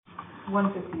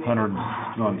158.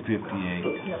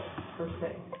 158. Yep, for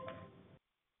 6.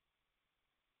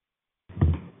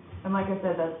 And like I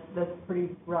said, that's pretty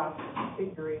rough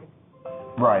figuring.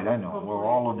 Right, I know. Well,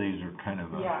 all of these are kind of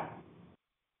Yeah.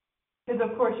 Because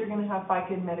of course you're going to have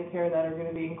FICA and Medicare that are going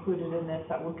to be included in this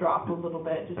that will drop a little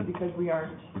bit just because we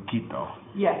aren't. Quito.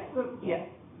 Yes, yes.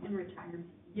 In retirement.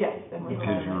 Yes, and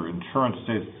Because your insurance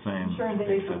stays the same. Insurance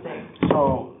stays the same.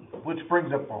 So, which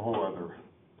brings up a whole other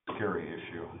scary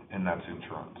issue, and that's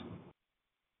insurance.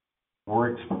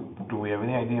 Do we have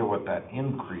any idea what that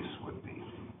increase would be?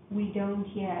 We don't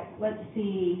yet. Let's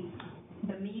see,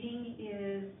 the meeting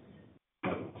is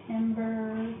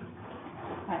September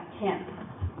 10th.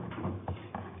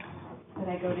 Did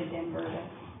I go to Denver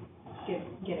to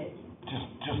get it?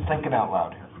 Just thinking out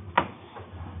loud here.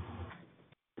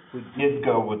 If we did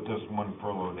go with this one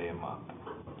furlough day a month,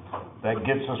 that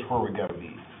gets us where we gotta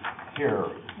be here,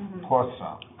 plus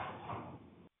some.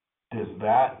 Does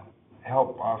that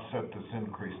help offset this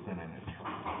increase then in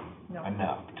insurance? No.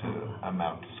 Enough to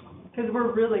amount to? Because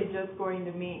we're really just going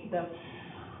to meet the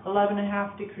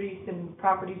 11.5 decrease in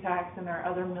property tax and our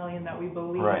other $1 million that we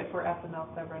believe Right. for FML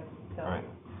severance. So, Right.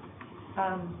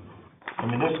 I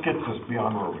mean, this gets us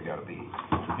beyond where we gotta be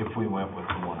if we went with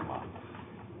the 1 month.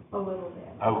 A little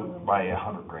bit. By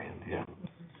 $100,000, yeah.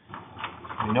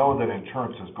 We know that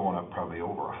insurance is going up probably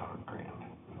over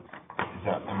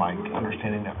 $100,000. Am I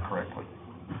understanding that correctly?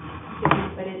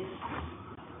 But it's,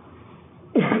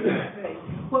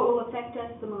 what will affect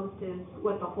us the most is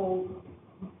what the whole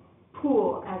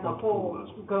pool as a whole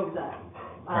goes up.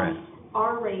 Right.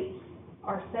 Our rates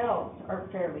ourselves are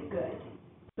fairly good,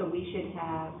 so we should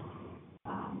have,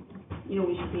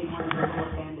 we should be in one of the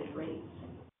lower banded rates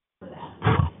for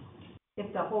that.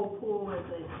 If the whole pool is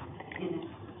in its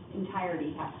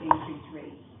entirety has to increase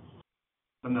rates.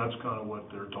 And that's kind of what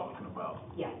they're talking about.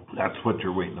 Yeah. That's what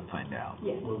you're waiting to find out.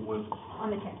 Yes. With On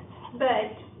the 10th.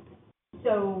 But,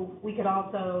 so we could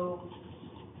also,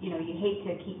 you hate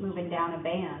to keep moving down a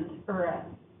band or a,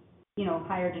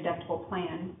 higher deductible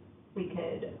plan. We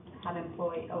could have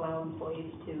allow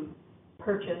employees to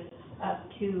purchase up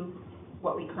to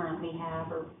what we currently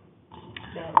have or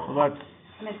better. Well, that's,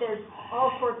 There's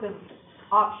all sorts of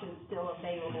options still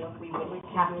available if we would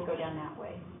have to go down that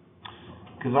way.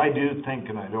 because I do think,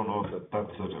 and I don't know if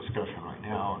that's a discussion right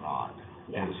now or not,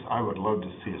 Yeah. is I would love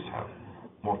to see us have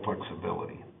more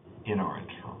flexibility in our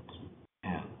insurance.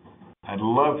 And I'd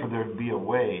love for there to be a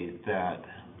way that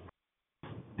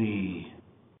the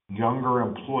younger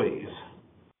employees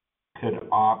could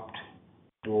opt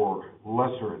for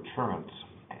lesser insurance,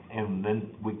 and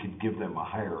then we could give them a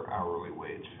higher hourly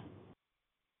wage.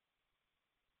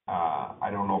 I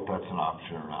don't know if that's an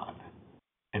option or not,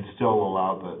 and still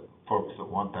allow the folks that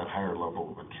want that higher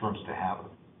level of insurance to have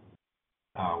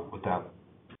it, without.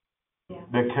 Yeah.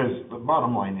 Because the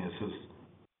bottom line is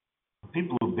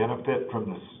people who benefit from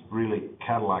this really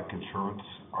Cadillac insurance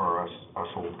are us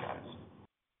old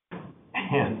guys.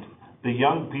 And the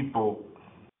young people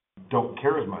don't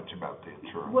care as much about the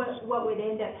insurance. What would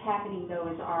end up happening though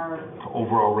is our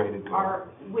Overall rate of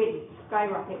would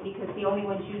skyrocket because the only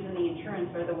ones using the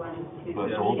insurance are the ones who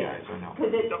those old guys, I know.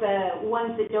 Because it's the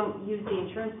ones that don't use the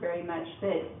insurance very much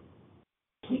that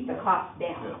keep the costs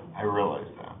down. I realize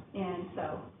that. And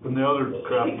so, And the other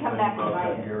crappy come thing back to about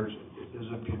bite that, us. Gary, is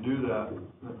if you do that,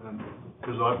 and,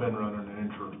 because I've been running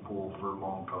an insurance pool for a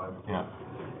long time. Yeah,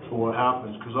 So what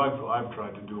happens, because I've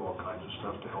tried to do all kinds of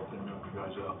stuff to help them younger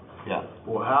guys out. yeah.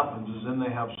 What happens is then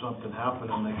they have something happen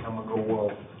and they come and go,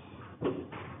 well,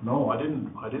 no, I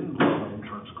didn't let my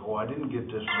insurance go. I didn't get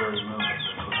this very amount.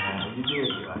 You did,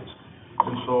 guys.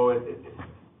 And so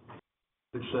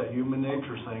it's that human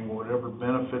nature thing, whatever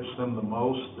benefits them the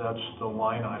most, that's the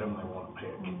line item they want to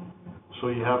pick. So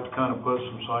you have to kind of put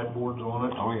some sideboards on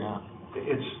it. Oh, yeah.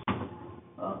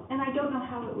 and I don't know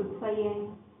how it would play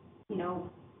in,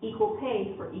 equal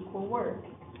pay for equal work.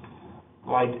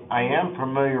 Well, I am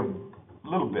familiar a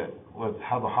little bit with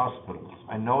how the hospitals,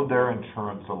 I know their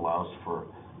insurance allows for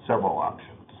several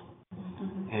options.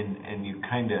 And you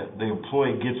the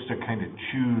employee gets to kind of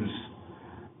choose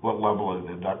what level of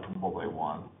deductible they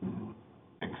want.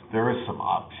 There is some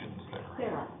options there.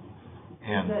 There are.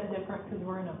 And Is that different because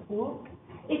we're in a pool?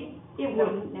 It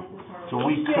wouldn't necessarily. so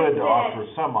we It's just could that- offer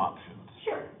some options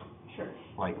Sure.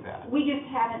 like that. We just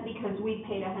haven't because we've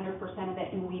paid 100% of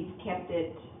it and we've kept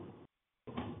it,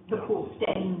 the pool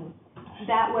steady.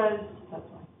 That was That's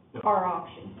fine. our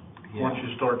option. Yeah. Once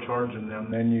you start charging them,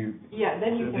 then you, Yeah,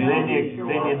 then you can. Then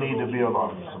you need to be able to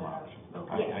offer some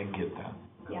options. I get that.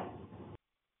 Yeah.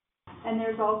 And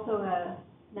there's also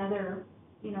another,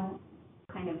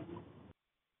 kind of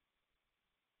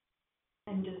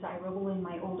desirable in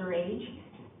my older age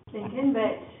thinking,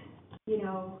 but, you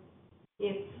know,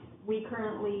 if we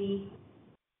currently,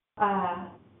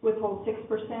 withhold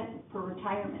 6% for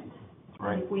retirement,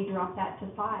 Right. if we drop that to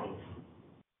 5,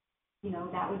 you know,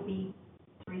 that would be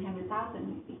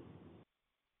 300,000 maybe.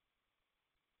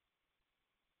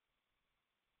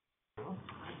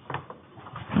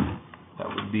 That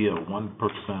would be a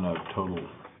 1% of total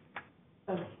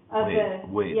Of the,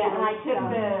 wage, yeah, and I took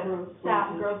Gross the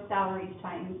wages. gross salaries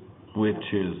times which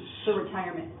is the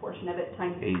retirement portion of it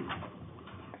times. 8.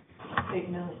 8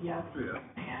 million, yeah,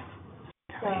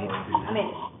 So, I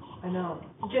mean, I know.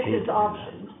 just as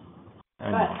options.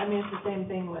 I But, know. I mean, it's the same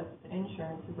thing with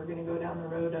insurance, if we're gonna go down the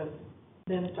road of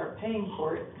them start paying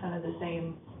for it, it's kind of the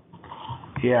same.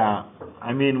 Yeah,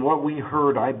 I mean, what we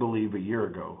heard, I believe, a year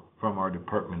ago from our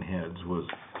department heads was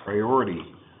priority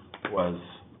was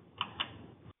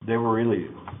they were really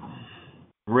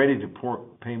ready to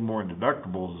pay more in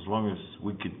deductibles as long as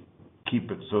we could keep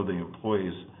it so the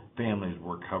employees' families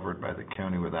were covered by the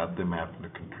county without them having to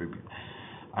contribute.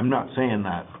 I'm not saying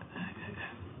that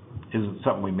isn't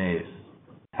something we may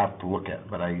have to look at,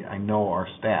 but I know our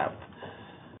staff,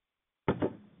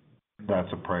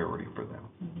 that's a priority for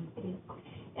them. It is.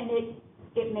 And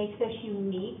it makes us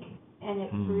unique, and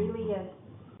it's really a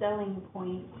selling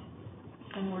point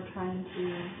when we're trying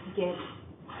to get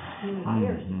new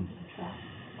hires. Mhm.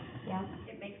 Yeah,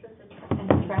 it makes us an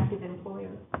attractive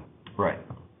employer. Right.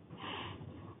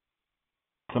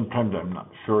 Sometimes I'm not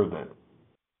sure that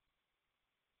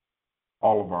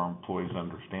all of our employees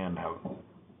understand how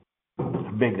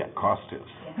big that cost is.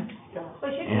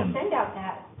 But should And- we send out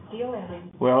that deal every?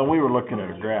 Well, we were looking at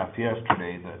a graph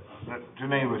yesterday that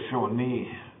Janae was showing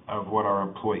me of what our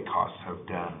employee costs have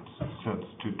done since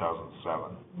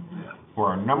 2007. Where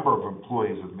our number of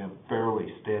employees have been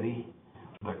fairly steady,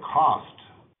 the cost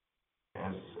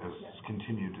has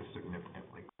continued to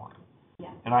significantly climb.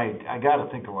 Yeah. And I gotta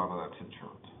think a lot of that's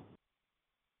insurance.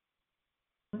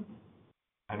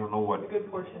 I don't know what, A good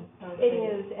portion. I would It say.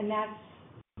 is, and that's,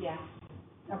 yeah,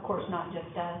 of course, not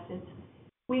just us,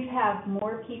 we have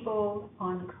more people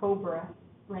on COBRA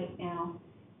right now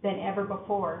than ever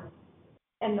before.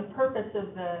 And the purpose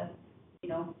of the, you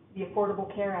know, the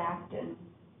Affordable Care Act and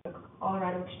the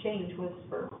Colorado Exchange was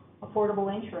for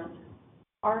affordable insurance.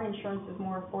 Our insurance is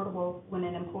more affordable when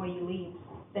an employee leaves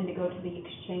than to go to the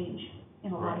exchange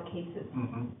in a lot of cases.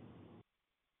 Mm-hmm.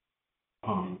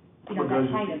 And, you know, Because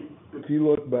that kind of, If you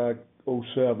look back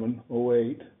 07,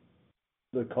 08,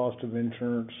 the cost of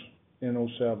insurance in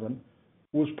 07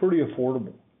 was pretty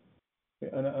affordable.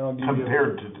 And I'll give you,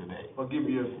 compared to today. I'll give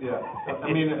you, yeah,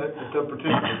 I mean, at that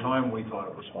particular time, we thought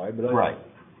it was high, but Right.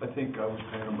 I think I was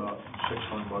paying about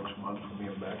 $600 a month for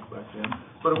being back then,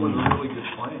 but it was a really good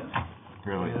plan.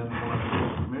 Really, And when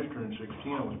I was commissioner in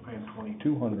 16, I was paying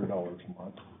 $200 a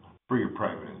month, for your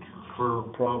private insurance. for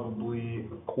probably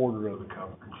a quarter of the it.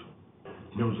 coverage.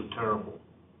 It was a terrible.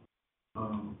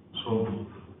 So,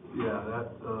 yeah,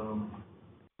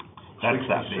 That's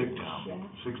that big 66, jump. yeah.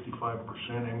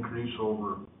 65% increase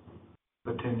over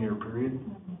a 10-year period.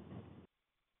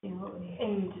 You know,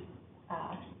 and,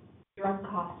 drug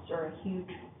costs are a huge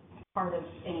part of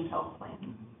any health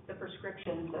plan. The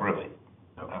prescriptions Really,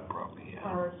 that probably, yeah.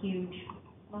 are a huge,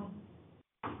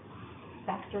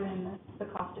 factor in the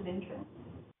cost of insurance.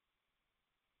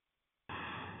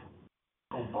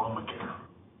 Obamacare.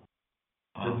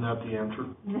 Isn't that the answer?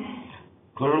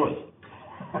 Clearly.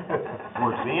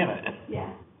 We're seeing it.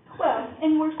 Yeah, well,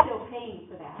 and we're still paying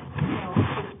for that, you know,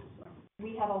 'cause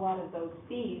we have a lot of those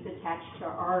fees attached to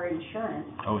our insurance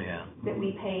Oh, yeah. that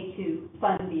we pay to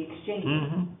fund the exchange,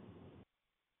 Mm-hmm.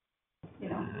 you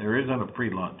know, There isn't a free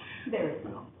lunch. there is.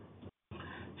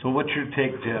 So what's your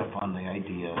take, Jeff, on the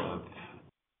idea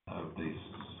of these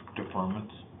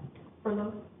deferments? For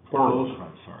those? Furloughs,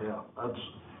 I'm sorry. Yeah, that's,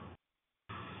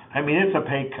 I mean, it's a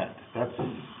pay cut. That's,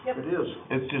 it is.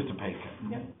 it's just a pay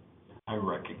cut. Yep. I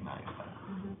recognize that.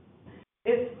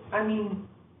 If, I mean,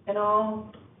 in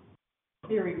all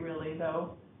theory really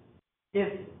though,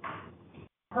 if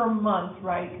per month,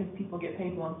 right, because people get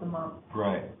paid once a month,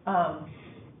 Right.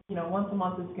 you know, once a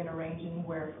month is gonna range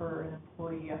anywhere for an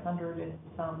employee, $100 and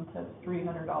some to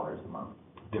 $300 a month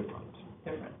Difference.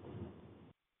 difference.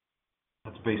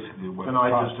 That's basically what it And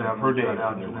I costs just per averaged day that for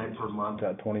out their tonight wages. per month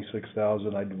That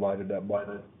 26,000, I divided that by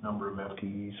the number of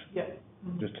FTEs. FTEs, Yep.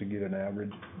 just to get an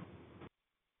average.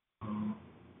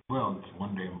 Well, it's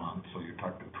one day a month, so you're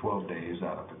talking 12 days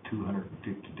out of a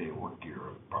 250-day work year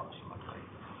approximately.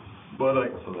 But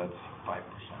So that's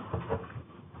 5%.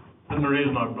 And the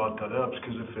reason I brought that up is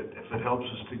because if it helps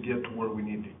us to get to where we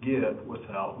need to get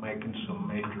without making some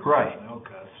major Right. personnel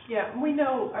cuts. Yeah, we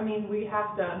know, I mean, we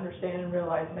have to understand and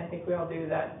realize, and I think we all do,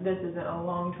 that this isn't a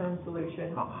long-term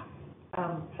solution.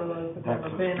 For those who've That's never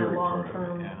the been a scary part of it,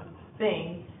 long-term yeah.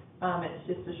 thing. It's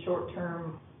just a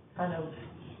short-term kind of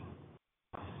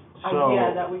So-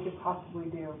 idea that we could possibly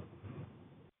do.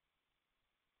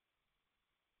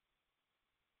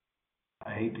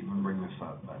 I hate to even bring this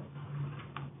up, but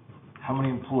how many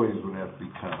employees would have to be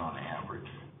cut on average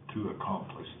to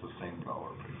accomplish the same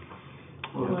dollar figure?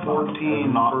 Well, As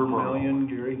 14 not per furlough. million,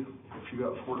 Gary, if you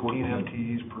got 14 14.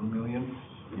 FTEs per million,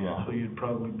 Yeah. so you'd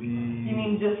probably be. You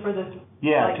mean just for this?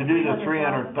 Yeah, like to do the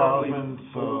 300,000? 300,000,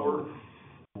 so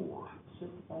four. It's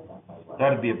just about that high level.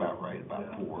 That'd be about right, about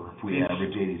Yeah. four, if we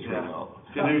average 83 out.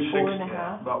 If you do About four six, and a yeah,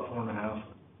 half. about 4.5.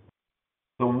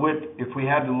 So what, if we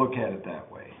had to look at it that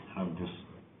way, I'm just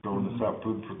throwing this out,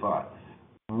 food for thought,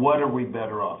 what are we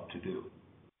better off to do?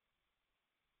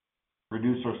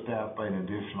 Reduce our staff by an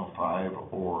additional 5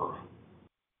 or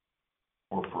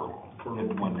furlough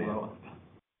at one day?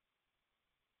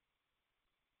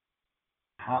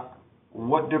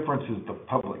 What difference is the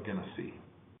public gonna see?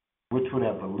 Which would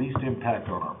have the least impact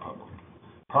on our public?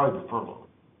 Probably the furlough,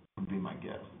 would be my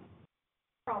guess.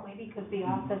 Probably because the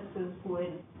offices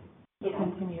would,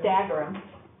 Continue. stagger them,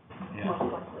 Yeah.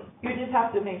 most likely. You just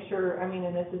have to make sure, I mean,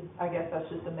 and this is, I guess that's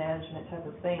just a management type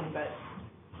of thing, but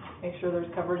make sure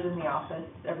there's coverage in the office,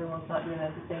 everyone's not doing it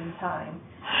at the same time.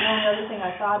 The only other thing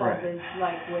I thought of Right. is,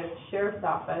 like, with sheriff's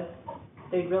office,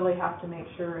 they'd really have to make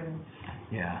sure and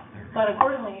Yeah. plan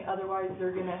accordingly, otherwise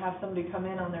they're gonna have somebody come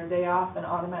in on their day off and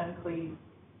automatically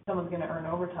someone's gonna earn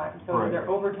overtime. So Right. is their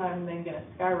overtime then gonna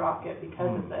skyrocket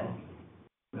because of this?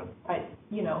 Yep.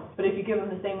 But if you give them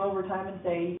the same overtime and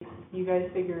say, you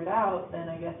guys figure it out, then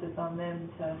I guess it's on them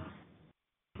to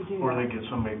do that. Or they get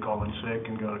somebody calling sick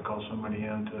and gotta call somebody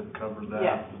in to cover that.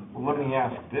 Yeah. Well, let me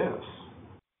ask this.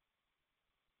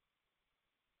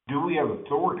 Do we have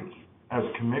authority as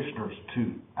commissioners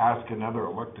to ask another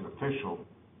elected official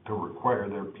to require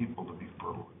their people to be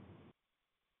furloughed?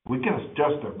 We can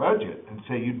adjust their budget and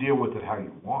say, you deal with it how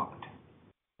you want.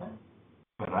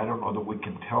 But I don't know that we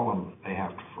can tell them they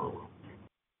have to furlough.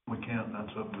 We can't,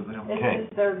 that's up to them. Okay. It's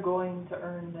just they're going to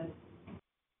earn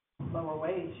the lower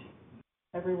wage.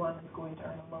 Everyone is going to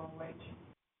earn a lower wage.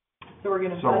 So we're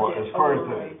gonna So budget as a far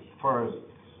lower as wage. as far as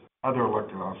other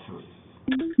elected offices,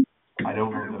 I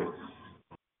don't know that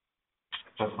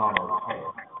that's not our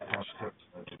call. We have to set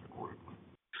the budget accordingly.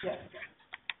 Yeah.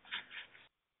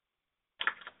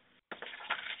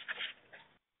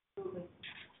 Absolutely.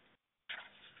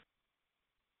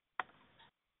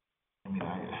 I mean,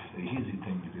 the easy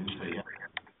thing to do is say, yeah.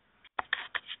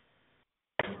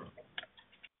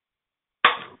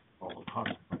 All the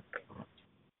consequences.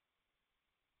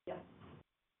 Yeah.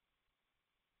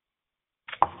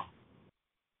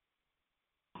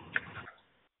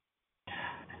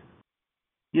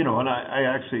 You know, and I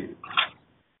actually,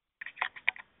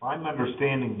 if I'm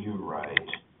understanding you right,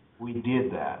 we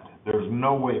did that. There's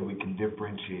no way we can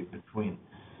differentiate between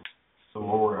the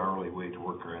lower hourly wage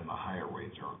worker and the higher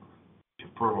wage earner. If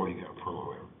you furlough, you gotta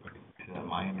furlough everybody.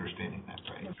 Am I understanding that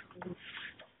right?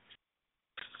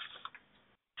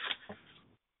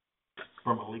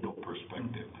 From a legal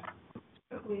perspective.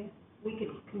 We could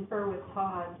confer with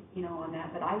Todd, on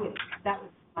that, but that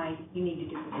was you need to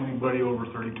do this. Anybody over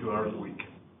 32 hours a week,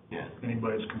 Yeah.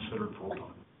 anybody's considered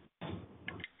full-time.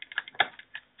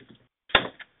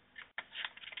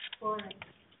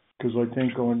 Cause I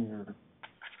think on your,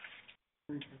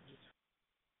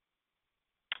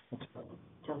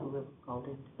 Tell whoever called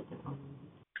in to put their phone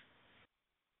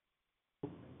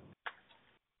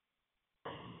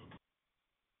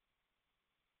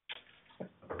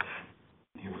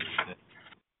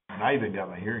And I even got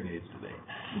my hearing aids today.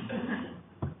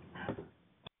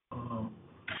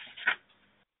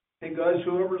 Hey, guys,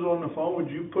 whoever's on the phone, would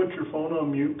you put your phone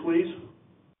on mute, please?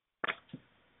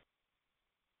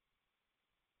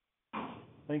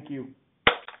 thank you.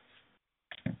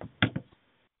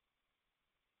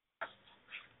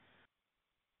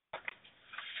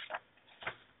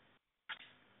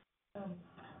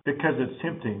 Because it's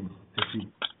tempting if you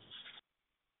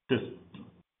just,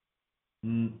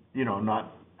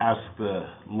 not ask the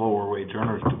lower wage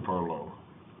earners to furlough,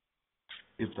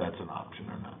 if that's an option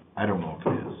or not. I don't know if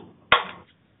it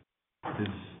is.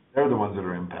 They're the ones that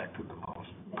are impacted the most,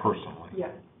 personally. Yeah.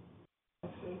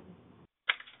 Absolutely.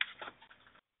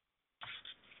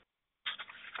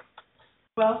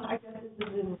 Well, I guess this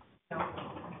is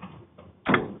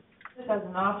just as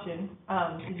an option.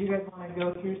 Did you guys wanna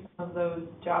go through some of those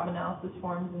job analysis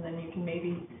forms and then you can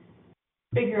maybe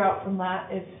figure out from that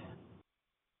if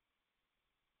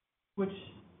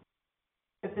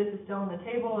this is still on the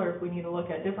table, or if we need to look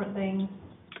at different things.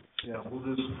 Yeah,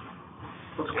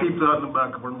 let's keep that in the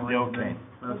back of our mind. Okay.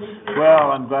 That's-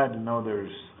 Well, I'm glad to know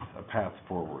there's a path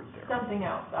forward there. Something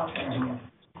else out there, I guess.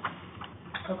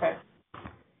 Okay.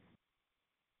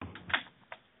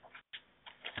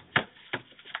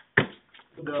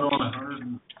 Put that on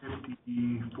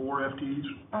 154 FTEs,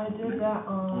 I did that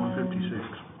on.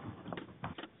 156.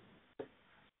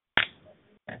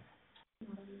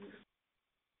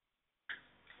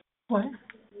 What?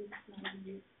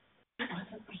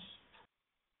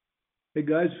 Hey,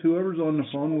 guys, whoever's on the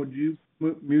phone, would you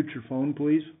mute your phone,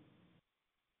 please?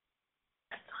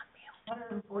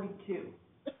 142.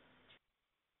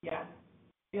 Yeah.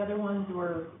 The other ones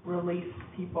were relief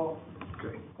people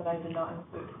Okay. that I did not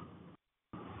include.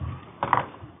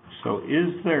 So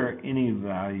is there any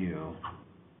value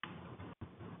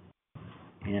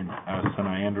in us, and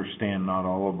I understand not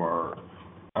all of our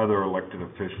other elected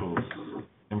officials,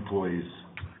 employees,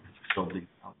 still do.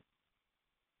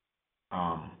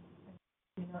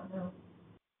 Do not know.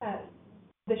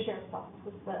 The sheriff's office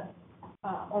was the,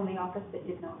 only office that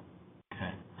did not.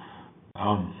 Okay.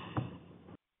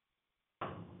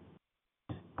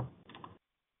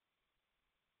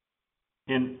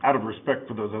 Out of respect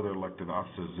for those other elected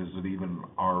offices, is it even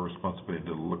our responsibility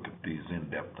to look at these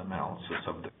in-depth analysis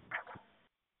of the,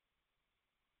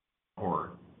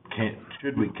 or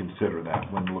should we consider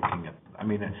that when looking at, I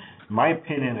mean, my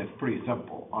opinion is pretty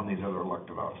simple on these other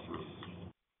elected offices,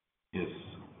 is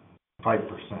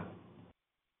 5%.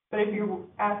 But if you're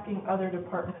asking other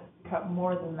departments to cut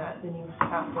more than that, then you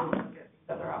have to look at these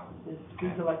other offices,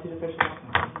 these elected official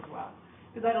offices as well.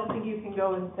 Because I don't think you can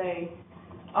go and say,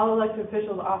 all elected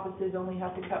officials' offices only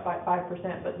have to cut by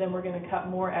 5%, but then we're gonna cut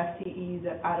more FTEs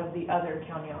out of the other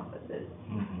county offices.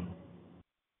 Mm-hmm.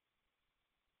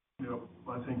 Yep,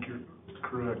 I think you're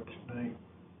correct, Nate.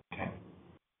 Okay.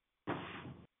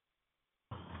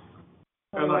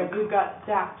 Otherwise, we've got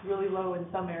staffed really low in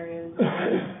some areas,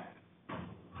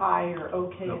 high or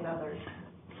okay in others.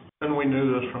 And we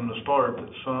knew this from the start, that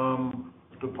some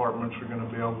departments are gonna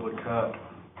be able to cut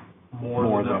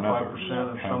more than that others.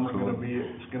 5%, and some are gonna Absolutely.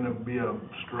 it's gonna be a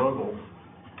struggle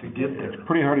to get there. It's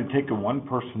pretty hard to take a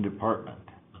one-person department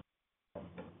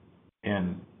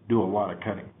and do a lot of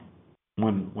cutting.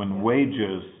 When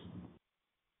wages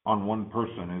on one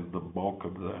person is the bulk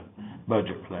of the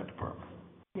budget for that department.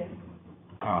 Yes.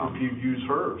 If you use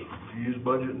hers, if you use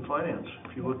budget and finance,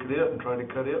 if you look at it and try to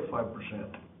cut it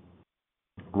 5%.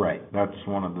 Right, that's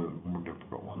one of the more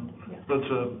difficult ones. That's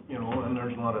and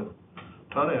there's not a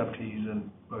ton of FTEs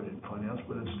in budget and finance,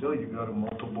 but it's still, you got a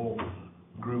multiple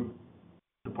group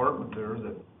department there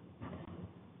that.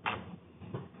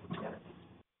 Yep.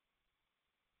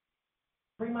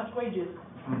 Pretty much wages.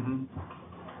 Mm-hmm.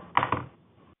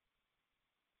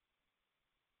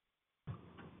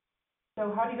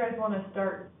 So how do you guys want to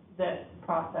start this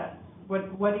process?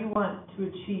 What do you want to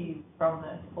achieve from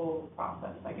this whole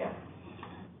process, I guess?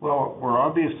 Well, we're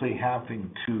obviously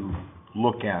having to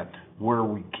look at where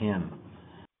we can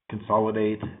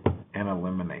consolidate and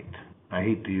eliminate. I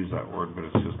hate to use that word, but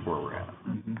it's just where we're at.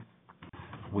 Mm-hmm.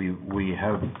 We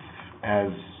have, as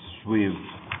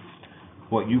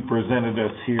what you presented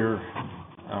us here,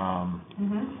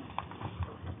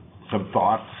 some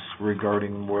thoughts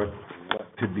regarding what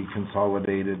could be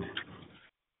consolidated,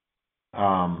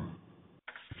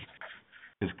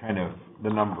 is kind of the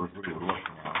numbers we were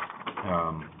looking at.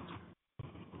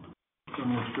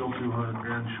 And we're still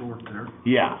 $200,000 short there.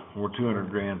 Yeah, we're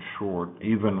 $200,000 short.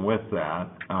 Even with that,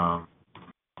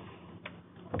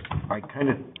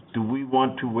 do we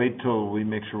want to wait till we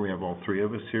make sure we have all three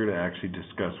of us here to actually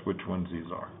discuss which ones these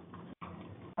are?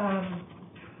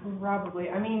 Probably.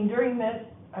 I mean, during this,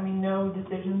 no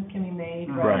decisions can be made,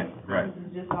 right? Right. This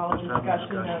is just all Just have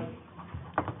discussion discussion.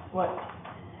 of what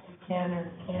you can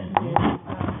or can't do.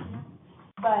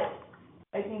 But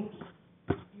I think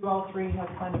you all three have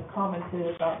kind of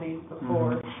commented about these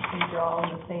before. I think you're all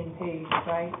on the same page,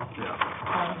 right? Yeah.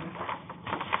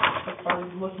 As far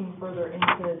as looking further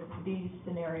into these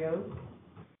scenarios.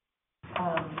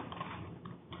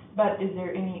 But is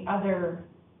there any other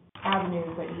avenues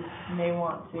that you may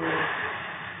want to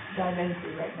dive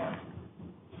into right now?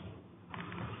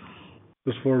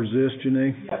 As far as this,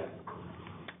 Janae? Yep.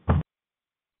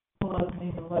 Well, let's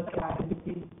need to look at it and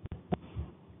see.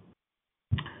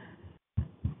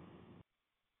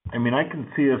 I mean, I can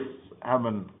see us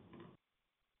having,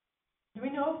 Do we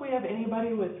know if we have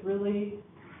anybody with really,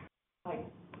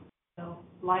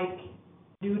 like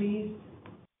duties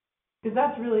Because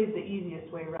that's really the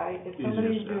easiest way, right? If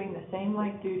somebody's Easiest, yeah. doing the same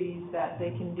like duties that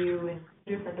they can do in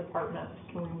different departments,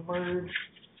 can we merge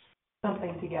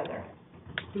something together?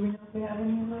 Do we know if we have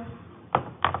any of those?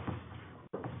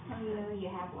 You know, you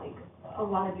have like a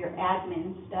lot of your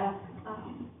admin stuff,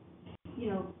 you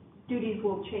know, duties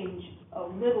will change a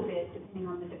little bit depending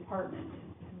on the department.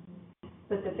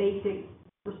 But the basic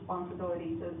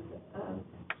responsibilities of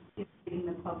educating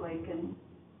the public and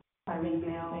by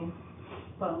email,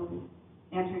 phone,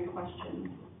 answering questions,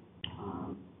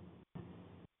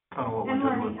 Kind of what we and did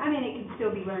learning, with, I mean, it can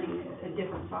still be learning a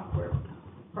different software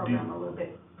program a little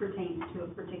bit pertains to a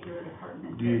particular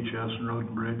department. DHS and Road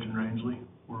and Bridge in Rangeley,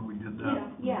 where we did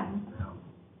that. Yeah, Yeah.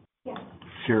 yeah.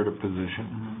 Shared a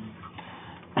position.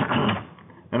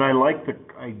 And I like the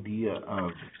idea of,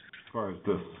 as far as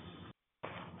this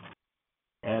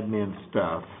admin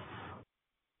stuff,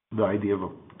 the idea of a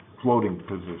floating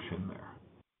position there,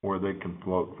 where they can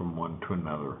float from one to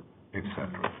another, et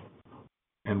cetera,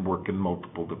 and work in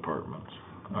multiple departments.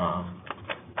 I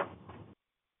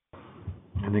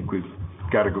think we've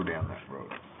got to go down that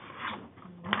road.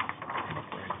 I'm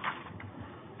afraid.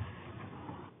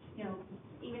 You know,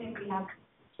 even if we have,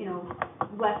 you know,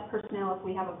 less personnel, if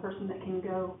we have a person that can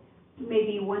go,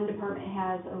 maybe one department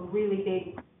has a really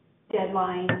big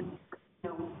deadline, you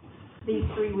know, these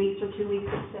 3 weeks or 2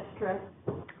 weeks, et cetera,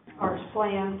 are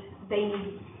slammed, they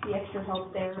need the extra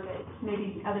help there, but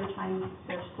maybe other times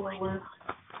they're slower,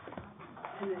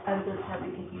 and the other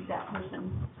department could use that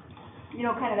person. You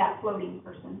know, kind of that floating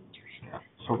person.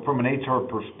 So from an HR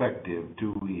perspective,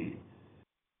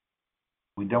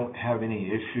 we don't have any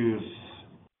issues.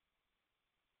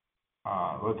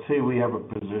 Let's say we have a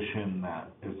position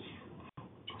that is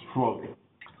floating.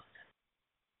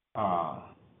 Are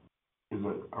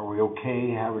we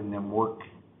okay having them work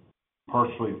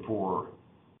partially for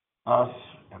us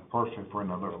and partially for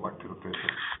another elected official?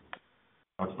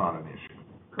 That's not an issue.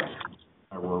 Correct.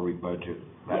 Where we budget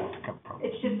that to come from.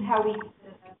 It's just how we,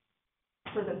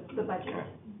 for the budget. Okay.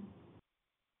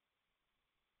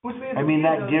 Which we have I mean, a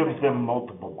few that of those gives right them now.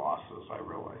 multiple bosses, I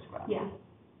realize that. Yeah.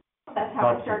 That's how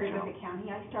I That's started the with the county.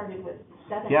 I started with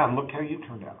 7. Yeah, and look how you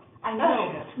turned out. I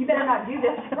know. You better not do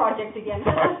this project again.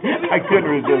 I couldn't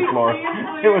resist, Laura.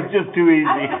 It was just too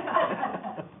easy.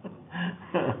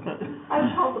 I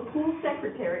was called the pool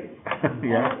secretary.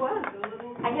 Yeah. And it was.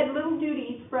 I had little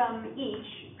duties from each.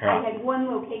 Yeah. I had one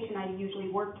location I usually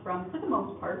worked from for the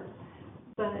most part,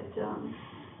 but,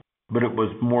 But it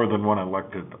was more than one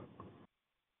elected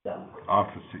so,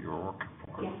 office that you were working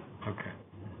for? yeah. Okay.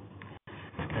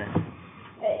 Okay.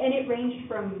 And it ranged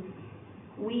from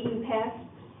weed and pests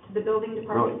to the building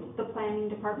department, the planning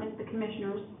department, the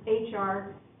commissioners,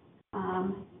 HR,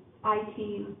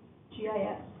 IT,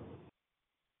 GIS.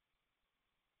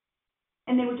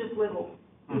 And they were just little,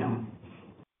 you know,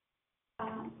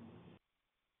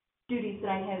 duties that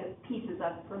I had pieces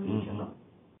of from each of them.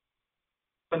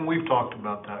 And we've talked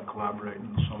about that,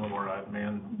 collaborating with some of our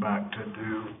admin back to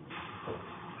do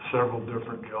several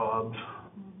different jobs.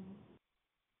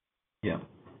 Yeah.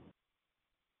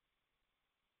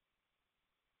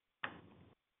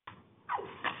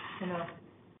 You know,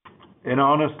 And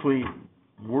honestly,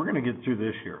 we're gonna get through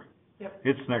this year. Yep.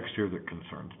 It's next year that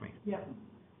concerns me. Yep.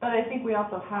 But I think we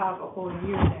also have a whole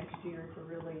year next year to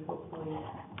really hopefully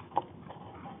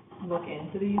look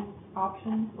into these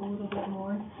options a little bit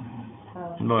more.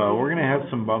 No, we're gonna have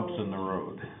some bumps in the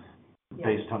road Yeah.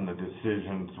 based on the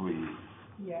decisions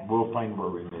Yeah. we'll find where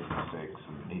we made mistakes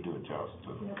and need to adjust.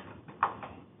 And Yep.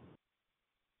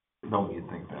 don't you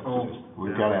think that's Oh, just,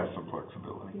 we've yeah. gotta have some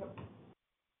flexibility. Yep.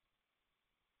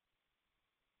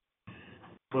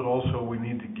 But also, we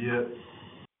need to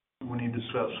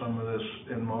set some of this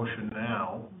in motion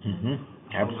now. Mm-hmm. So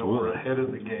that we're Absolutely. ahead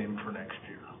of the game for next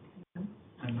year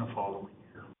and the following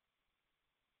year.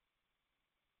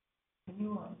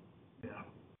 Continue on. Yeah.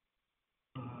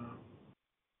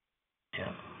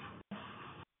 Yeah.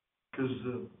 Because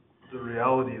the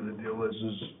reality of the deal is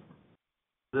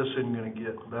this isn't gonna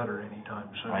get better anytime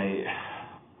soon.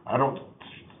 I don't,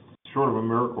 short of a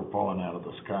miracle falling out of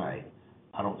the sky,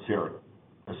 I don't see our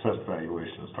assessed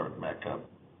valuation starting back up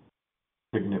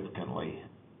significantly,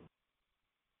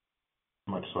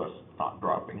 much less not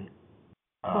dropping.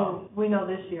 So we know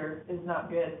this year is not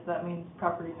good, so that means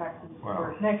property taxes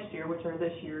for Well. next year, which are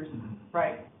this year's, Mhm.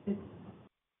 right? It's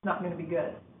not gonna be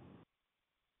good.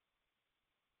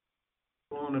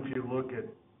 Well, and if you look at,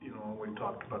 you know, we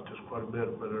talked about this quite a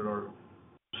bit, but at our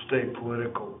state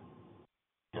political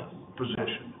Yes.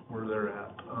 position, where they're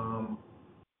at,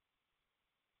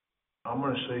 I'm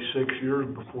gonna say 6 years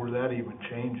before that even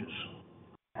changes.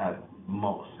 At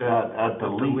most, At at the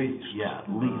the least, least. yeah, at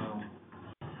least.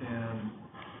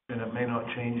 and it may not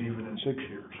change even in 6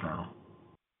 years.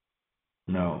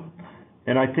 No.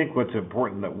 And I think what's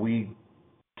important that we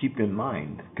keep in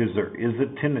mind, because there is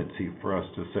a tendency for us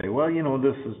to say, well, you know,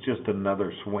 this is just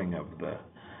another swing of the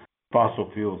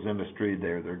fossil fuels industry.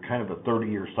 They're kind of a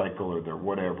 30-year cycle or their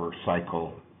whatever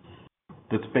cycle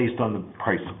that's based on the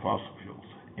price of fossil fuels.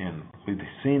 And we've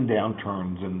seen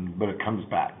downturns, but it comes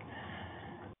back.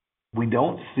 We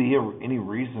don't see any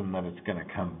reason that it's going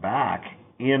to come back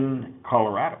in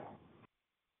Colorado.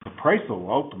 The price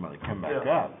will ultimately come back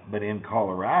up, but in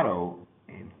Colorado,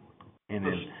 in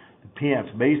the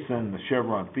Piceance Basin, the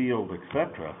Chevron Field, et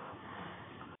cetera,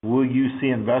 will you see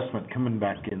investment coming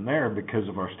back in there because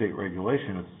of our state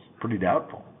regulation? It's pretty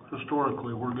doubtful.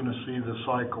 Historically, we're gonna see the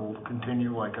cycle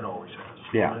continue like it always has.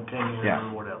 Yeah. 10 years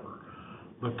or whatever.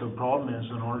 But the problem is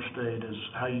in our state is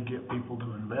how you get people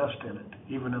to invest in it,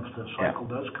 even if the cycle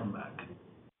does come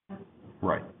back.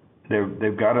 Right.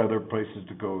 They've got other places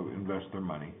to go invest their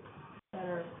money that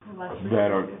are less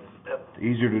that are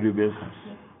easier to do business.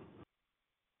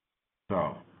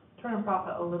 So. turn and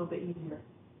profit a little bit easier.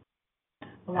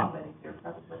 A lot bit easier,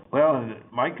 probably. Well, and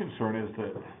my concern is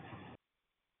that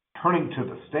turning to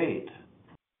the state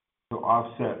to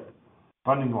offset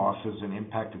funding losses in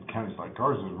impacted counties like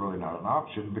ours is really not an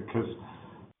option because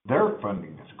their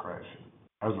funding is crashing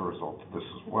as a result of this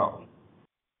as well.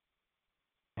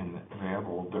 And they have a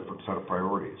whole different set of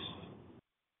priorities.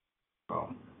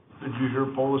 So. Did you hear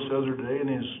Polis the other day in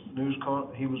his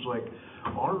he was like,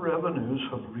 our revenues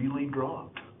have really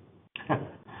dropped.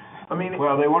 I mean.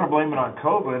 Well, they want to blame it on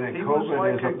COVID, and COVID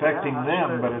like is affecting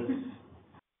them, but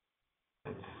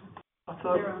it's. I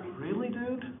thought, really,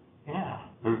 dude? Yeah.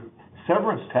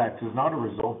 Severance tax is not a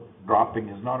result, dropping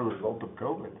is not a result of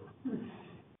COVID.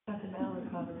 That's a valid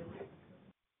comment.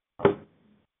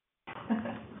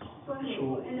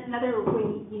 And another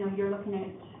way, you know, you're looking at,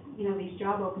 you know, these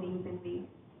job openings and we,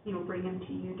 you know, bring them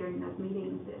to you during those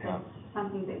meetings. That's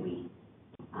something that we,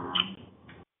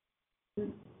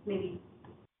 maybe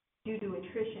due to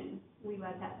attrition, we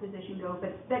let that position go.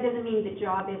 But that doesn't mean the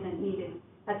job isn't needed.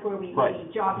 That's where we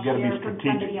need job share from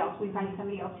somebody else. We find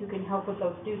somebody else who can help with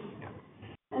those students. Yeah.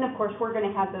 And of course, we're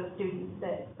gonna have those students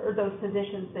that, or those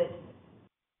positions that,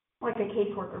 like a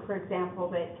caseworker, for example,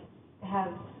 that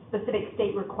have specific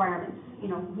state requirements. You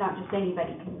know, not just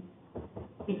anybody can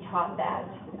be taught that.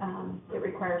 It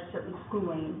requires certain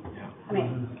schooling. Yeah. I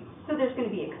mean, so there's gonna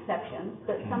be exceptions,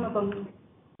 but some of them,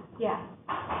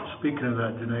 Speaking of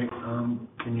that, Janae,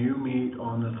 can you meet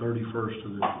on the 31st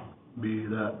of be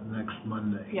that next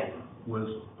Monday? Yes, With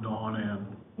Dawn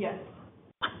and, yes.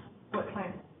 What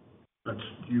time?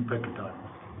 you pick a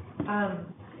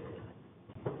time.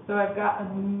 So I've got a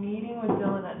meeting with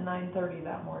Dylan at 9:30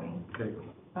 that morning. Okay.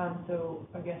 So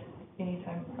I guess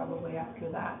anytime probably after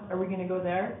that. Are we gonna go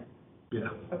there? Yeah.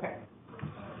 Okay.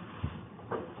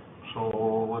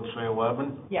 So let's say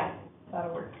 11? Yeah,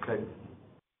 that'll work. Okay.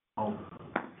 I'll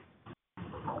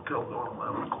tell Dawn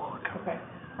 11 o'clock. Okay.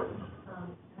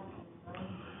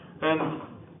 And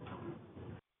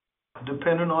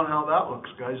depending on how that looks,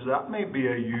 guys, that may be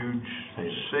a huge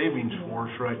savings for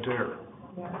us right there,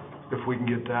 Yeah. if we can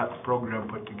get that program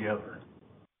put together.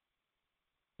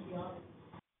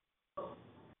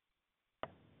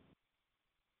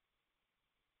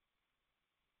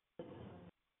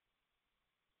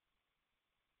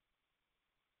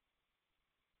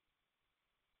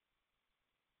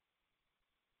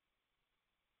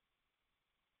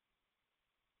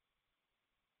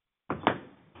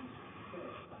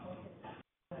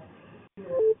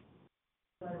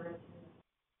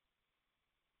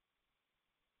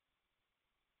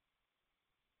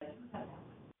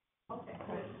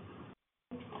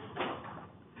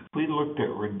 If we looked at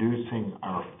reducing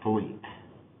our fleet,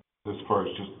 as far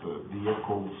as just the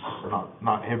vehicles,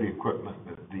 not heavy equipment,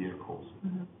 but vehicles,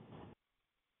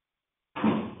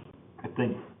 I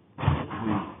think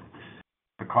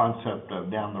the concept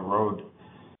of down the road,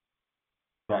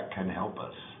 that can help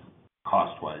us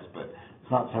cost-wise, but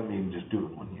it's not something you can just do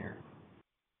in 1 year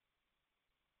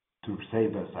to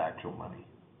save us actual money.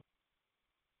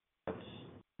 That's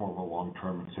more of a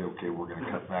long-term and say, okay, we're gonna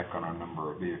cut back on our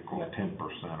number of vehicles,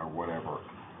 10% or whatever,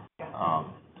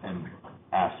 and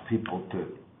ask people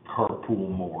to carpool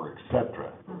more, et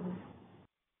cetera.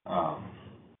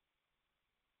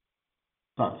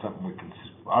 It's not something we can,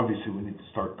 obviously, we need to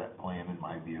start that plan, in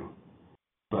my view,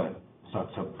 but it's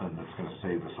not something that's gonna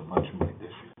save us a bunch of money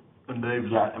this year. And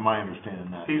Dave's, Am I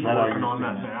understanding that? he's Is that how working you're on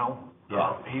that seeing it? now.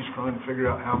 Yeah. He's trying to figure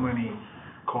out how many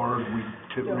cars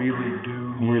we really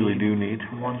do need. Really do need.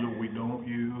 Ones that we don't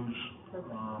use.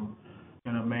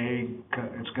 And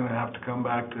it's gonna have to come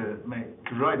back to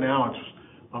because right now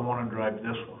I wanna drive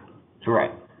this one. That's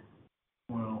right.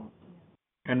 Well,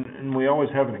 And we always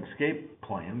have an escape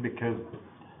plan because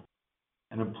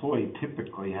an employee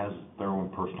typically has their own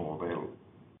personal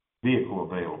vehicle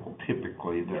available,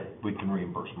 typically, that we can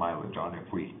reimburse mileage on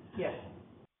if we Yes,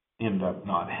 end up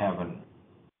not having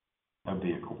a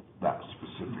vehicle that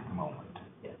specific moment.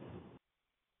 yes,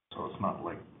 So it's not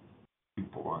like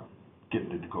people aren't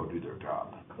getting to go do their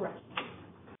job. correct.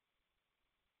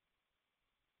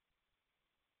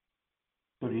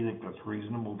 So do you think that's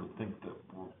reasonable to think that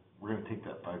we're gonna take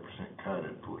that 5% cut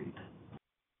in fleet,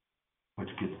 which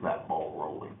gets that ball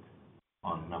rolling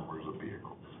on numbers of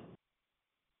vehicles?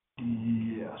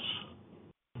 yes,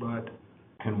 but,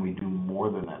 Can we do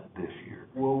more than that this year?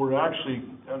 well, we're actually,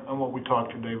 and what we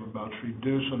talked to Dave about, is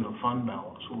reducing the fund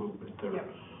balance a little bit there. Yep.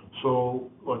 So,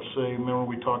 let's say, remember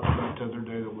we talked about the other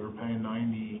day that we were paying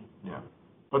 90, Yeah.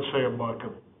 let's say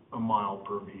 $1 a mile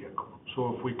per vehicle.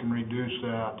 So if we can reduce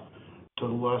that to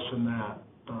less than that,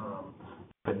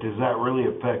 But does that really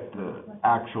affect the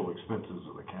actual expenses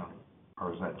of the county?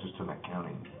 Or is that just an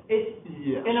accounting? It,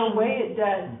 yes. in a way it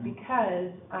does,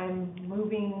 because I'm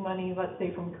moving money, let's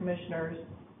say from commissioners,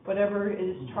 whatever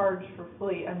is charged for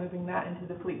fleet, I'm moving that into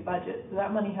the fleet budget. So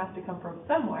that money has to come from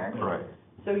somewhere. Right.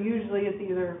 So usually it's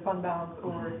either fund balance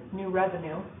or new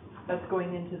revenue that's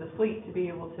going into the fleet to be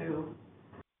able to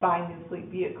buy new fleet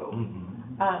vehicles.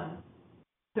 Mm-hmm.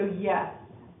 So yes,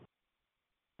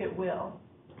 it will,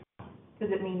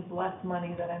 because it means less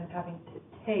money that I'm having to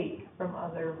take from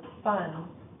other funds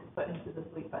to put into the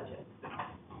fleet budget.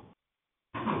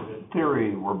 In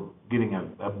theory, we're getting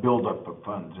a buildup of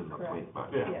funds in the Correct. fleet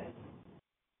budget. Yeah. Yes,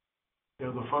 Yeah,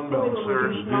 the fund balance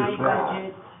there is, My reduce that.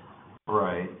 budget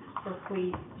Right. for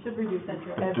fleet. should reduce that.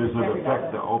 But does it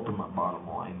affect the ultimate bottom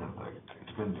line of the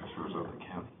expenditures of the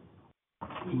county?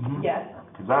 Yes,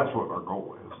 Because that's what our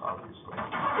goal is, obviously.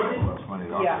 Less money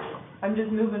to yeah. operate. I'm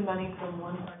just moving money from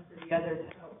one fund to the other to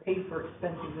help pay for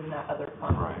expenses in that other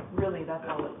fund. Right. Really, that's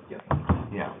all it's doing.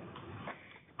 Yeah.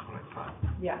 That's what I thought.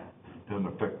 Yeah, Doesn't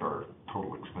affect our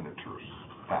total expenditures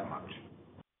that much.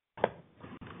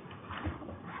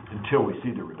 Until we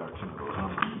see the reduction of those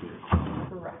numbers of vehicles.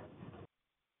 correct.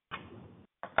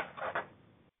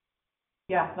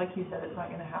 Yeah, like you said, it's not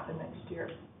gonna happen next year.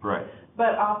 Right.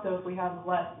 But also, if we have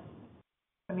less,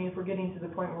 I mean, if we're getting to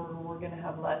the point where we're gonna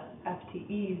have less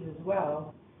FTEs as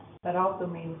well, that also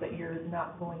means that you're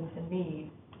not going to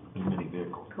need, As many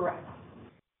vehicles. correct.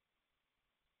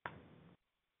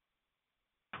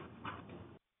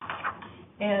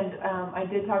 And, I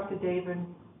did talk to Dave, and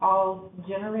all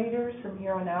generators from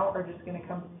here on out are just gonna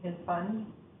come from his fund.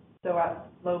 So at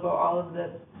Lobo, all of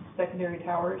the secondary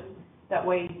towers, that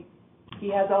way he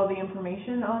has all the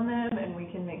information on them, and we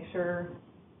can make sure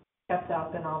kept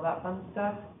up and all that fun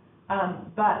stuff.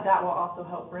 But that will also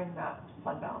help bring that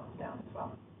fund balance down as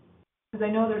well. Because I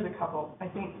know there's a couple. I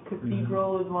think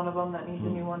Cathedral is one of them that needs a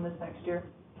new one this next year,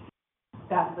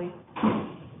 badly.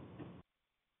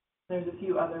 There's a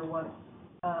few other ones.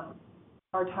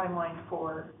 Our timeline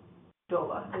for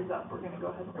DOLA is up. We're gonna go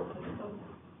ahead and replace those.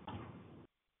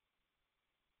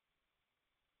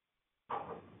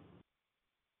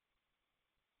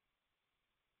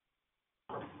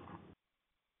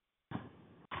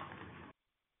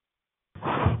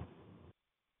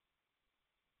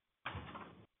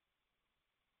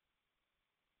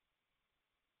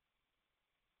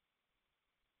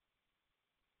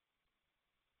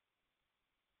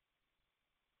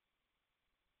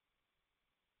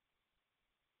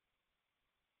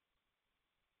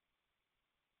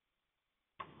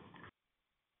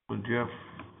 Well, Jeff,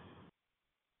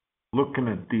 looking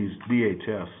at these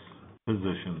DHS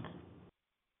positions,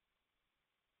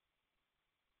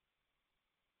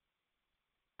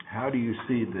 how do you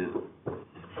see the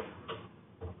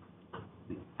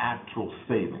actual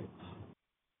savings?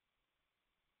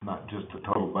 Not just the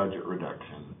total budget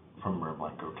reduction from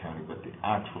Blanco County, but the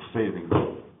actual savings.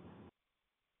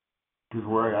 Because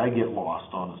where I get lost,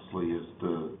 honestly, is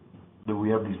that we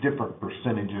have these different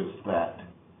percentages that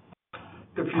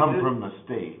if you come did- from the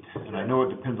state, and I know it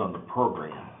depends on the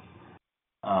program,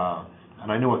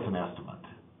 and I know it's an estimate.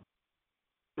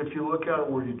 If you look at it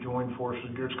where you join forces,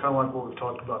 it's kind of like what we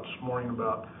talked about this morning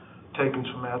about taking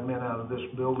some admin out of this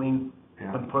building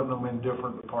and putting them in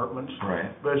different departments.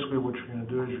 Right. Basically, what you're gonna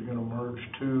do is you're gonna merge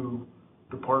two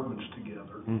departments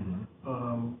together,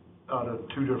 Mm-hmm. out of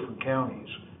two different counties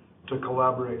to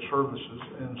collaborate services.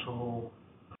 And so,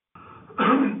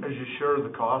 as you share the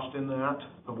cost in that,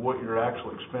 of what your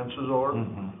actual expenses are,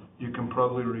 Mm-hmm. you can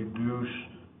probably reduce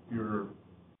your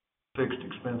fixed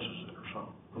expenses there some,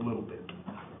 a little bit.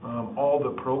 All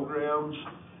the programs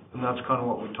And that's kind of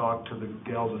what we talked to the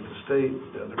gals at the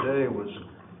state the other day, was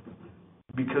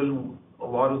because a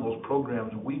lot of those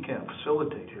programs we can't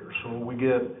facilitate here, so we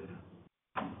get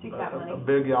Take that a money.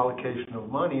 big allocation of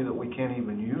money that we can't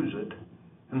even use it.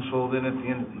 And so then at the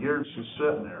end of the year, it's just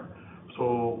sitting there.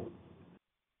 So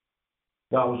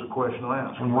that was the question I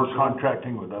asked. And we're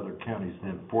contracting with other counties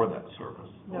then for that service?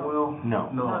 No. Well, No.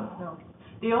 no. No.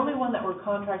 The only one that we're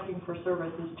contracting for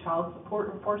service is child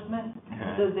support enforcement.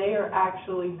 So Okay, they are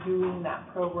actually doing that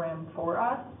program for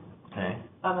us, okay.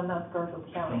 and that's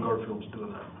Garfield County. And Garfield's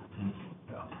doing that.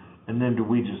 Yeah. And then do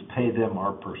we just pay them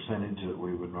our percentage that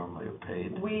we would normally have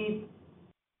paid?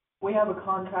 We have a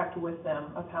contract with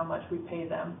them of how much we pay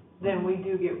them. Then we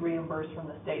do get reimbursed from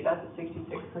the state. That's a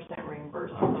 66%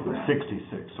 reimbursement program.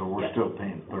 66, so we're Yes. still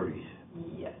paying 36%.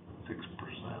 Yes,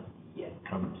 yes.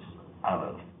 Comes out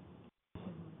of,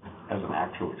 as an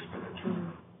actual expenditure.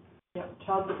 Mhm. Yep,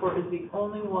 child support is the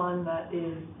only one that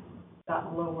is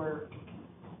that lower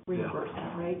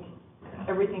reimbursement rate.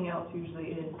 Everything else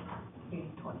usually is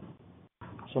 80/20.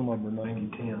 Some of them are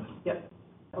 90/10. Yep,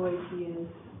 OAP is,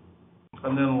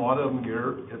 And then a lot of them,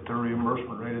 Garrett, at their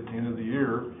reimbursement rate at the end of the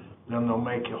year, then they'll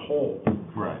make you whole.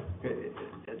 Right.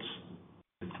 It's,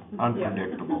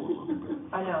 Unpredictable a little bit.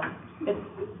 I know, it's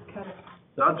kind of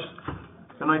that's,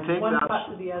 and I think one that's,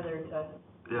 spot to the other to,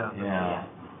 yeah, Yeah.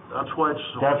 that's why it's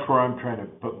so. That's where I'm trying to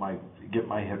get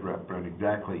my head wrapped around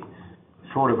exactly,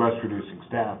 short of us reducing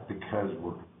staff, because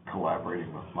we're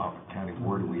collaborating with Moffett County,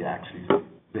 where do we actually see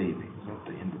savings at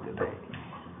the end of the day?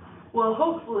 well,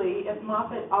 hopefully, if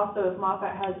Moffett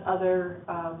has other,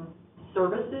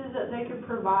 services that they could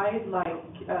provide, like,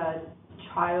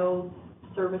 child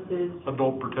services,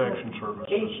 Adult protection services.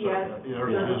 ATS Yeah,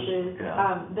 there's just- services,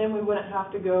 Yeah. then we wouldn't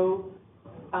have to go,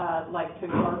 like to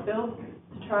Garfield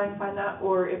to try and find that,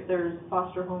 or if there's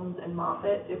foster homes in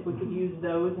Moffett, if we could use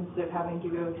those instead of having to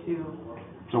go to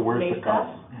So where's the Mesa?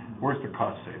 cost, where's the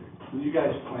cost savings? When you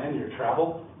guys plan your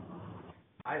travel,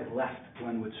 I left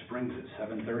Glenwood Springs at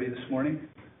 7:30 this morning.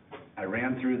 I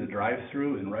ran through the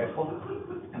drive-through in Rifle,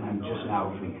 and I'm just now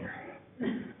getting here.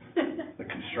 The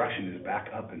construction is back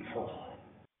up and full.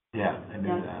 Yeah, I knew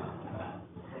Yes. that.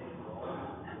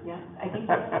 Yeah, I think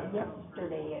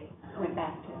yesterday it went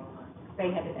back to,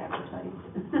 they had it advertised.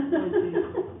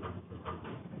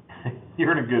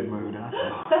 You're in a good mood, huh?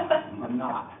 I'm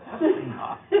not.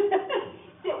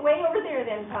 Sit way over there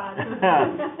then, Todd.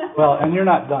 Well, and you're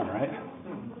not done, right?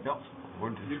 Yep.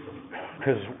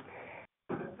 Because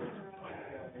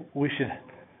we should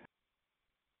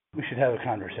have a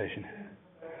conversation,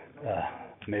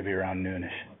 maybe around noonish,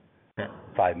 Yeah.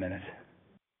 5 minutes.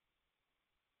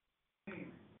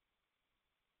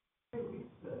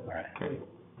 All right, Okay.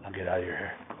 I'll get out of your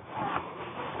hair.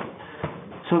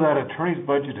 So that attorney's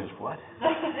budget is what?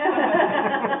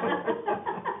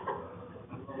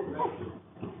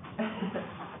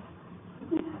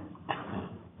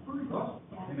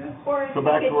 Or if So we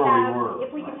back to could where we have, were.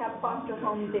 if we could have foster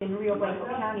homes in Rio Blanco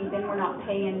County, then we're not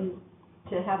paying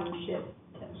to have them shipped.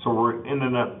 So we're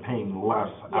ending up paying less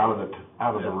out of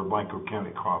the Reblanco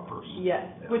County coffers. Yes,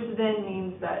 which then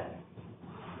means that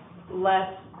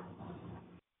less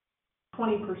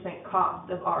 20%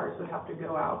 cost of ours would have to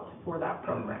go out for that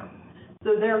program.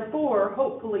 So therefore,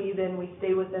 hopefully, then we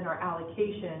stay within our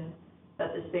allocation that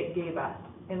the state gave us,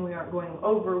 and we aren't going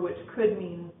over, which could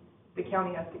mean the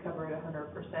county has to cover it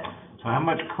 100%. So how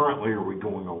much currently are we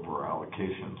going over our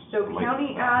allocations? So Like-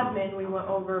 county admin, we went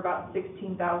over about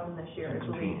 16,000 this year, I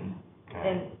believe. 16, okay.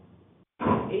 And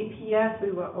APS,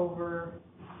 we went over,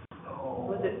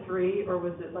 was it 3 or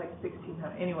was it like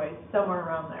 1,600? Anyway, somewhere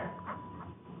around there.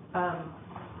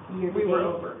 Year to We were date?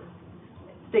 over,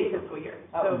 state fiscal year.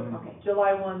 Oh, So okay.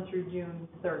 July 1 through June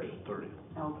 30. 30.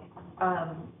 Okay.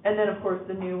 And then, of course,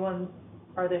 the new ones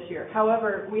are this year.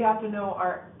 However, we have to know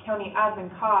our county admin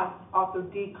costs also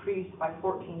decreased by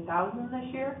 14,000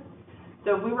 this year.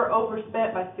 So we were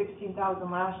overspent by 16,000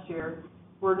 last year.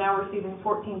 We're now receiving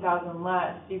 14,000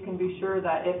 less. You can be sure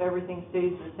that if everything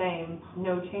stays the same,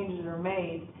 no changes are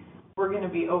made, we're gonna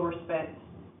be overspent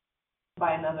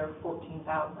by another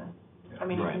 14,000. I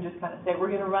mean, you can Right. just kind of say,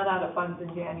 we're gonna run out of funds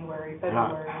in January,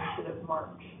 February instead of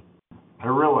March. I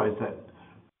realize that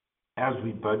as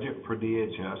we budget for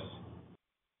DHS,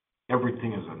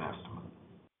 everything is an estimate.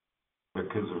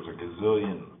 Because there's a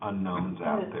gazillion unknowns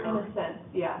out In there. a sense,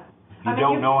 yeah. You I mean,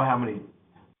 don't know how many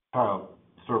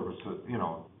services,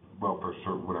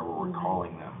 welfare whatever we're Mhm.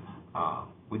 calling them.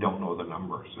 We don't know the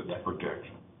numbers, it's Yeah. a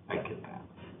projection. I Yeah. get that.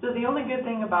 So the only good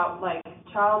thing about like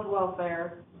child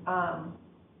welfare,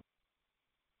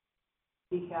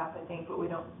 DCAP, I think, but we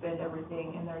don't spend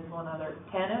everything, and there's one other,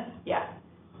 TANF, yeah.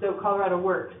 So Colorado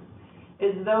Works.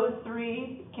 is those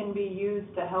three can be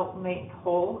used to help make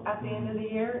whole at the end of the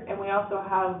year, and we also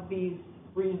have these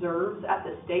reserves at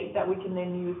the state that we can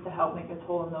then use to help make us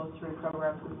whole in those three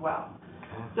programs as well.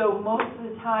 So most of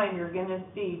the time, you're gonna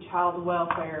see child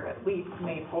welfare at least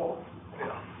made whole.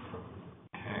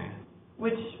 Okay.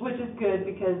 Which is good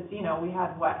because, you know, we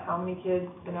had, how many kids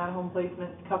in at-home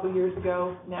placements a couple years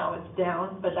ago? Now it's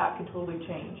down, but that could totally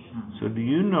change. So do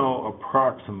you know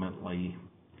approximately,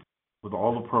 with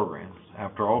all the programs,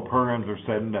 after all programs are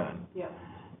said and done, Yes.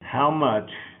 how much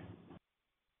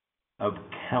of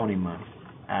county money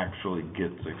actually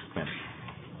gets expended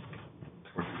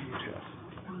for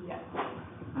DHS? Yes.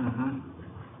 Mm-hmm.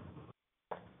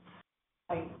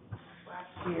 Like,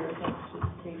 last year, let's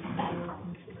just take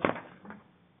into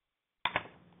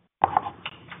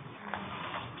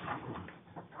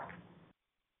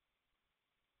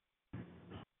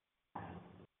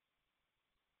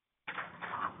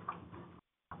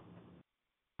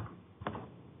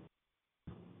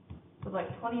So like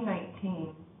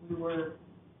 2019, we were,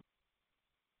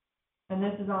 and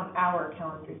this is on our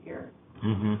calendar year,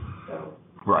 Mm-hmm. so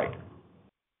Right,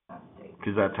 not state.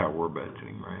 because that's how we're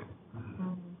budgeting, right?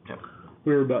 Mhm. Yep.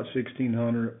 We were about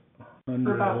 1,600.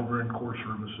 Over in core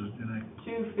services, Janae.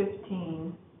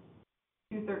 215,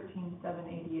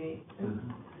 213,788. Oops,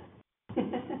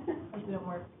 that didn't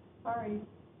work, sorry.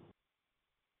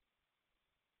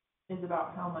 Is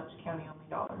about how much county-only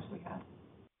dollars we had.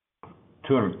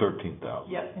 213,000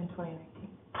 Yep, in 2019.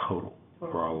 total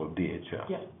for all of DHS.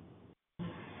 Yep.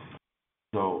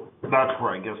 So that's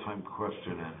where I guess I'm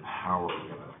questioning how we're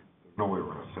gonna, there's no way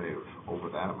we're gonna save over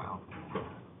that amount.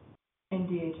 In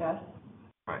DHS.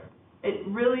 Right. It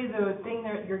really, the thing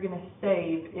that you're gonna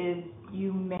save is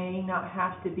you may not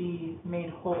have to be made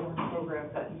whole in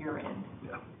programs at year end.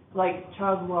 Yeah. Like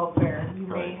child welfare, you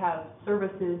may Right. have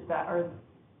services that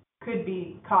could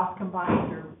be cost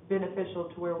combined or beneficial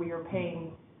to where we are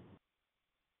paying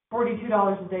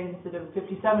 $42 a day instead of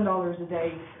 $57 a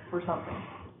day for something.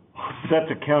 That's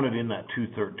accounted in that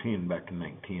 213 back in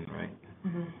 19, right?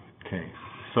 Mm-hmm. Okay,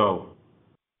 so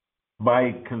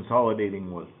by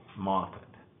consolidating with Moffett,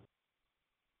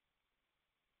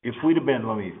 if we'd have been,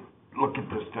 let me look at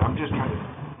this, I'm just trying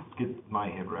to get my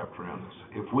head wrapped around this.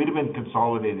 If we'd have been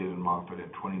consolidated in Moffett in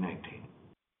 2019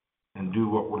 and do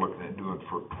what we're looking at doing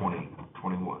for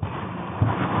 2021,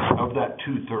 of that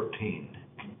 213,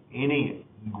 any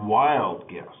wild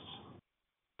guess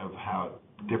of how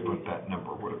different that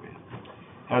number would have been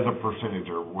as a percentage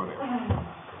or whatever?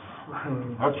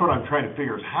 That's what I'm trying to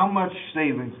figure, is how much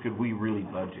savings could we really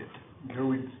budget? Here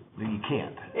we, You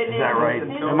can't. It Is that is- right? it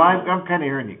is- I'm kinda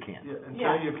hearing you can't. yeah,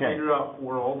 Yeah. until you Okay. figure out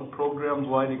where all the programs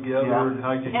lie together Yeah. and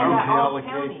how you use And the at all allocate.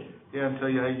 counties. Yeah, until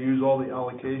you use all the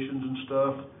allocations and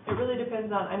stuff. It really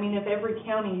depends on, I mean, if every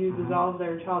county uses all of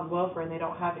their child welfare and they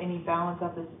don't have any balance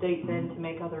at the state then to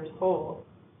make others whole,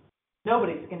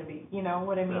 nobody's gonna be, you know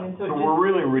what I mean? And so So it we're just,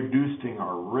 really reducing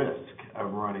our risk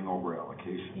of running over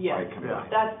allocation by Yes. combining.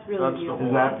 that's really That's the the only.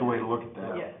 Is that the way to look at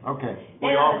that? Yes. Okay. We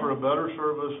And- offer a better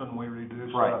service and we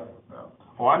reduce Right. that. Yeah.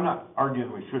 Well, I'm not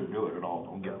arguing we shouldn't do it at all,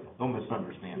 don't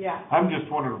misunderstand. Yeah. I'm just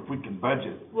wondering if we can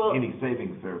budget Well, any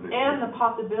savings there this year. And the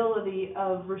possibility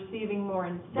of receiving more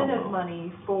incentive No.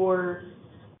 money for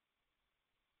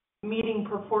meeting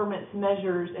performance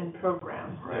measures and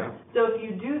programs. Right. So if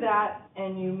you do that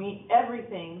and you meet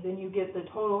everything, then you get the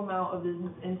total amount of the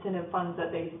incentive funds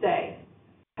that they say.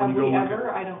 When Have you we go look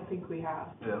ever? I don't think we have.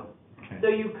 Yeah. So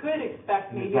you could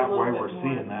expect And maybe is a that little why bit we're more.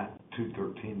 seeing that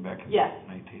 213 back in Yes.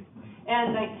 19?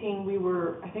 And 19,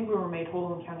 I think we were made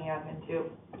whole in county admin too,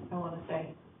 I wanna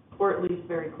say, or at least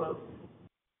very close.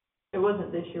 It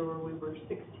wasn't this year where we were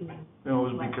 16. You know,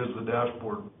 it was because the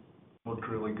dashboard looked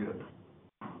really good.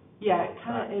 Yeah,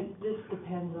 it just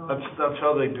depends on. That's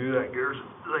how they do that, Garrison.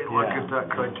 They look Yeah. at that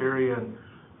criteria and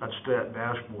that stat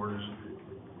dashboard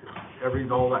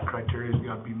is, all that criteria's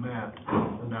gotta be met,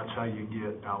 and that's how you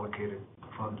get allocated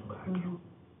funds back. Mhm.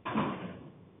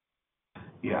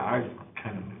 Yeah, I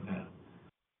kind of knew that.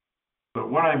 But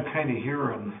what I'm kind of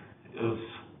hearing is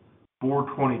for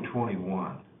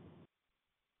 2021,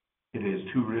 it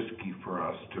is too risky for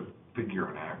us to figure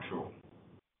an actual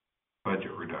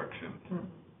budget reduction Mhm.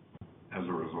 as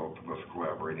a result of us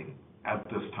collaborating at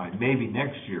this time. Maybe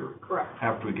next year, Correct.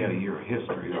 after we get a year of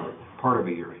history, or part of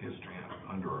a year of history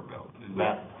under our belt. Is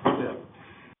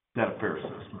that a fair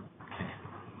assessment?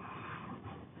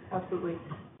 Absolutely.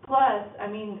 Plus, I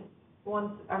mean,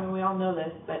 we all know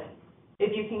this, but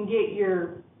if you can get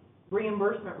your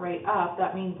reimbursement rate up,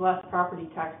 that means less property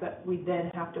tax that we then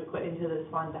have to put into this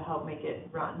fund to help make it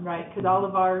run, right? Because all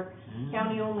of our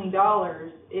county-only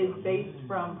dollars is based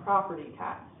from property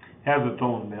tax. has its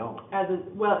own mill. as a,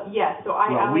 well, yes, so I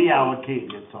Well, we allocate.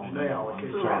 allocate its own They mill.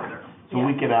 allocate Correct. there. So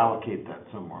we could allocate that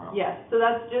somewhere else. Yes, so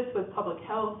that's just with public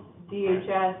health,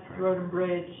 DHS, road and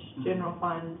bridge, general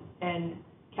fund, and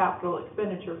capital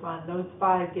expenditure fund. Those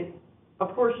 5 get a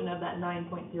portion of that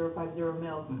 9.050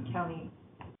 mils Mhm. county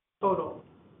total.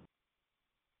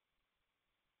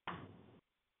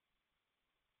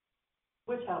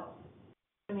 Which helps.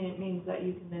 I mean, it means that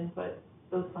you can then put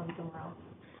those funds somewhere else.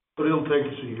 But it'll take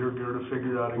us a year, Gary, to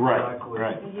figure out Right, exactly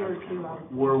right. A year or 2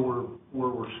 out. where we're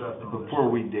setting on this. Before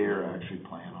we dare actually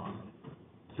plan on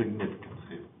significant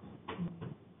savings,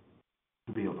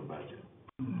 to be able to budget.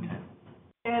 Mhm. Okay.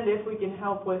 And if we can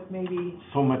help with maybe,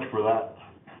 So much for that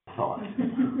thought.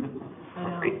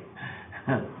 I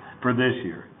know. For this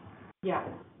year, yeah,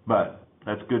 but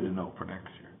that's good to know for next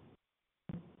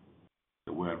year.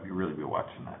 So we'll really be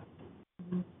watching that.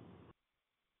 mhm.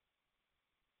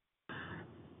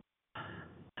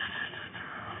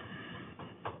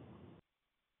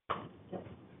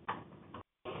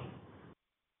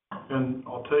 And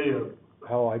I'll tell you,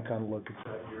 How I kinda look at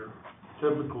that year,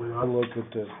 typically, I look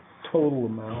at the total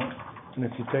amount, and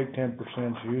if you take 10%,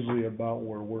 it's usually about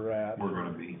where we're at. We're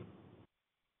gonna be.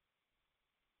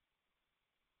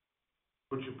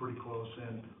 put you pretty close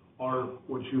in, or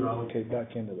what you allocate. Allocate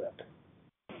back into that.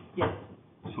 Yes,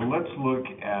 So let's look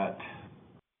at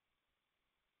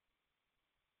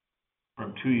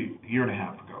from year and a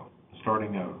half ago,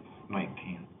 starting out of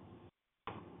 19.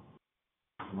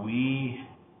 We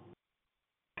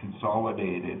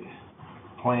consolidated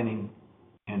planning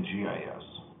and GIS.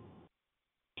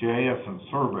 GIS and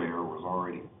surveyor was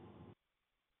already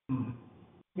Mhm.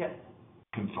 yes,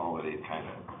 consolidated, kind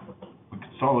of. We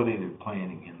consolidated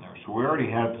planning in there, so we already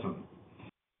had some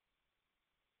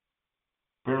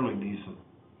fairly decent,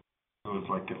 it was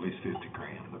like at least 50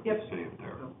 grand that we Yep. saved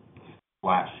there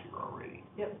last year already.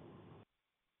 yep,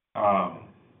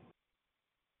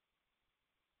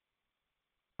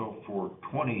 So for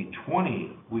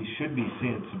 2020, we should be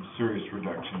seeing some serious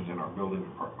reductions in our building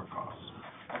department costs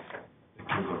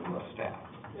because of less staff.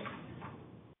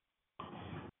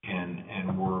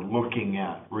 And we're looking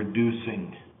at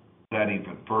reducing that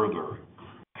even further,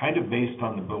 kind of based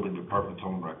on the building department's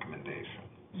own recommendation,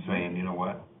 saying, you know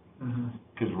what? Mhm.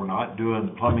 Because we're not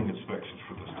doing plumbing inspections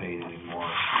for the state anymore,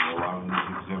 we're allowing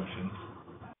these exemptions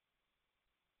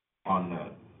on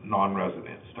the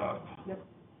non-resident stuff. Yep.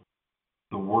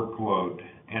 The workload,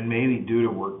 and maybe due to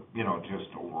work,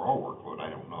 just overall workload, I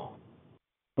don't know.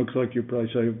 Looks like you're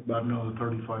probably saving About another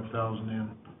 35,000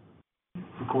 in,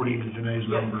 according to Janae's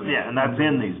numbers. Yeah, and that's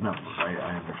in these numbers, I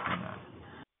understand that.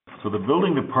 So the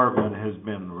building department has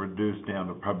been reduced down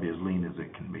to probably as lean as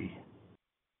it can be.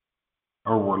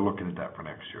 Or we're looking at that for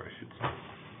next year, I should say,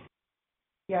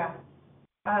 yeah.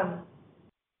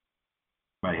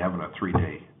 by having a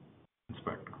 3-day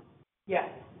inspector. Yes.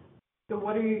 So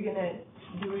what are you gonna,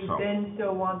 do we So- then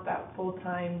still want that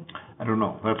full-time? I don't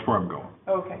know, that's where I'm going.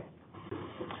 Okay,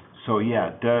 So,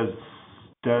 yeah, does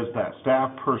that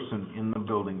staff person in the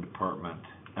building department,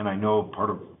 and I know part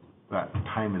of that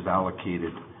time is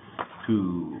allocated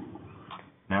to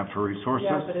natural resources?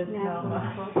 yeah, but it's not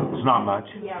much. It's not much?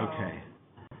 Yeah. Okay.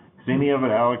 Is any of it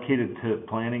allocated to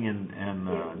planning and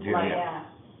GIS?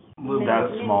 Little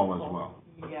That's bit. small as well.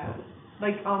 Yeah,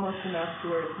 like almost enough to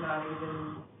where it's not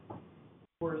even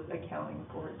worth accounting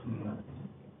for it, to be honest.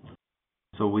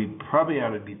 So we probably ought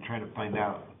to be trying to find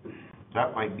out,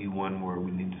 that might be one where we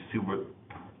need to see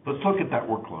let's look at that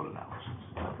workload analysis.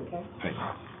 Okay.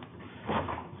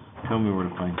 Okay. Tell me where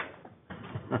to find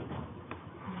it.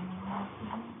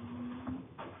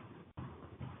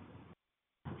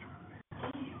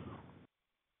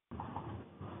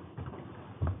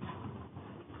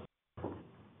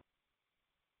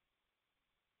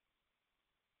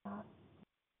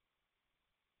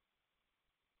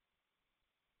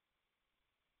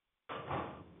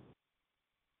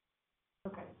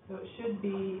 Okay, so it should be,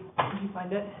 did you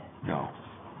find it? No,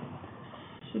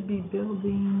 Should be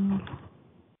building.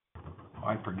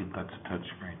 I forget that's a touch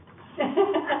screen.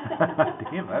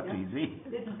 Damn, that's easy.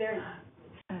 This is very,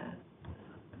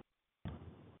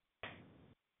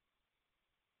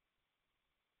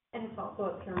 and it's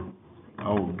also a term.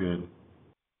 Oh, good.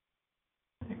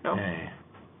 There you go. Okay.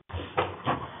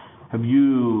 Have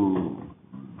you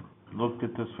looked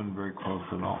at this one very close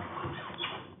at all?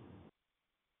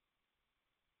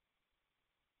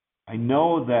 I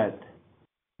know that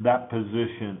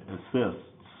position assists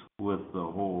with the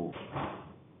whole,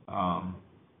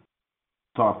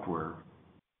 software.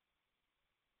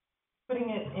 Putting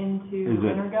it into Is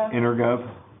it Intergov?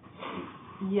 Intergov?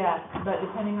 Yes, but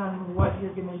depending on what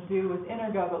you're gonna do with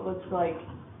Intergov, it looks like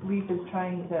Leaf is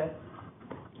trying to,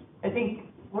 I think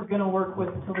we're gonna work with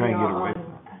Try Toledo and get away.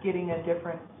 on getting a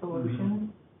different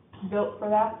solution built for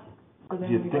that. So Do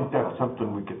then you we think don't that's have-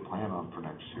 something we could plan on for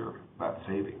next year, that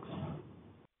savings?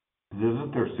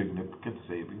 Isn't there significant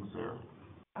savings there?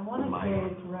 I wanna My- say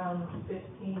it's around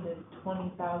 15 to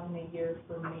 20,000 a year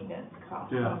for maintenance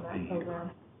costs Yeah. on A that year.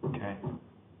 program. Okay.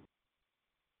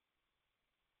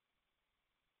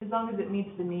 As long as it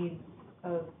meets the needs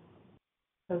of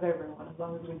everyone, as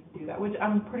long as we can do that, which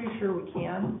I'm pretty sure we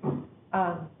can.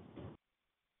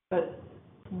 But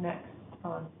next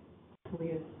on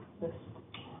Talia's list.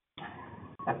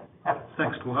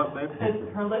 Thanks to what, babe?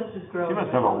 Her list is growing. She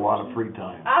must have a lot of free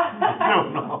time. I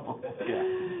don't know.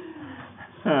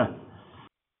 Yeah.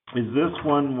 Is this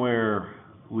one where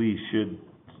we should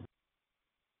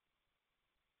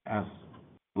ask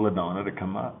LaDonna to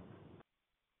come up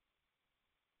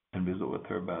and visit with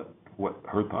her about what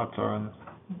her thoughts are on this?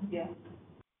 Yeah. Do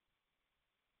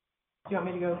you want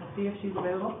me to go see if she's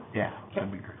available? Yeah,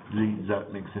 that'd be great. Does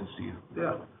that make sense to you?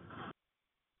 Yeah.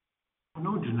 I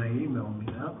know Janae emailed me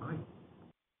that, right?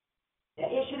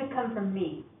 It should have come from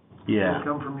me. Did Yeah. it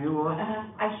come from you, Laura?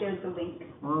 I shared the link.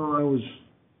 Well, I was,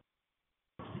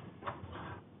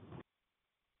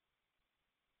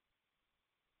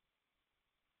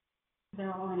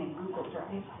 They're all in a Google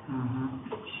Drive.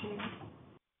 Mm-hmm. Share.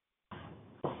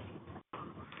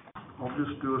 I'll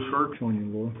just do a search. on you,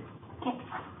 Laura.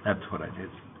 That's what I did.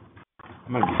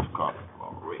 I'm gonna get some coffee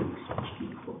while we're waiting.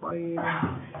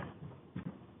 Bye.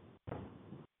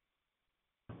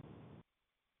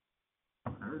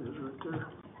 There it is right there.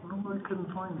 No, I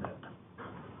couldn't find that.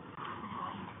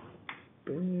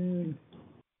 Ben.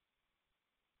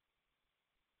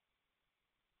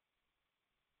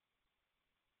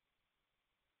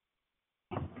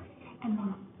 And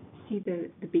then see the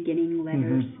beginning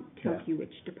letters tells Yeah. you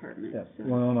which department, Yeah, so.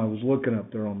 well, and I was looking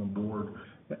up there on the board,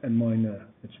 and mine,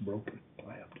 it's broken.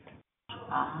 I have to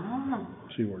Ah,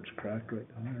 see where it's cracked right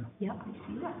down there. Yep, I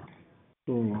see that.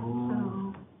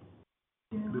 So,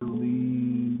 So,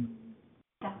 building,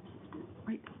 that's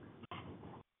right.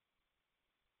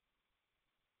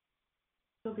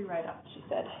 She'll be right up, she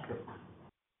said.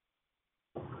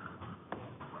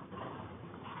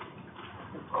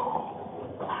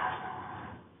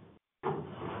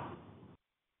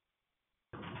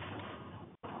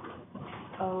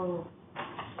 Oh.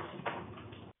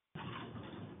 I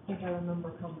think I remember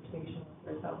a conversation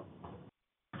with her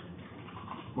though,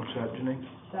 What's that, Janae?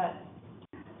 that,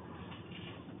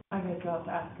 I guess I'll have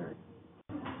to ask her.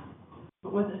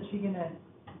 But wasn't she gonna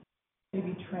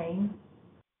maybe train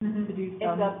to do It's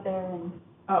some? up there and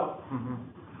Oh,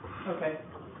 Mm-hmm. okay,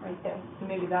 right there. so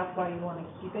maybe that's why you wanna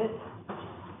keep it?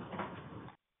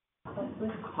 Leslie?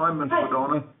 Hi, Miss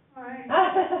Madonna.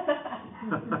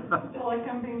 Feel like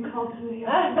I'm being called to the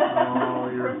Oh,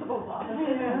 you're- principal's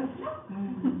office.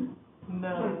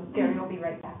 No. Gary will be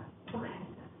right back. Okay.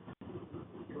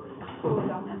 Hold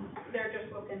on then. They're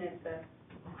just looking at the.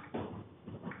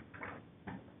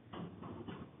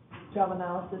 Job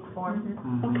analysis form.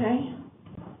 Mhm. Okay.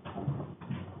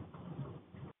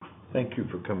 Thank you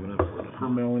for coming up. for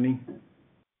Melanie.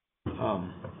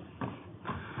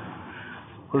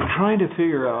 We're trying to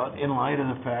figure out, in light of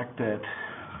the fact that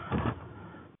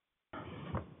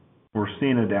we're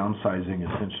seeing a downsizing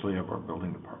essentially of our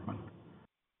building department,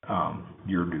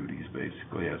 your duties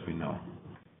basically, as we know.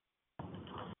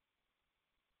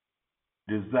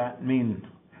 Does that mean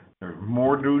there are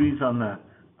more duties on that,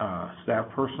 staff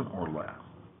person or less?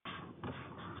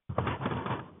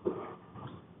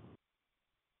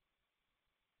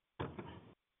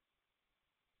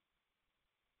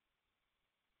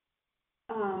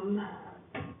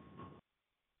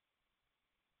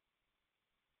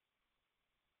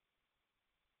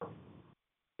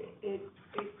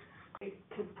 It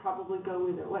could probably go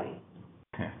either way,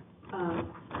 Okay.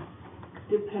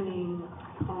 depending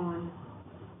on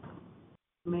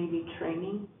maybe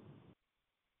training.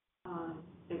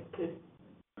 It could,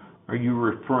 Are you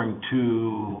referring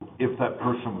to if that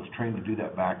person was trained to do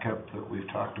that backup that we've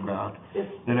talked about,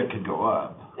 then it could go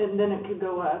up? and then it could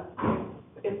go up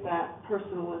if that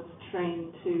person was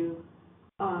trained to,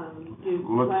 do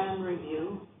Let's- plan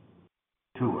review.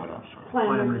 To what, I'm sorry?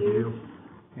 Plan review,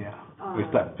 Yeah.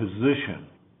 If that position,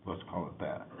 let's call it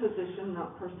that. position,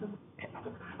 not person.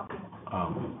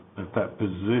 If that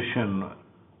position,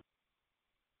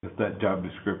 if that job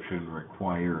description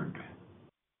required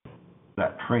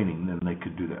that training, then they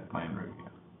could do that plan review.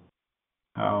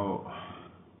 How,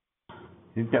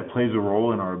 you think that plays a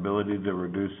role in our ability to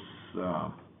reduce,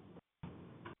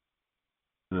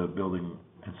 the building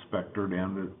inspector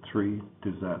down to 3?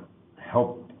 Does that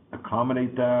help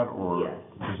accommodate that, or Yes.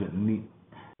 does it need?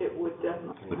 It would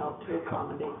definitely help to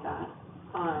accommodate that.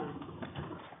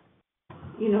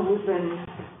 You know, we've been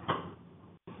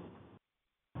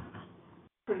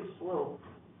pretty slow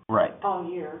Right. all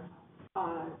year.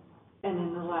 And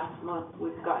in the last month,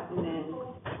 we've gotten in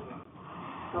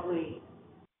probably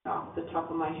off the top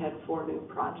of my head, 4 new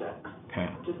projects Okay.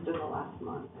 just in the last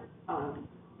month.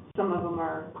 Some of them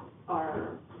are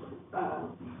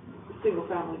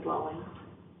single-family dwellings,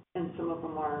 and some of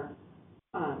them are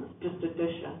just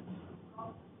additions.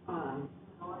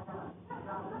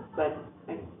 But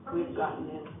we've gotten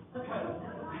in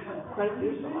quite a few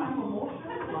in the last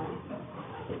month.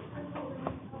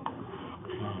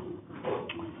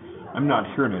 I'm not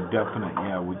hearing a definite,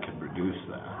 yeah, we can reduce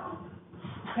that.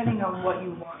 Depending on what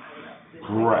you want.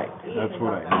 Right, that's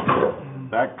what I mean.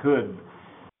 That could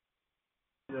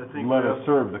Yeah, I think let we us have-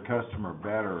 serve the customer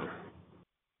better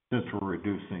since we're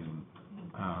reducing,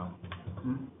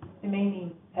 It may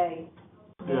mean pay.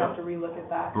 You have to relook at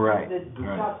that. Right, The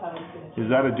right. job title's gonna change. is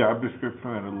that a job description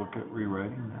I had to look at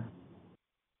rewriting that?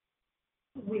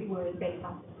 We would, based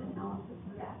on this analysis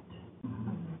of that.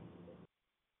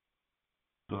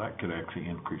 So that could actually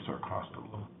increase our cost a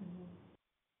little.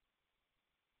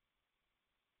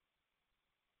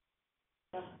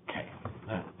 Okay,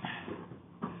 that,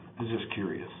 I was just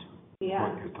curious Yeah.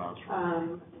 what your thoughts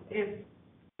were.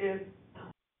 If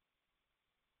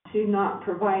to not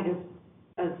provide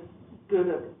as good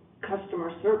a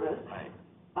customer service, Right.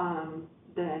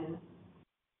 then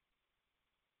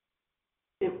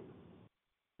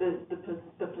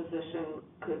the position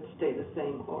could stay the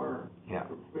same or Yeah.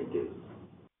 reduce.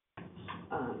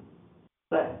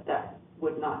 But that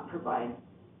would not provide,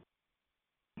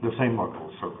 The same level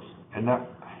of service. And that,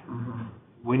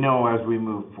 we know as we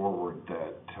move forward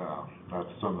that, that's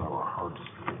some of our hardest,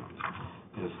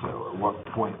 is at what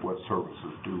point, what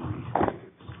services do we?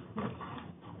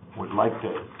 Would like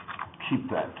to keep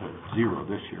that to 0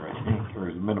 this year, I think, or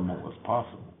as minimal as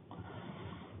possible.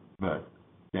 But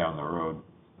down the road,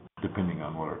 depending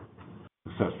on what our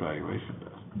assessed valuation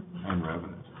does and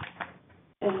revenues.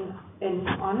 and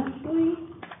honestly,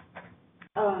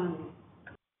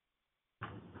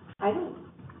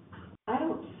 I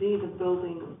don't see the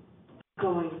building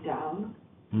going down.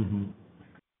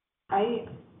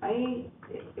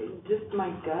 Just my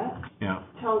gut Yeah,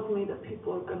 tells me that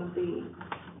people are gonna be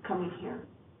coming here,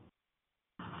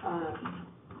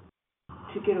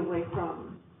 to get away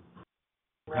from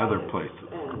other riots places.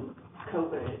 and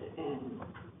COVID, and,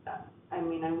 I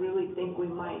mean, I really think we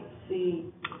might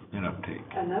see An uptake.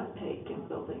 an uptake in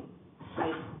building.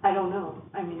 I don't know,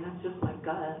 I mean, that's just my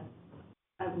gut.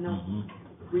 I have no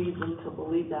reason to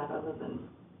believe that other than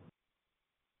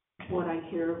what I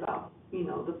hear about, you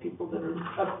know, the people that are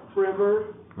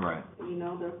upriver, Right. you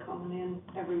know, they're coming in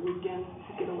every weekend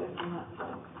to get away from that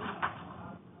stuff.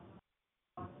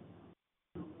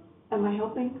 Am I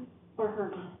helping or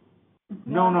hurting?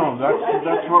 No,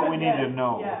 that's what we need to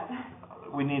know. Yeah.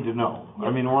 We need to know. I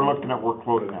mean, we're looking at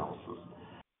workload analysis,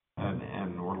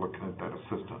 and we're looking at that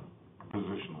assistant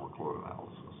position workload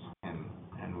analysis,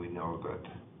 and we know that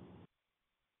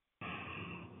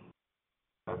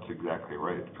that's exactly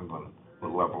right. It depends on the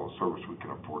level of service we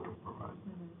can afford to provide.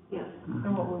 Yes.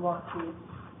 And what we want to.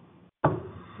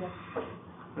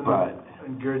 But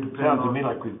And Gary, it depending sounds to on. me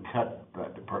like we've cut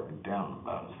that department down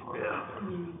about as far as.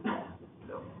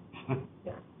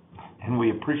 Yeah. And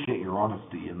we appreciate your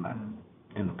honesty in that,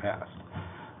 in the past,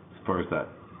 as far as that,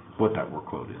 what that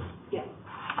workload is.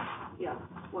 Yeah,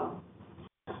 well,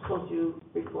 I've told you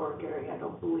before, Gary, I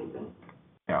don't believe in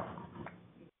Yeah.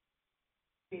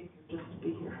 just to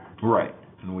be here. Right,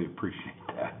 and we appreciate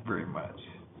that very much,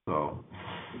 so.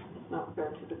 It's not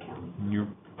fair to the county. You're.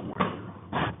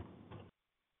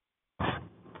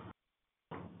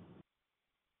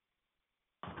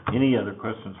 Any other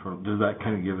questions does that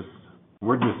kind of give us,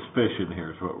 we're just fishing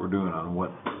here is what we're doing on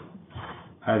what,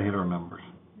 how to hit our numbers.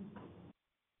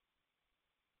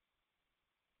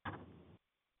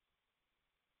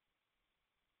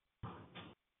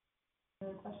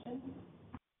 Other questions?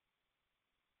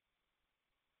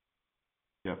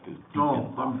 Jeff is deep No,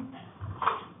 in thought. I'm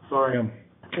sorry,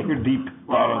 You're deep.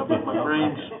 my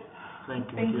brain's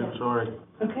thinking, Thank you. Kim, sorry.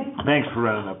 Okay. Thanks for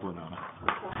running up, Winona.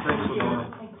 Thanks, Lenore.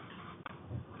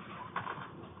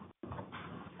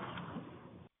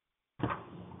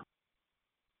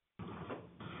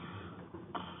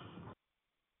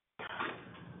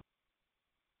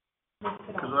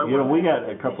 You know, we got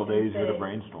a couple days here to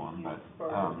brainstorm, but,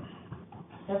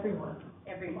 Everyone.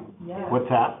 Everyone. Yeah. What's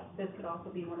that? This could also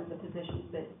be one of the positions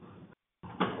that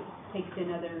takes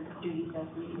in other duties as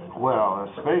needed. Well,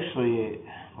 especially,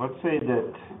 let's say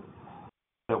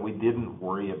that we didn't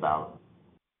worry about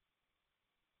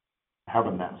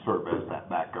having that serve as that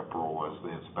backup role as the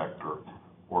inspector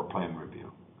or plan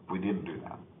review. If we didn't do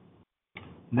that.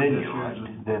 Then you're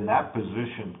right, then that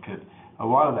position could, a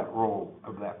lot of that role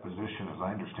of that position, as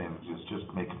I understand it, is just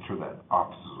making sure that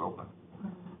office is open.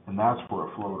 And that's where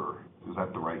a floater, is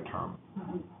that the right term?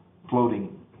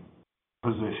 Floating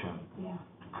position Yeah.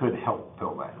 could help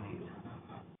fill that need.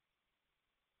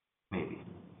 Maybe.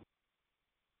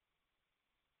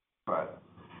 But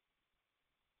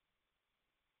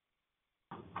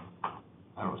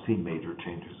I don't see major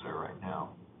changes there right now,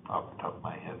 off the top of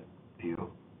my head. Do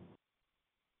you?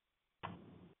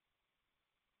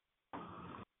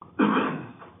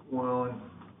 Well,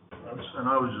 and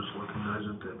I was just looking, guys,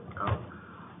 at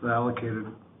the allocated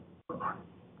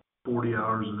 40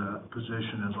 hours of that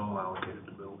position is all allocated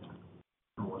to building.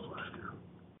 It was last year.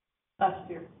 Last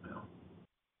year,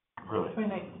 Really?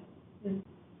 2019.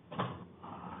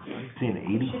 I've seen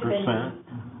 80%.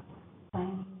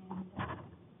 Planning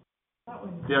That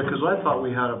one. Yeah, 'cause I thought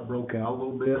we had it broke out a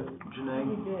little bit, We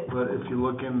Janae, did. but if you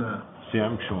look in the, See,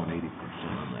 I'm showing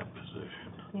 80% on that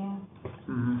position. yeah.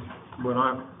 but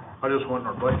I just went in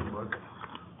our budget book,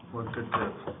 looked at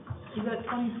the, Is that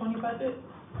 2020 budget?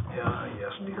 yeah,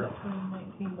 yes, Or is dear, that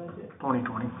 2019 budget?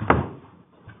 2020.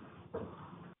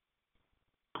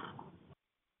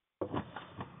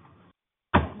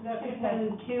 Is that It because,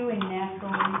 has 2 in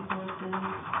natural resources.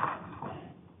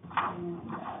 And,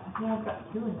 yeah, I've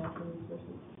got 2 in natural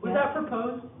resources. Was Yeah. that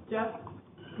proposed, Jeff?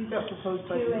 You've got proposed 2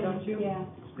 budget, in, don't you? yeah.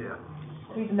 Yeah,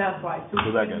 And that's why, so So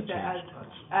we that got changed it that's,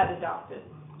 as adopted,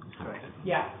 okay.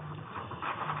 yeah.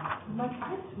 I'm like,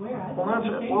 I swear, I Well, didn't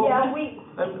that's it. change Well, that. Yeah, we,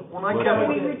 And when I What- kept,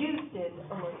 we reduced it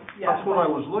a little. Yeah, that's what I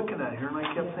but- was looking at here, and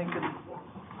I kept thinking, I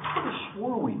could have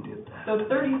swore we did that. So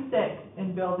 36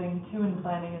 in building, 2 in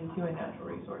planning, and 2 in natural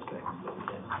resources. is what we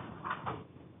did.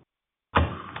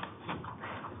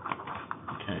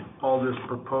 Okay. All this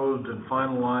proposed and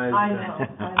finalized. I know.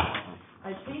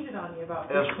 I cheated on you about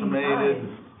 15 Estimated.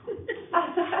 times.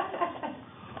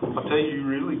 I'll tell you, you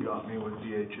really got me with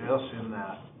DHS in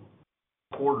that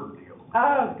quarter deal.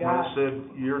 Oh, When it gosh, said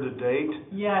year to date, and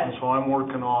yes. so I'm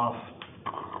working off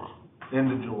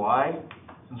end of July,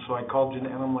 and so I called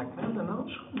Janae, and I'm like, man, the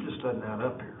notes just doesn't add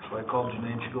up here. So I called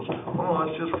Janae, and she goes, oh, no,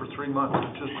 that's just for 3 months,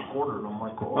 it's just a quarter, and I'm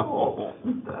like, oh,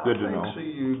 that Good to know. makes a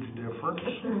huge difference. I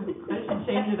should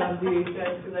change it on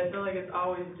DHS, because I feel like it's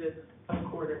always just a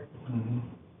quarter. Mhm.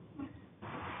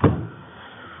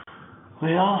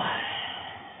 Well,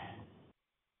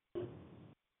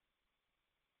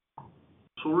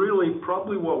 So really,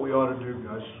 probably what we ought to do,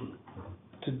 guys,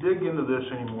 to dig into this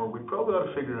anymore, we probably ought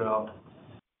to figure out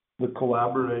the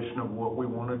collaboration of what we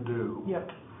want to do. Yep.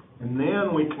 And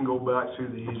then we can go back through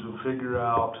these and figure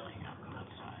out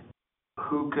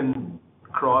who can who can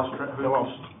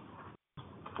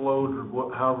float, or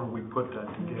what, however we put that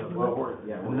together.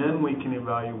 And then we can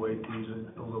evaluate these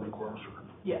a little closer.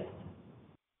 Yes.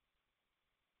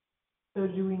 So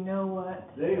do we know what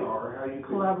they are, how you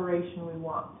collaboration we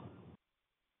want?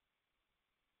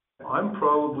 I'm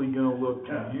probably gonna look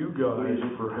to you guys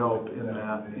for help in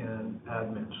that, in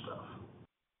admin stuff.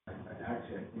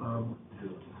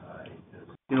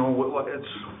 You know, what, it's,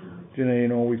 Janae, you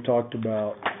know, we've talked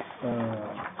about,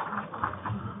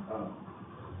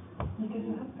 Because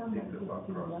you have some that just do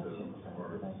election stuff,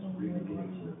 but that's when you're in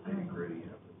election time.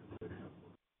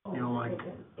 you know, like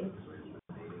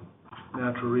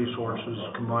natural resources,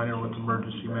 combining with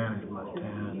emergency management,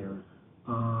 and,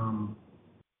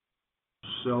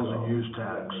 sales and use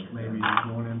tax, maybe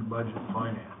going into budget and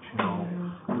finance, you know,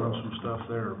 doing some stuff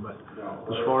there, but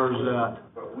as far as that,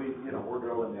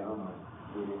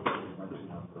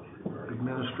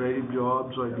 administrative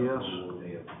jobs, I guess,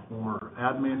 or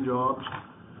admin jobs,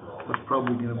 that's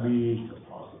probably gonna be,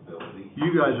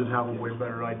 you guys would have a way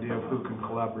better idea of who can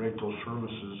collaborate those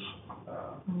services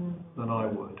than I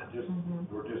would.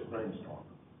 We're just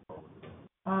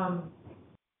brainstorming.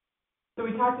 So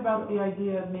we talked about the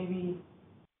idea of maybe,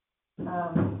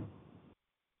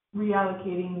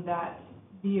 reallocating that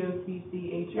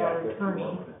BOCC HR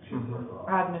attorney,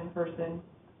 admin person,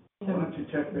 to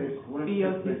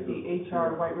BOCC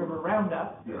HR White River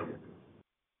Roundup.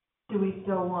 Do we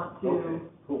still want to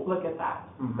look at that?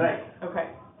 Thanks. Okay.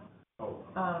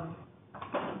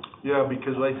 Yeah,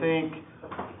 because I think,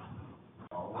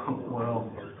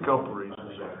 well, a couple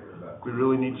reasons there. We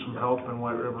really need some help in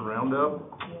White River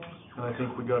Roundup, and I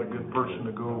think we got a good person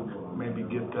to go maybe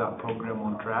get that program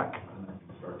on track.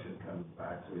 Construction comes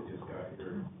back, so he just got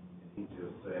here, and he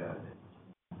just said,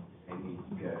 he needs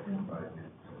to get 5 minutes.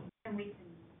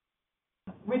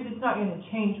 not gonna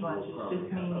change much, it's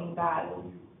just meaning that,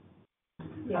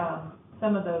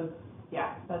 some of those,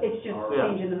 that's. It's just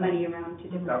changing the money around to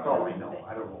different. That's all I know,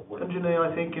 I don't know what. And Janae,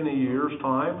 I think in a year's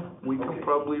time, we can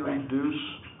probably reduce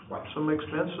some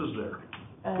expenses there.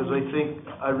 Because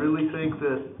I really think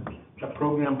that the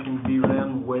program can be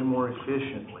ran way more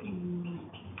efficiently.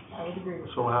 I would agree with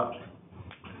So how,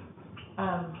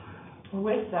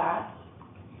 with that,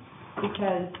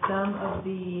 because some of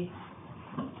the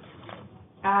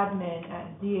admin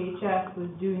at DHS was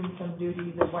doing some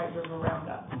duties at White River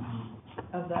Roundup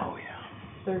of that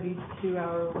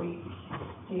 32-hour-a-week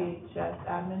DHS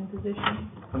admin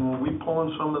position. and were we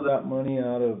pulling some of that money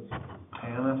out of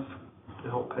TANF to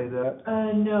help pay that?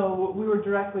 No, we were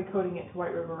directly coding it to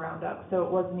White River Roundup, so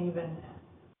it wasn't even,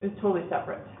 it was totally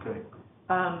separate. Okay.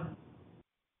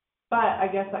 But I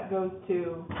guess that goes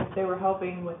to, if they were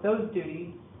helping with those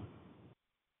duties,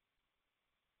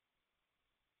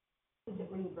 Is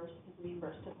it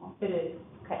reimbursable? it is.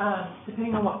 Okay.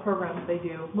 Depending on what programs they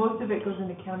do. Most of it goes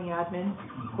into county admin,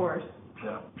 of course,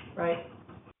 Yeah. right?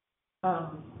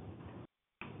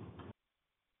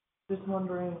 Just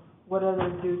wondering what other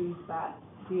duties that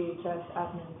DHS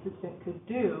admin assistant could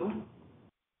do.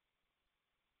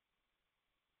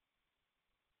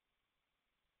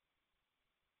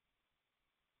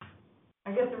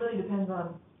 I guess it really depends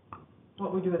on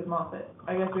what we do with Moffett.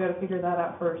 I guess we gotta figure that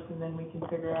out first, and then we can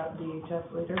figure out DHS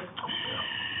later.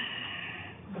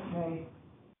 Okay.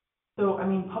 So, I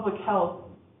mean, public health,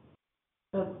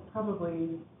 that's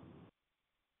probably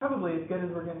as good as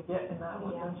we're gonna get in that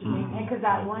one, don't you think? And because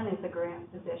that one is a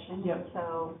grant position, Yep.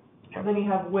 so. And then you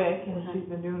have WIC, and she's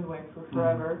been doing WIC for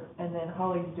forever, and then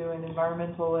Holly's doing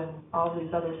environmental and all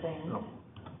these other things.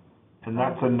 And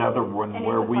that's another one And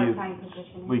where it's a we part-time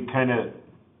position. kinda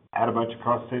had a bunch of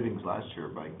cost savings last year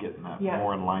by getting that Yeah.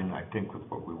 more in line, I think, with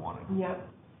what we wanted. Yep.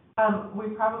 We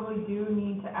probably do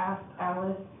need to ask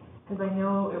Alice, because I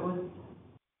know it was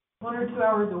 1 or 2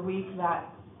 hours a week that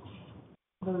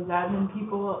those admin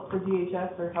people for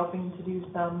DHS are helping to do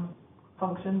some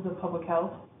functions of public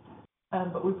health.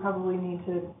 But we probably need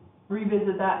to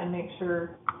revisit that and make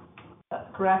sure that's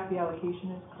correct, the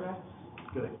allocation is correct.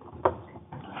 Good.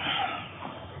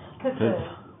 Because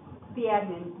the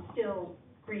admin still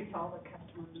greets all the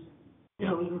customers, you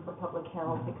know, even for public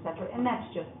health, et cetera, and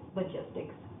that's just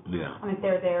logistics. Yeah. I mean, if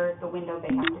they're there at the window,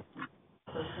 they have to see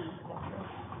the person, et cetera.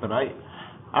 But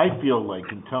I feel like,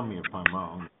 and tell me if I'm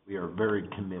wrong, we are very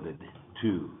committed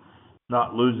to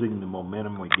not losing the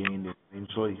momentum we gained in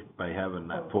Rangeley by having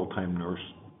that full-time nurse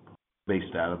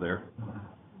based out of there.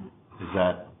 Is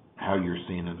that how you're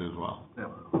seeing it as well?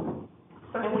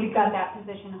 And we've got that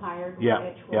position hired, Yeah,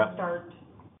 which yeah. will start,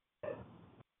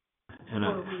 And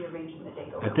we're rearranging the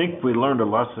date. I think we learned a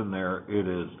lesson there. It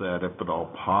is that if at all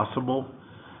possible,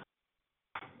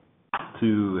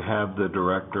 to have the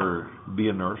director be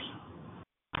a nurse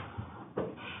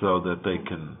so that they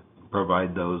can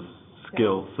provide those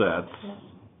skill sets,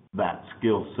 that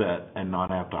skill set, and not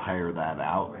have to hire that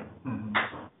out. Mhm.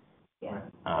 Yeah,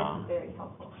 that's very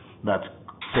helpful. That's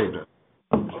saved it.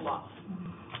 A lot.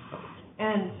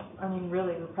 And, I mean,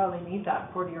 really, we probably need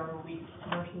that 40-hour-a-week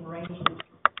nursing range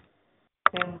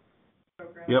and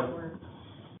program Yep. that we're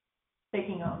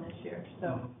taking on this year,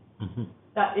 so. Mhm.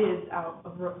 That is out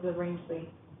of the Rangeley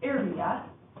area.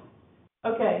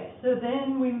 Okay, so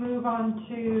then we move on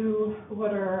to,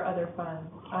 what are our other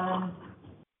funds?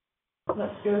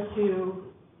 Let's go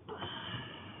to,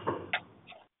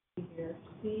 here,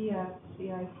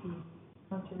 CIP,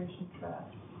 Conservation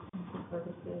Trust, Central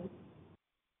Services.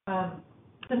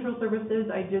 Central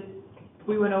Services,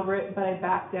 we went over it, but I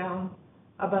backed down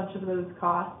a bunch of those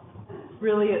costs.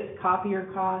 Really, it's copier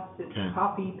costs, it's Okay.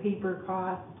 copy paper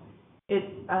costs, it's,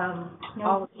 No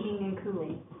all, heating and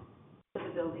cooling for the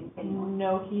building anymore.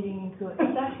 no heating and cooling.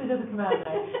 It actually doesn't come out of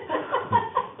there.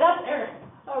 That's Eric.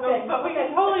 Okay. But we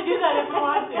can totally do that if we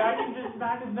want to. I can just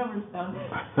back his numbers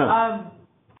down.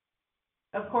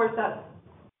 Of course, that's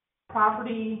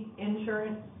property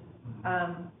insurance.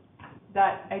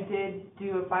 That I did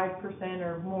do a 5%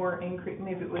 or more increase,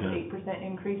 maybe it was Okay. 8%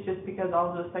 increase, just because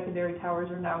all those secondary towers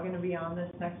are now gonna be on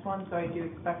this next one, so I do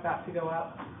expect that to go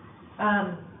up.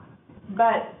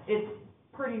 But it's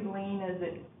pretty lean as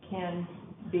it can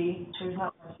be. There's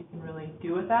not much you can really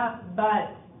do with that,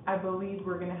 but I believe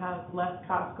we're gonna have less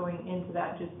costs going into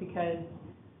that, just because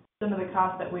some of the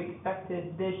costs that we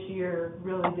expected this year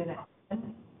really didn't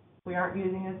happen. We aren't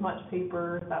using as much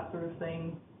paper, that sort of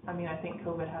thing. I mean, I think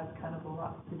COVID has kind of a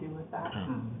lot to do with that.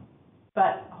 Mhm.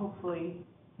 But hopefully,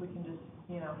 we can just,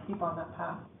 keep on that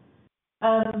path.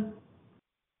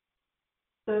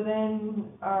 So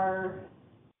then our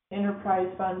enterprise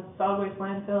funds, solid waste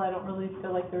landfill, I don't really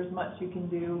feel like there's much you can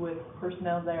do with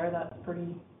personnel there, that's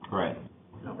pretty, Right.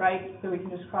 right? So we can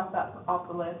just cross that off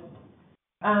the list.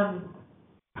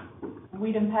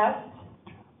 Weed and pest,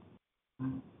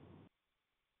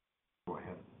 Go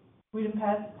ahead. weed and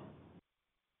pest.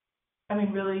 I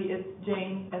mean, really, it's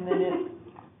Jane, and then it's,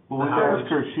 Well, we asked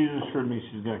her, she's assured me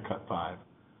she's gonna cut 5.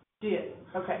 she is,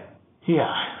 okay.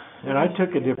 Yeah, and I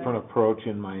took a different approach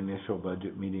in my initial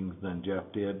budget meetings than Jeff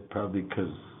did, probably because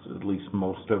at least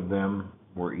most of them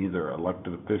were either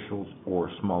elected officials or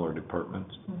smaller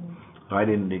departments. Mhm. So I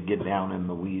didn't get down in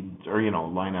the weeds, or,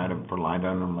 line item for line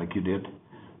item like you did.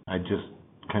 I just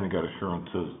kinda got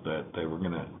assurances that they were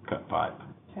gonna cut 5.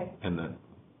 Okay, And then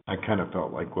I kinda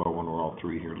felt like, well, when we're all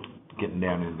three here getting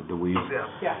down into the weeds,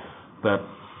 yeah, that,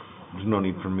 there's no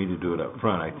need for me to do it up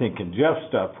front. I think in Jeff's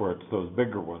stuff, where it's those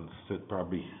bigger ones, it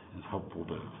probably is helpful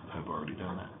to have already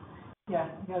done that. yeah,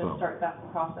 you gotta So- start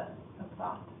that process of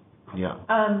thought. Yeah.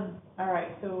 All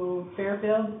right, so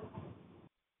Fairfield.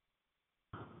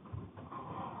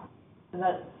 And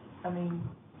that's, I mean,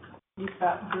 you've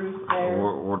got Bruce there,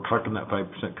 We're talking that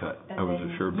 5% cut. I was And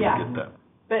then- assured we'd yeah. get that.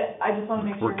 but I just wanna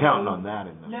make sure. We're counting no- on that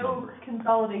in this No number.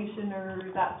 consolidation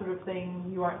or that sort of thing,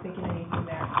 you aren't thinking anything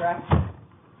there, correct?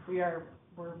 We're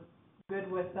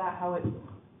good with that, how it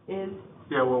is?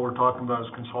 Yeah, what we're talking about is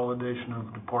consolidation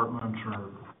of departments or,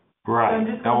 So I'm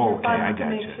just going Oh, through okay, I funds to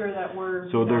make gotcha. sure that we're.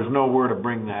 So there's nowhere to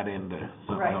bring that into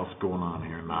something Right. else going on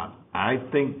here, not, I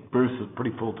think Bruce is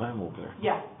pretty full-time over there.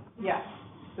 Yeah, yeah,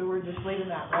 so we're just leaving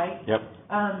that, right? Yep.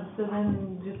 So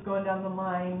then just going down the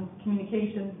line,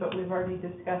 communications, but we've already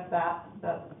discussed that,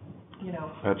 that's,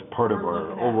 That's part of We're our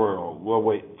looking at- overall, we'll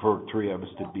wait for 3 of us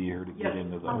to be here to get Yep.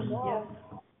 into those. Yep.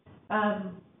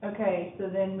 Okay, so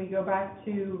then we go back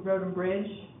to road and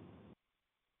bridge.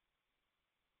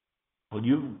 Well,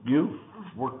 you've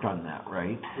worked on that,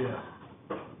 right? yeah.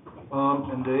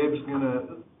 And Dave's gonna,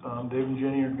 Dave and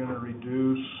Jenny are gonna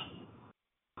reduce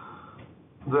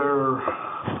their,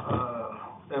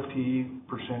 FTE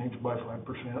percentage by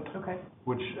 5%, Okay.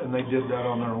 and they did that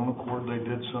on their own accord. They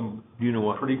did some You know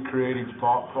what? pretty creative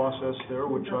thought process there,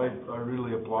 which I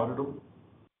really applauded them.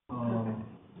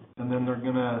 And then they're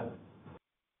gonna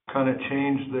kind of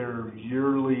change their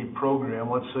yearly program,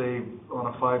 let's say on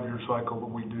a 5-year cycle that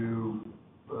we do,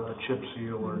 chip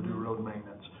seal or do road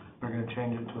maintenance. They're gonna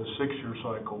change it to a 6-year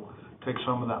cycle, take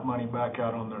some of that money back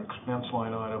out on their expense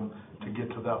line item to get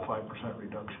to that 5%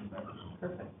 reduction there.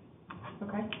 Perfect.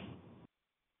 Okay.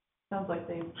 Sounds like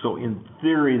they, So in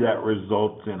theory, that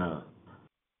results in a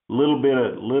little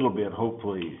bit,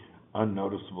 hopefully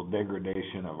unnoticeable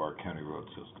degradation of our county road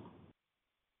system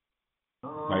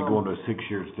by going to 6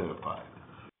 years instead of 5.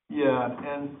 Yeah,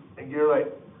 and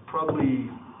Garrett, probably,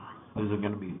 Is it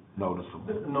gonna be noticeable?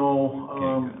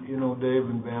 no, Dave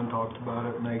and Van talked about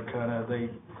it, and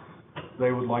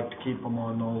they would like to keep them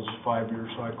on those 5-year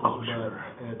cycles,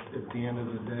 but at the end of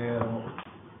the day,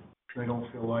 they don't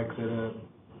feel like that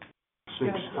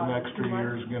an extra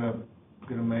year is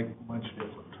gonna make much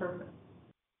difference. perfect.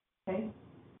 Okay.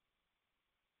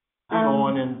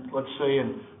 And in, let's say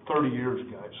in 30 years,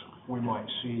 guys, we might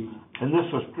see, And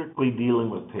this was strictly dealing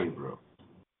with paved roads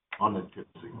on the chip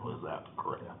seal, is that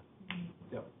correct?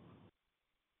 Yep.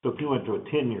 So if you went to a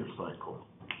 10-year cycle,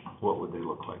 what would they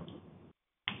look like?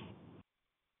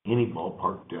 Any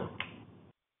ballpark, Jeff?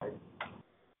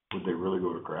 Would they really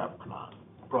go to crap or not?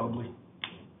 probably.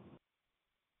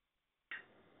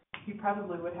 You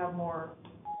probably would have more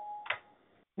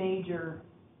major,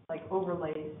 like,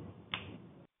 overlays,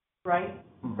 right?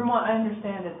 From what I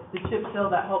understand, it's the chip seal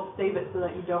that helps save it so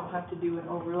that you don't have to do an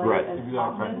overlay Right, as exactly.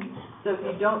 often. So if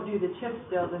you don't do the chip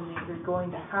seal, then you're going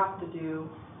to have to do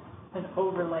an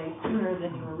overlay sooner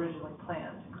than you originally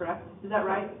planned, correct? Is that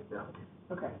right? Yeah.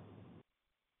 Okay.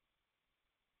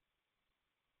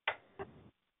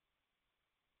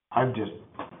 I'm just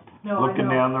No, I looking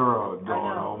know. down the road I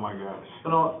going, know. oh my gosh.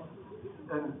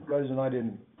 And Guys, and I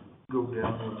didn't go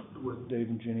down with Dave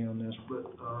and Jenny on this. but,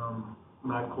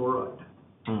 mag chloride.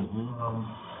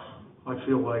 Mm-hmm. I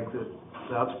feel like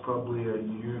that's probably a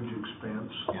huge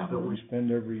expense Yeah. that we,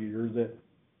 Spend every year that,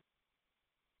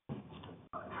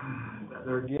 there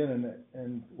they're again,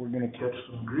 and we're gonna catch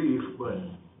some grief, but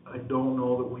I don't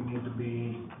know that we need to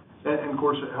be, and of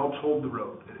course, it helps hold the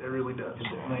road, it really does.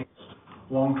 It makes,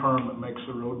 long-term, it makes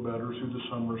the road better through the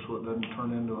summer, so it doesn't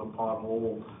turn into a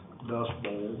pothole, dust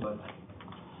bowl, but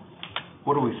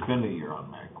What do we spend a year on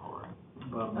mag chloride?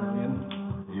 about $1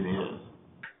 million. It is.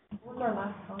 What was our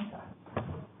last contract?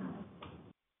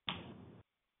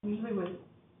 Usually with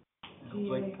It was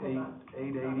like GA, hold on.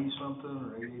 880 something,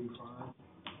 or 885.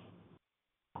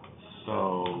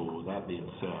 So that that being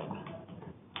said,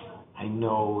 I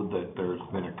know that there's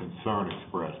been a concern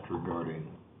expressed regarding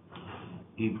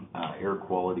air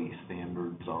quality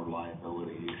standards, our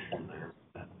liability issue there,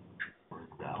 that we're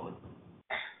valid.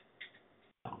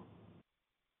 As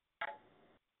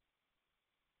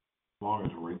long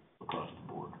as we're across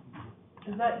the board.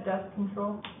 Is that dust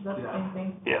control? Is that the Yeah. same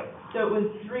thing? Yeah. So it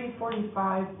was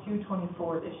 345,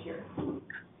 224 this year. I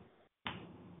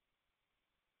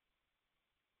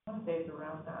want to say it's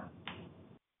around that,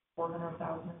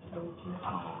 400,000 or so each year.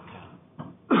 Oh,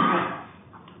 yeah.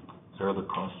 Is there other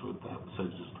costs with that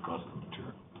besides just the cost of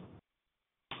material?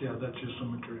 Yeah, that's just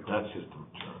some material. That's just the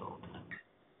material.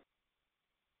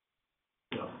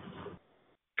 Yeah.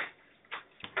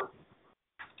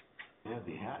 Yeah,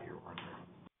 the hat you're wearing.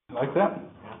 You like that?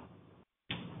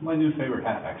 Yeah. My new favorite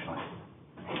hat, actually.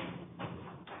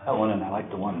 That one, and I like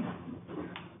the one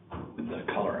with the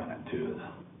color on it too.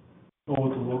 Oh,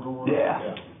 with the logo on it?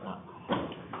 Yeah.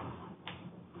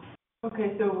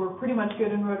 Okay, so we're pretty much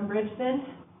good in road and bridge then?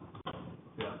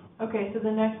 Yeah. Okay, so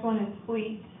the next one is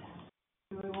fleet.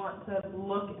 Do we want to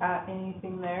look at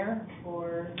anything there,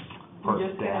 or For we're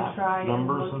just gonna staff try and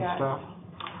numbers look and at? stuff?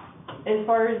 As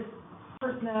far as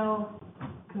personnel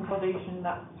consolidation,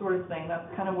 that sort of thing, that's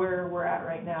kind of where we're at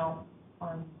right now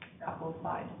on that whole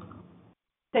side.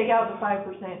 Take out the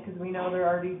 5%, because we know they're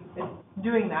already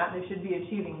doing that, they should be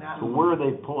achieving that. So where are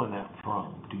they pulling that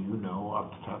from? Do you know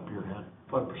off the top of your head?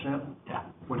 5%? Yeah.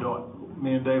 We don't,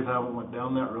 me and Dave haven't went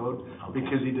down that road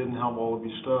because he didn't have all of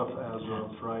his stuff as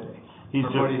of Friday. He's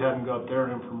Everybody just, hadn't got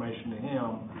their information to him,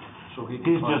 so he could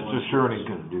he's find just what- assuring he's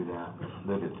gonna do that,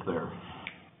 that it's there.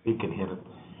 He can hit it.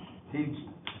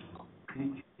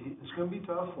 It's gonna be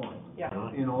tough for him. Yeah.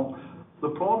 Really? You know, the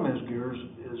problem is, Gears,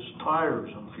 is tires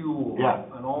and fuel Yeah,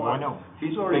 and all I that. know.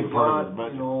 He's already Big part of his got,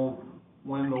 budget. you know,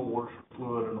 window washer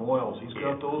fluid and oils. He's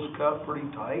got those cut pretty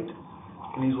tight.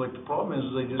 And he's like, the problem is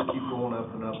they just keep going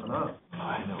up and up and up.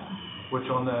 I know. Which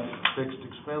on that fixed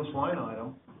expense line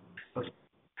item, that's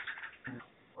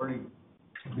already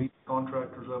beat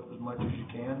contractors up as much as you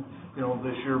can. You know,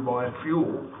 this year buying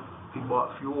fuel, he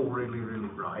bought fuel really, really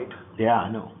right, Yeah,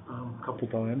 I know. A couple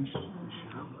times.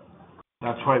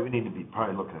 That's why we need to be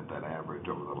probably looking at that average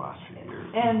over the last few years.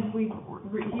 And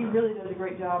he really does a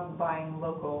great job buying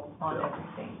local on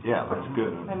everything. Yeah, that's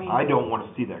good. I mean- I don't wanna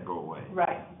see that go away.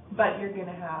 Right, but you're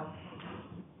gonna have,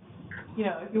 you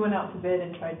know, if you went out to bid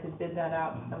and tried to bid that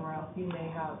out somewhere else, you may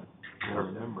have, Gotta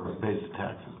remember, it pays the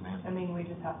taxes, man. I mean, we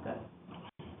just have to,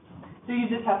 so you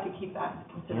just have to keep that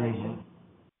in consideration.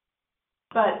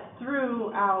 But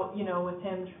throughout, you know, with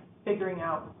him figuring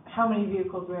out how many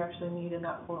vehicles we actually need in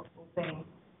that whole thing,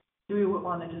 do we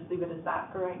wanna just leave it as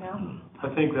that for right now? I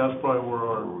think that's probably where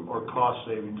our cost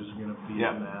savings is gonna be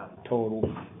in that. Total.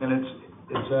 And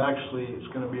it's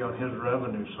gonna be on his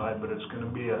revenue side, but it's gonna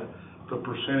be the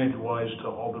percentage wise to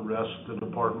all the rest of the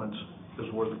departments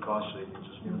is where the cost savings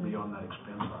is gonna be on that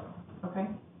expense item. Okay.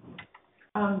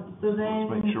 So then.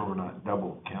 Let's make sure we're not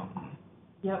double counting.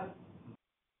 Yep,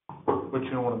 But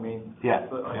you know what I mean? Yeah,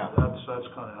 But yeah. that's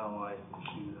kinda how I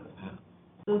see that.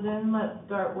 so then let's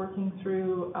start working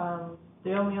through,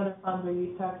 the only other funds are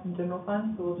use tax and general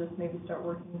fund, so we'll just maybe start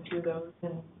working through those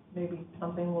and maybe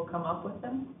something will come up with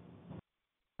them.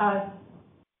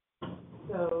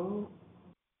 So.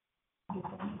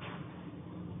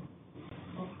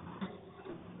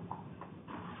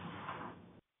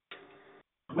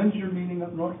 When's your meeting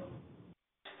up north?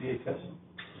 DHS?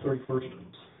 31st.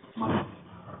 Mine.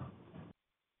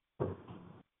 Who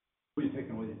are you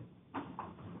taking with you?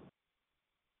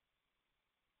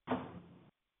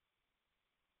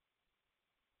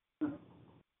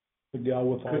 The gal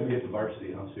with all Couldn't the... get the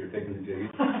varsity, huh, so you're taking the JV?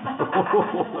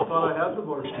 I thought I had the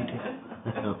varsity.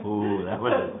 Ooh, that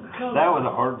was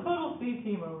a hard one. Total C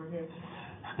team over here.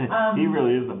 He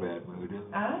really is in a bad mood,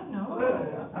 isn't I don't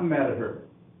know. I'm mad at her.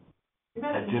 You he?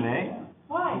 better- At Janae?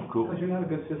 Why? Cool. Because you're not a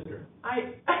good sister.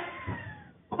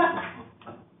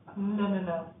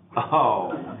 No.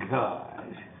 Oh,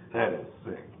 gosh, that is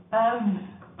sick.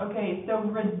 Okay, so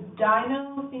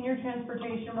Redino Senior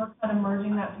Transportation, we're kind of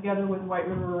merging that together with White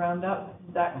River Roundup.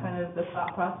 Is that kind of the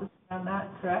thought process around that,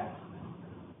 correct?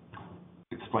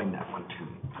 Explain that one to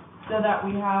me. So that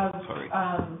we have, Sorry.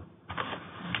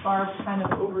 Barb kind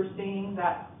of overseeing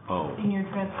that Oh. senior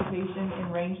transportation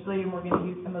in Rangeley, and we're gonna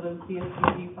use some of those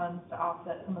CSCD funds to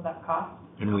offset some of that cost.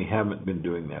 And we haven't been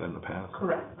doing that in the past?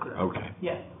 Correct. Okay,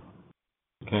 Yes.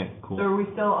 okay, So cool. are we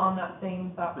still on that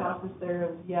same thought process there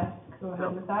of yes, go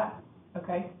ahead with that?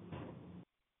 Okay.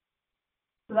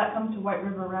 So that comes to White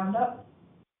River Roundup?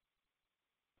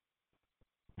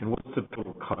 And what's the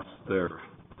total cost there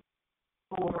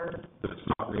Or, that's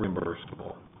not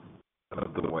reimbursable?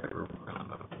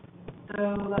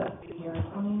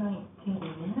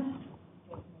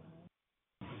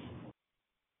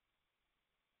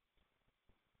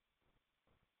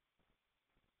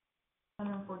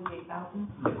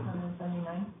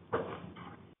 $148,679.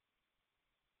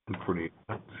 And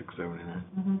 679.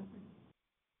 Mm-hmm.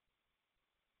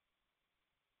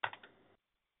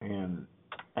 And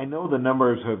I know the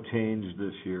numbers have changed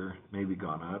this year, maybe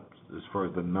gone up, as far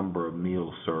as the number of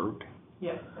meals served.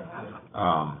 Yes, they have.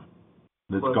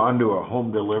 It's gone to a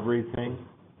home delivery thing.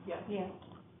 Yes. Yeah.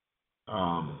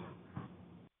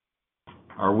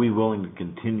 Are we willing to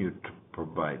continue to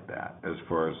provide that as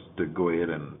far as to go ahead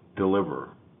and deliver?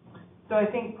 So I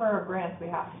think per our grants, we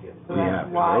have to, so We have that's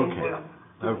to, why okay. we're doing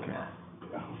Okay. that.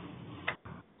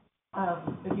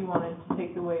 If you wanted to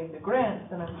take away the grants,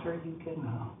 then I'm sure you could.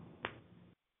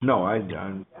 No,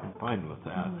 I'm fine with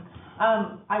that.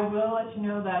 I will let you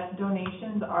know that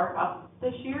donations are up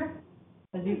this year.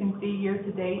 As you can see, year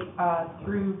to date,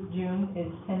 through June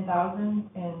is 10,000,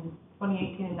 and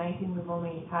 2018 and 19, we've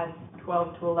only had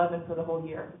 12 to 11 for the whole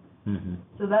year. Mm-hmm.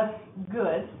 So that's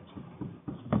good.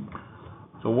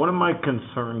 So one of my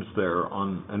concerns there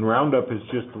and Roundup is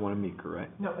just the one in Meeker, right?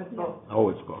 No, it's both. Oh,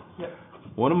 it's both. Yep.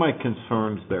 One of my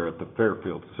concerns there at the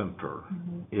Fairfield Center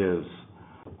is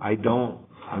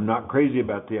I'm not crazy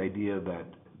about the idea that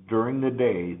during the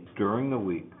day, during the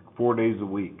week, 4 days a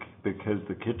week, because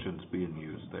the kitchen's being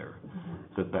used there,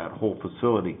 that whole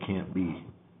facility can't be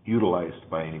utilized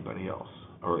by anybody else,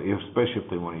 or especially if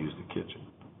they want to use the kitchen.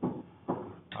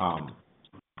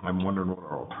 I'm wondering what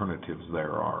our alternatives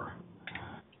there are.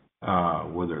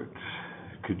 Whether it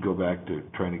could go back to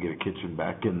trying to get a kitchen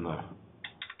back in the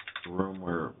room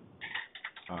where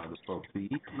the folks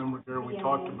eat. Remember, Gary, we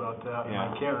talked about that, and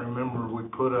I Yeah. can't remember, we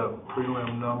put a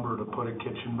prelim number to put a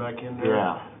kitchen back in there.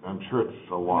 Yeah, I'm sure it's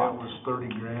a lot. And it was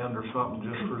 $30,000 or something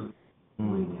just for,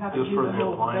 We'd have to just do for the the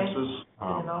whole appliances. bench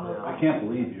and all of I that. can't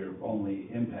believe you're only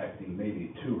impacting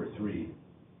maybe 2 or 3,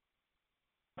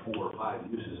 4 or 5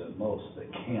 uses at most that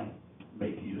can't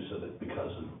make use of it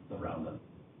because of the Roundup.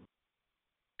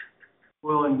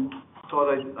 Well, and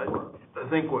Todd, I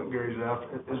think what Gary's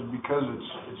after is because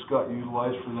it's got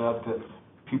utilized for that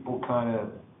people kind of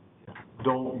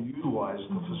don't utilize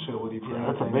the facility for Yeah,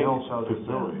 that's a anything big else other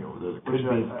facility than. over there. It Which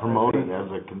could be I promoted think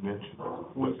as a convention.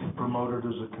 We could promote it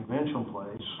as a convention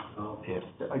place, Yes.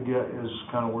 I get, is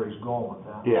kind of where he's going with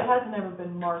that. It Yeah. has never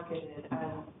been marketed as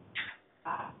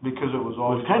that. Because it was It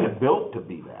always. was kind of built to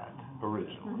be that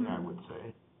originally, I would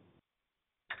say.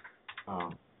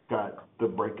 Got the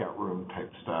breakout room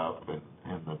type stuff and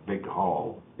the big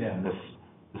hall. Yeah. And this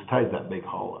ties that big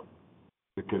hall up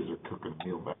because they're cooking a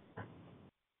meal back there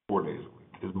 4 days a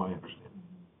week, is my understanding.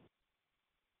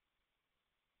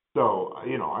 So, I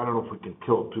don't know if we can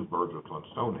kill 2 birds with 1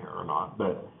 stone here or not,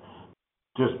 but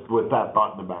just with that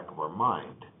thought in the back of our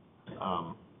mind,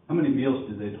 How many meals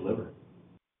do they deliver?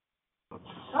 I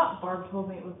thought Barb told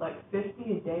me it was like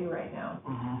 50 a day right now.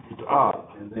 it's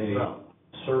up. And they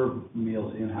serve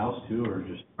meals in-house too, or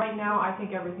just? Right now, I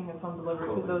think everything is home delivery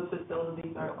because those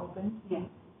facilities aren't open. Yeah.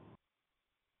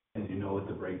 And do you know what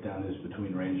the breakdown is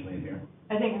between Rangeley and here?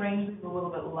 I think Rangeley's a little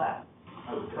bit less.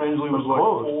 Rangeley was like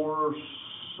Close. 4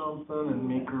 something, and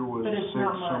Meeker was But it's 6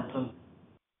 not much. something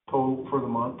total for the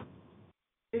month.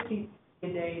 50 a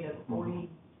day to 46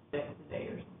 a day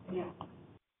or something. Yeah.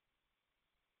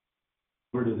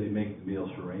 Where do they make the meals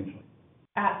for Rangeley?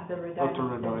 At the Redino. Up to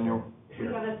Redino. We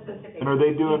have a specific. And are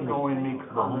they doing No, in Meeker.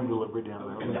 the home delivery down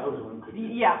there?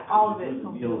 Yeah, all of it is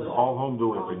home Meals delivery. All home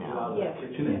delivery now. Yes.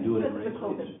 Kitchen and do it in Just the Rangeley,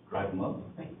 COVID. just drive them up?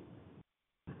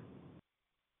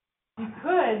 You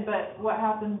could, but what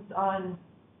happens on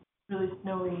really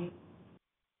snowy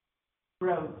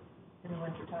roads in the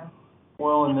wintertime?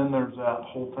 Well, and then there's that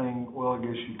whole thing, well, I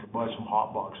guess you could buy some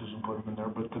hot boxes and put them in there,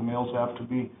 but the meals have to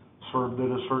be served at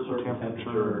a certain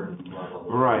temperature. blah, blah,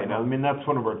 blah. Right, I mean, that's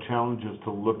one of our challenges,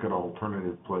 to look at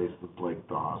alternative places like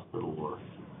the hospital or.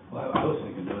 Well, I was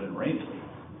thinking do it in Rangeley,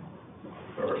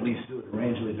 or at least do it in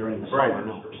Rangeley during the Right, I summers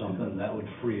know. or something, that would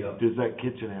free up. Does that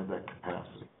kitchen have that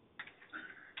capacity?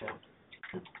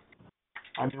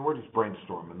 I mean, we're just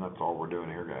brainstorming, that's all we're doing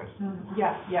here, guys.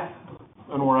 Yeah.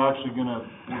 And we're actually we're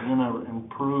gonna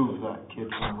improve that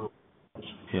kitchen, real much.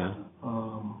 Yeah.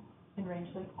 In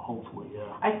Rangeley. Hopefully,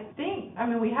 yeah. I think,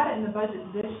 we had it in the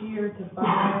budget this year to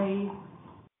buy,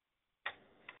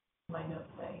 my notes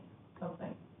say,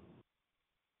 something.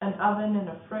 An oven and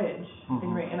a fridge,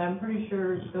 and I'm pretty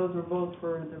sure those were both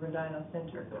for the Redino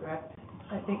Center, correct?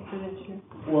 I think for this year.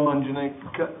 Well, and Janae,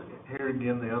 here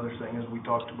again, the other thing is we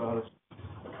talked about is,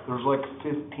 there's like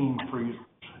 15 freezers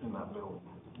in that building,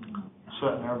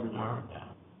 sitting everywhere.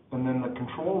 And then the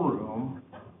control room,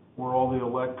 where all the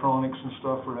electronics and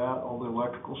stuff are at, all the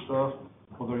electrical stuff,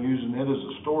 well, they're using it as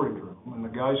a storage room, and the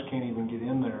guys can't even get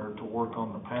in there to work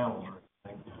on the panels or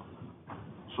anything.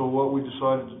 So what we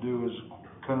decided to do is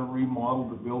kind of remodel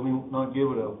the building, not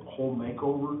give it a whole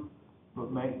makeover, but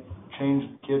change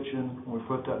the kitchen, and we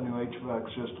put that new HVAC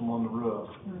system on the roof.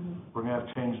 We're gonna have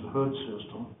to change the hood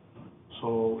system.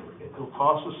 So it'll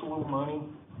cost us a little money,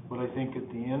 but I think at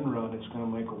the end run, it's gonna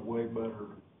make a way better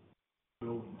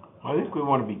building. I think we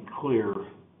wanna be clear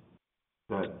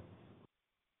that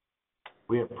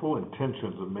we have full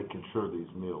intentions of making sure these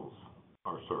meals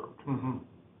are served.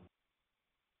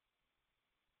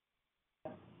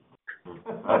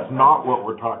 That's not what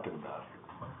we're talking about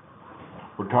here.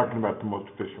 We're talking about the most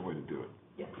efficient way to do it.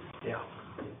 Yes. Yeah.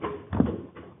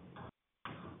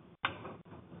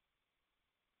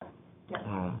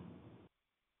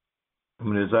 I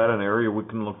mean, is that an area we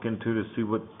can look into to see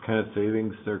what kind of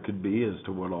savings there could be as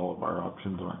to what all of our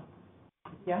options are?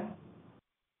 Yeah.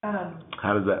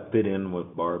 How does that fit in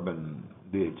with Barb and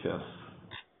DHS?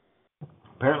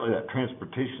 Apparently that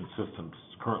transportation system's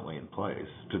currently in place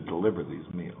to deliver these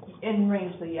meals. In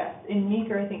Rangeley, yes. In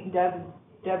Meeker, I think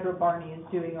Deborah Barney is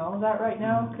doing all of that right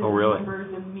now. Oh, really? Because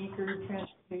members of Meeker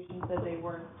Transportation said they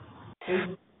weren't, they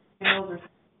just failed or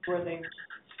where they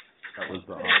That was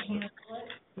the couldn't handle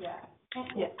it. Yeah. Yeah.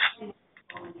 Yeah.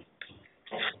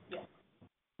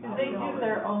 Because they do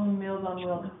their own Meals on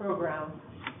Wheels program,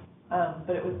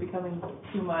 but it was becoming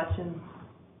too much, and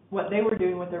what they were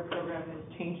doing with their program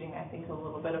is changing, I think, a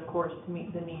little bit, of course, to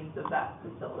meet the needs of that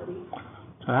facility.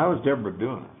 So how is Deborah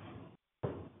doing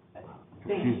it?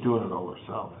 She's doing it all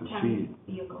herself. Is County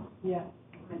she vehicle. Yeah.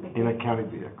 in a county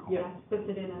vehicle? Yeah. Puts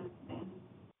it in a van.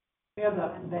 We have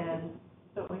that van,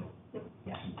 don't we?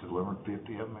 Yeah. She's delivering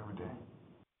 50 of them every day.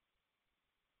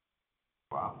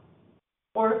 Wow.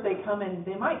 Or if they come in,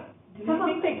 they might, do you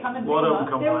think they come in? One of them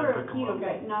big come There by were and a pick few, them up.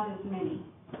 but not as many.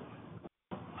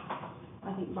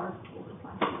 I think Barb told us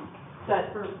last time.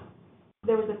 That,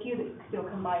 There was a few that still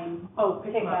come by and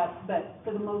pick pick them up. up, but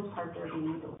for the most part, they're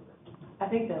being delivered. I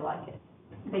think they like it.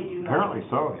 They do. like Apparently it.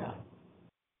 so, yeah.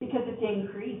 Because it's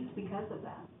increased because of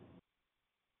that.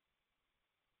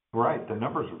 Right, the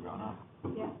numbers have gone up.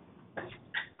 Yeah.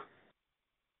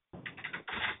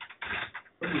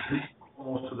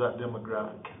 Most of that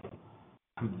demographic.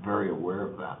 I'm very aware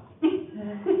of that.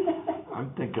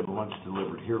 I'm thinking lunch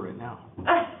delivered here right now.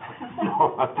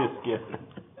 No, I'm just kidding.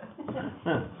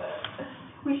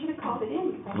 We should have called it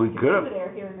in. We could have. Over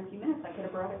there here in a few minutes, I could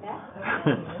have brought it back.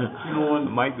 You know, It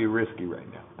might be risky right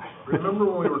now. remember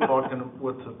when we were talking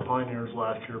with the Pioneers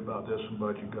last year about this and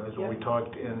budget guys, and we Yep.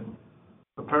 talked in,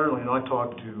 apparently, and I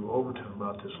talked to Overton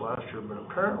about this last year, but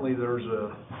apparently there's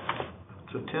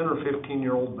it's a 10 or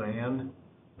 15-year-old van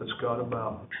that's got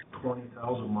about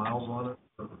 20,000 miles on it.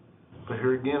 But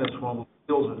here again, it's one of those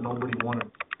deals that nobody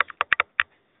wanted.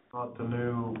 Not the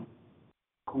new,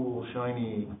 cool,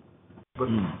 shiny, but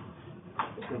even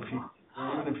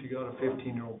if you got a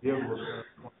 15-year-old vehicle that's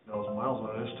got 20,000 miles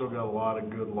on it, it's still got a lot of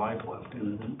good life left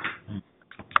in it.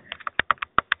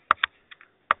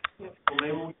 So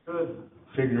maybe we could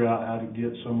figure out how to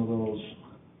get some of those,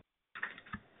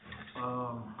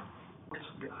 what's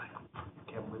the guy?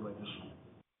 I can't believe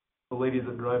the lady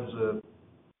that drives the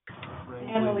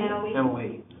Annalee.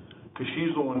 Annalee, because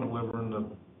she's the one delivering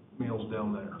the meals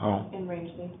down there Oh, In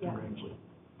Rangeley, in yeah. Rangeley.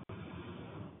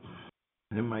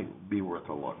 it might be worth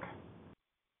a look.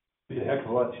 Be a heck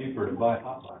of a lot cheaper to buy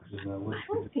hot boxes than I wish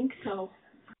I don't think so.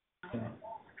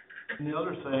 And the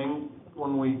other thing,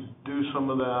 when we do some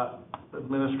of that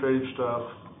administrative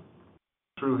stuff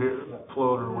through here,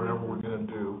 float or whatever we're gonna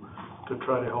do, to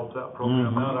try to help that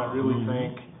program out, I really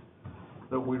think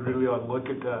that we really ought to look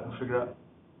at that and figure out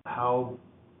how,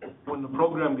 when the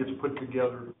program gets put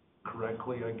together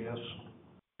correctly, I guess,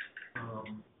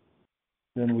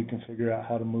 Then we can figure out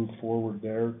how to move forward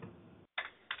there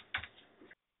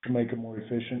to make it more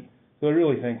efficient. So I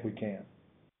really think we can.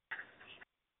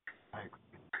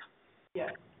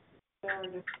 Yes. There are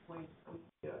different ways we can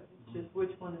do it. It's just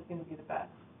which one is gonna be the best.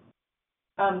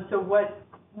 So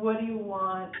what do you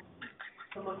want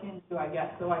to look into, I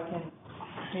guess, so I can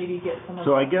maybe get some of.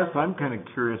 So I guess I'm kind of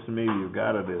curious, and maybe you've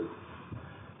got it, is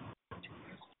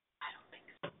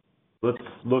let's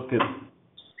look at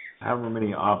however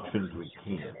many options we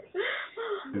can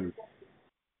to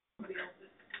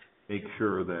make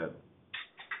sure that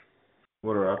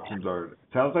what our options are. It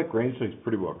sounds like Rangeley's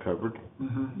pretty well covered.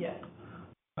 Yes,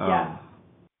 Um, yeah.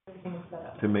 Everything is set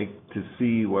up. to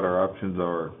see what our options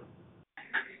are,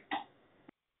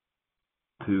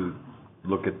 to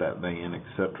look at that van, et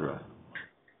cetera,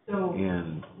 So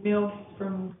and meals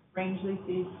from Rangeley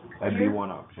Seeds. that'd be one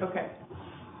option. Okay.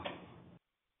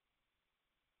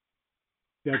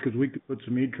 Yeah, 'cause we could put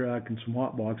some E-Track and some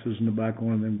hot boxes in the back of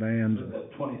one of them vans. With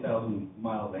that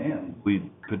 20,000-mile van, We'd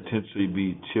potentially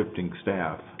be shifting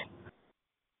staff.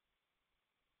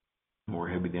 More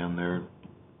heavy down there.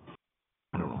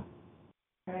 I don't know.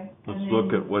 Okay? Let's And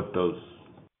look then at what those,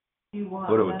 do you want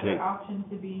what it would another take. option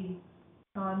to be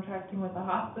contracting with the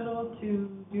hospital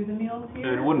to do the meals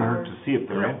here? It wouldn't hurt or- to see if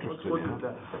they're Yeah, let's interested look in at it.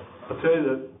 that. I'll tell you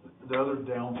that the other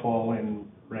downfall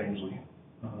in Rangeley,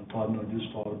 Todd and I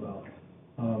just thought about,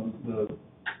 the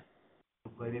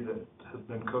lady that has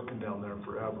been cooking down there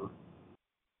forever.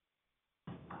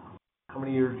 How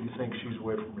many years do you think she's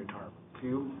away from retirement?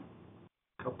 Few?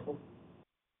 Couple?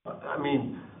 I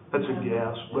mean, that's a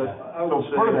guess, but I would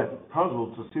So part of say, that puzzle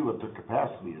is to see what their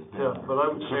capacity is yeah, down but I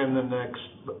would say in the next,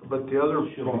 but the other.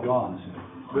 she'll be gone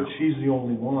soon. But she's the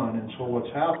only one, and so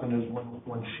what's happened is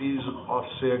when she's off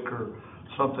sick or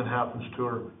something happens to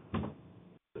her,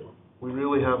 we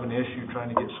really have an issue trying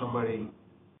to get somebody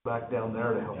back down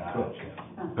there to help cook.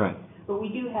 right, But we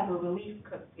do have a relief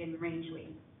cook in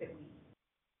Rangeley that we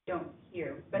don't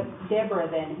hear. But Deborah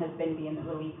then has been being the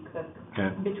relief cook okay.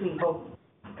 between both.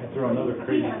 I throw another We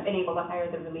crazy, haven't been able to hire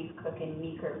the relief cook in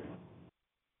Meeker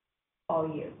all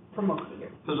year, for most of the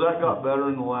year. Has that got better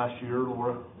in the last year,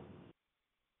 Laura?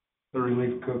 The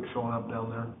relief cook showing up down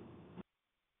there?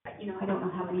 You know, I don't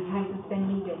know how many times it's been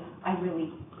needed. I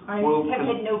really I Well, have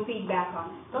had no feedback on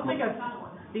it. don't think I've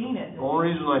seen it. The only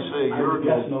reason I say a I year would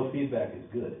guess ago, no feedback is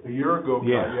good. a year ago,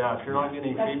 Yeah. yeah, if you're not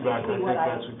getting That's feedback, I usually think what I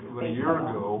that's, but a think year about.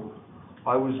 ago,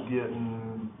 I was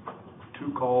getting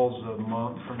 2 calls a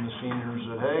month from the seniors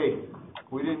that, hey,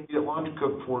 we didn't get lunch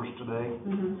cooked for us today.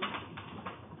 Mhm.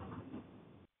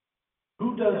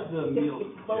 Who does the If meals?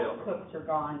 if both cooks are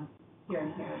gone here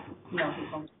and here, you know,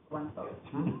 he's only one cook.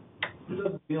 Who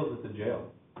does the meals at the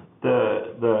jail?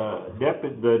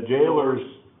 The jailers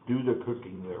do the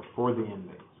cooking there for the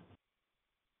inmates.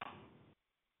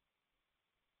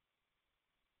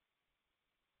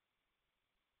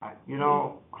 You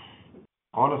know,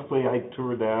 honestly, I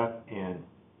toured that and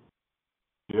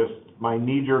just, my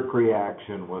knee-jerk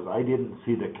reaction was I didn't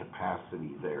see the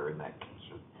capacity there in that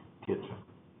kitchen.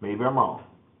 Maybe I'm wrong.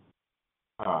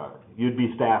 You'd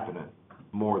be staffing it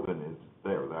more than is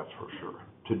there, that's for sure,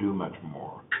 to do much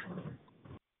more.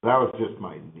 That was just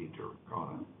my knee-jerk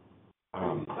on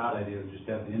it. Thought idea was just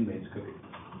have the inmates cook it,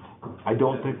 I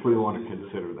don't think we want to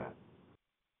consider that.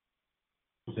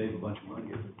 save a bunch of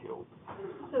money. Guilt.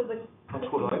 So the That's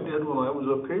what I did when I was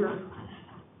up here.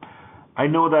 I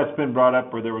know that's been brought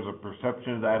up where there was a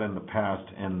perception of that in the past,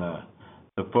 and the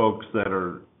folks that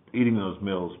are eating those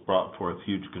meals brought forth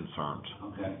huge concerns.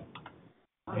 Okay.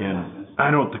 And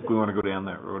I don't think we want to go down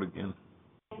that road again.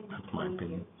 That's my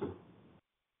opinion.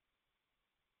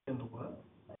 Into what?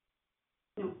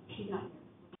 No, she's not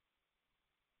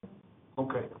here.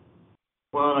 Okay.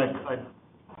 Well, I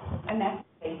And that's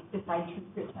if they decide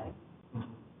to retire.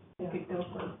 They could go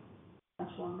for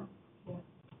much longer.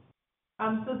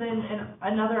 So then,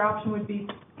 another option would be,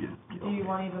 do you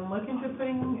want to even look into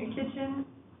putting a kitchen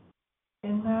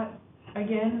in that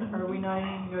again, or are we not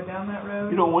even gonna go down that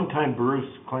road? You know, one time Bruce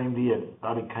claimed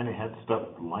thought he kind of had stuff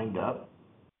lined up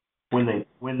when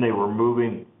they were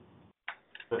moving,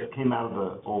 that came out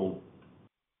of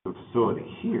the facility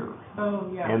here.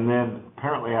 Oh, yeah. And then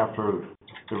apparently after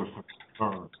there was some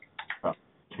concern about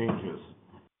changes,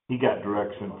 he got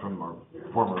direction from our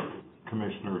former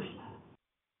commissioners.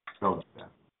 So,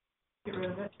 Get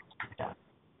rid of it? yeah.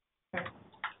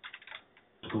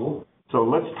 Cool. So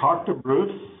let's talk to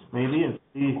Bruce maybe and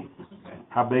see Okay.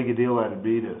 how big a deal that'd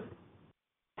be to,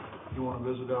 you wanna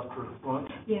visit after lunch?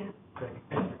 Yeah. Okay.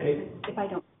 Hey, If I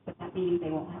don't, at that meeting,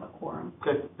 they won't have a quorum.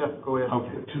 Okay, yeah, go ahead.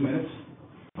 okay. 2 minutes?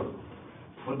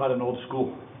 What about an old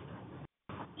school?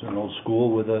 Is there an old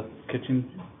school with a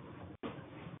kitchen?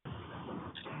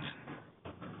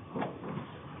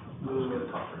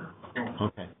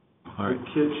 Okay, all right. The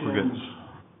kitchens,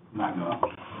 Not gonna.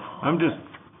 I'm just,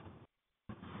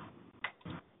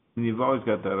 and you've always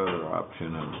got that other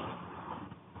option of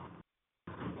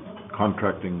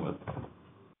contracting with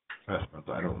restaurants.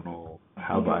 I don't know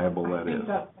how viable that I think is.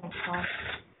 that's gonna cost,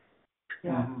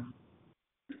 yeah, mhm.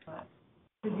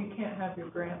 because you can't have your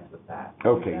grants with that.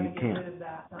 Okay, you gotta can't. get rid of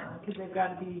that, because they've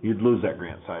gotta be. You'd lose that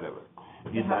grant side of it.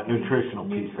 they You'd have that to be nutritional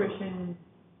piece. of it. Nutrition,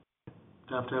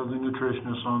 They have to have the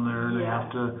nutritionists on there, and they Yeah.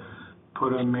 have to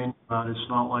put a menu out, it's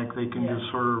not like they can Yeah. just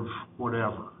serve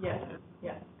whatever. yes,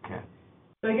 yes. Okay.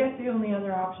 So I guess the only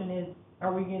other option is,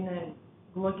 are we gonna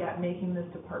look at making this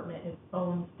department its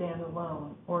own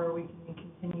standalone, or are we gonna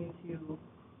continue to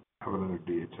Have it under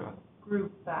DHS.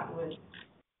 group that with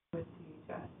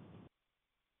DHS?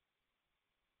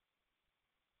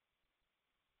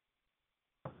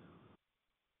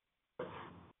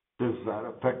 Does that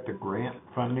affect the grant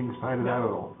funding side of that at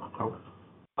all? Nope.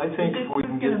 I think if we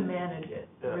can Who's gonna get, manage it,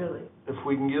 Yeah. really? if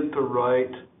we can get the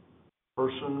right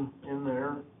person in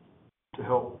there to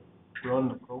help run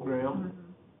the program,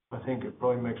 I think it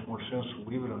probably makes more sense to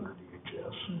leave it under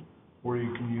DHS, where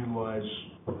you can utilize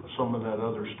some of that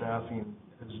other staffing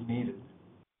as needed.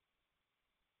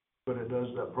 But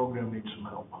that program needs some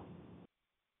help.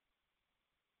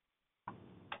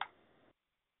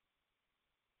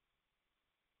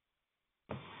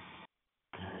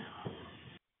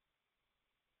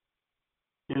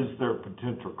 Is there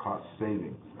potential cost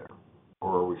savings there?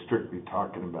 Or are we strictly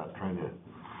talking about trying to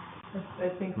I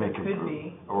think there make could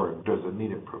improvement? be. Or does it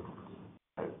need improvement?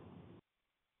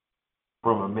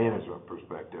 From a management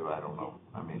perspective, I don't know.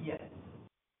 I mean, Yes.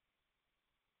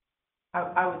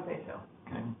 I would say so.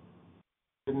 okay.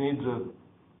 It needs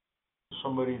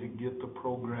somebody to get the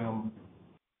program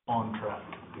on track.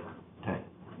 Okay.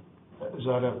 Is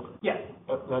that Yes,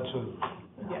 that's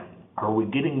yes. Are we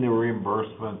getting the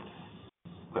reimbursements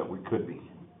that we could be?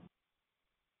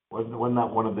 Wasn't that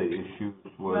one of the issues,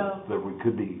 was Well- that we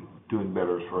could be doing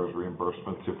better as far as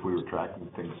reimbursements if we were tracking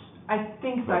things? I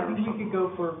think so. I think we could go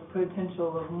for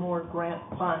potential of more grant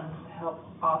funds to help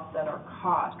offset our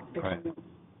costs Right. if we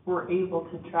were able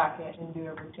to track it and do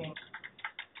everything,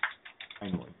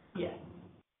 Anyway, yes,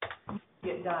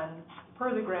 get done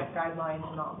per the grant guidelines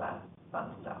and all that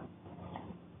fun stuff.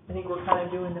 I think we're kind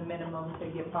of doing the minimum to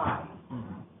get by.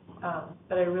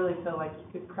 But I really feel like you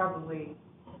could probably,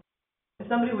 if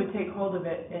somebody would take hold of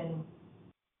it and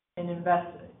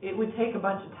invest, it would take a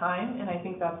bunch of time, and I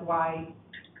think that's why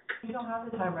we don't have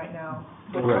the time right now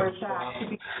with where it's at to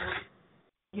be able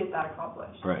to get that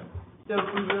accomplished. right. So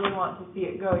if we really want to see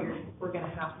it go, we're gonna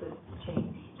have to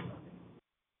change.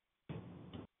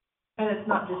 And it's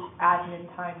not just admin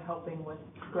time helping with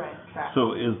grant tracking.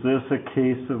 So is this a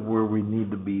case of where we need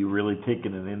to be really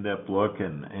taking an in-depth look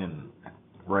and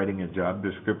writing a job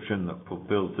description that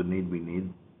fulfills the need we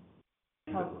need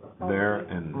there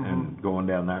and going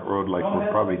down that road like we're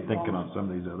probably thinking on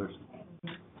some of these others?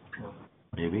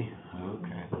 Maybe,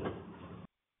 okay.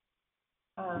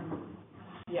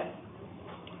 Yes.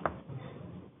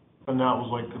 And that was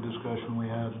like the discussion we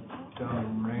had down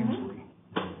in Rangeley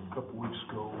a couple weeks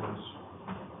ago, was,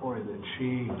 boy, that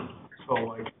she felt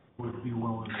like would be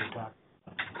willing to tackle.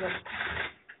 Yep.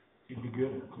 She'd be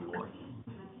good at the work.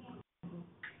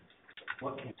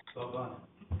 What can so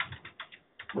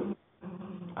done?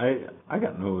 I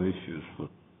got no issues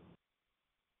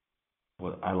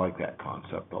with, I like that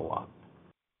concept a lot.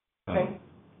 Okay.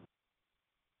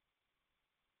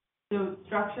 So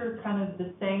structure kind of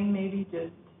the same, maybe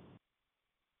just,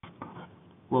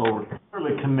 Well, we're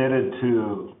really committed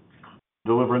to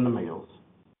delivering the meals,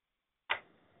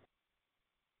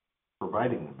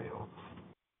 providing the meals.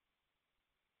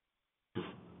 Just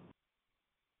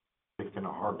taking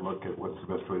a hard look at what's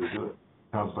the best way to do it.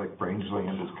 Sounds like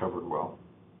Rangeland is covered well.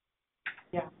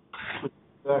 yeah.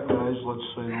 That, guys, let's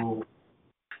say, well,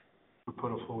 we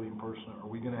put a floating person, are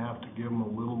we gonna have to give them a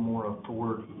little more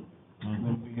authority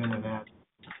than being an ad?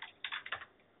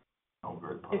 Oh,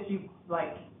 very possible. If you,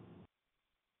 like,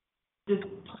 just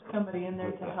put somebody in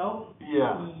there to help,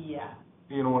 Yeah, yeah.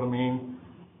 you know what I mean?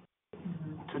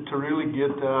 To really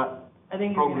get that, I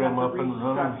think you're gonna Program have up to and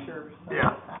running. restructure some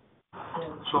Yeah. of that.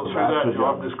 so through That's that the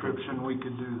job job description, we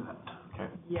could do that. Okay.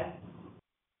 Yes.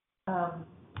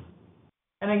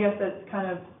 And I guess that's kind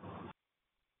of,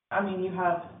 I mean, you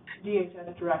have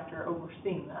DHS director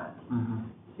overseeing that,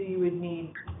 so you would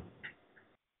need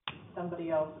somebody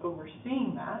else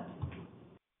overseeing that.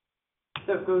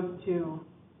 So it goes to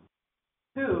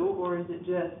who, or is it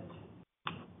just,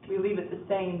 we leave it the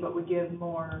same, but we give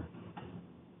more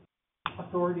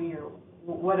authority, or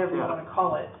whatever you Yeah. wanna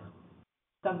call it,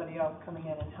 somebody else coming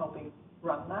in and helping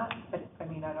run that? I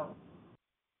mean, I don't,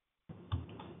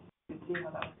 you see how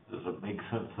that, Does it make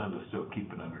sense then to still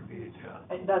keep it under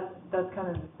DHS? that's kind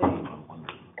of the thing. I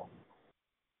wonder.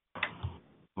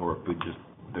 Or if we just,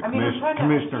 the I mean, I'm trying to-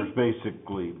 commissioners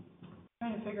basically,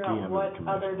 Trying to figure PM out of what the commission.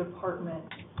 other department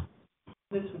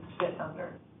this would fit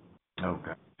under.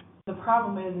 okay. The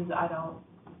problem is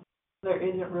there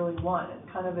isn't really one.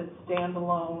 It's kind of a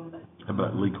standalone How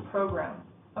about legal? program.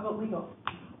 How about legal?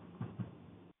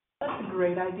 That's a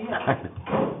great idea.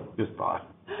 Just thought.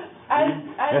 As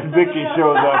And Vicky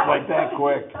shows up like that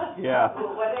quick, yeah.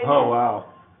 Oh, wow.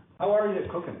 How are you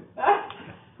cooking?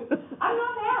 I'm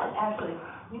not bad, actually.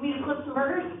 You need to clip some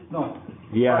burgers? No.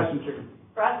 Yeah. Fry some chicken.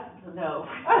 Breast? No.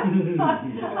 I don't know that I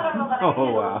can Oh,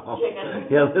 handle wow. chicken.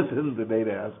 Yeah, this isn't the day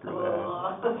to ask her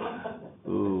that. Uh,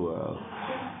 Ooh, wow.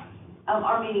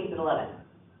 Our meeting's at 11.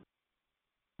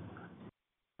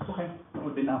 Okay. That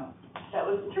would be now. That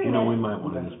was You 3 know, we minutes. might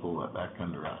wanna just pull that back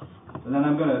under us. And then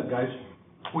I'm gonna, guys,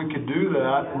 We could do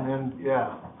that, and then,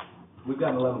 yeah. we've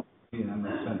got 11, and I'm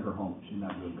gonna send her home. She's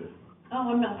not doing good.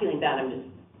 Oh, I'm not feeling bad, I'm just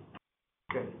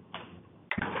Okay.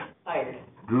 tired.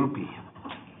 Droopy,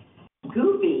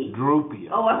 Goofy. droopy.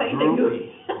 Oh, I thought you said Droopy.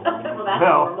 goofy. Well, that's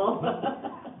Well.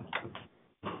 normal.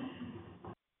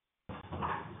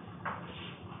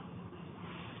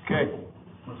 Okay,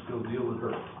 Let's go deal with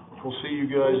her. we'll see you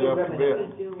guys after a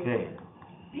bit. Okay.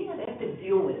 You have to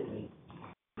deal with me.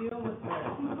 Deal with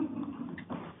it.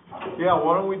 Yeah,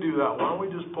 why don't we do that? Why don't we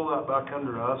just pull that back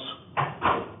under us?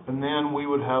 And then we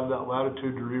would have that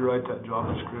latitude to rewrite that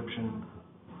job description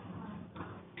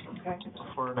Okay.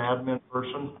 for an admin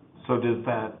person. So does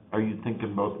that, are you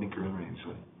thinking both Meeker and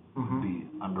Rangeley Mhm. be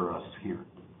under us here?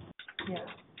 Yeah.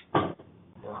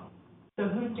 Yeah. So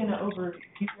who's gonna you guys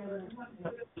are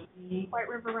gonna oversee? White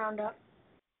River Roundup.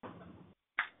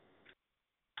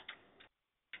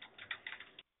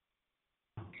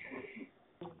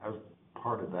 As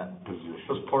part of that position?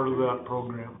 As part of that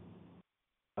program.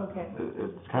 Okay,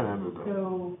 It's kind of under the,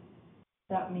 so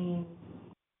that means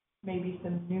maybe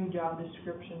some new job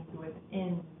descriptions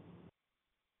within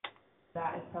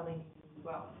that is probably needed as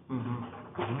well.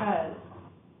 Mhm. Because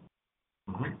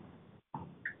Mhm.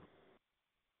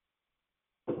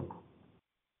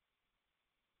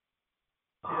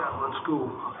 Yeah, let's go.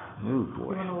 Oh, you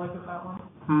boy. wanna look at that one?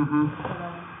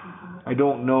 Mhm. I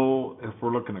don't know if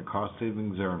we're looking at cost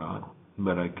savings there or not,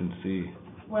 but I can see,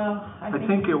 Well, I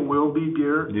think it will be,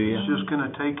 Garrett. Do ya? It's just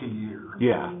gonna take a year.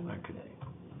 yeah, I could,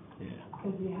 yeah.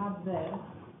 because you have this.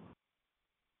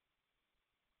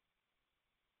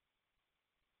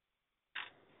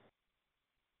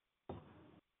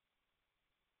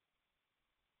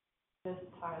 This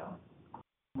title.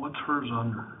 What's hers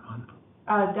under, hon?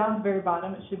 Down at the very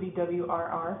bottom, it should be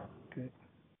WRR. Okay.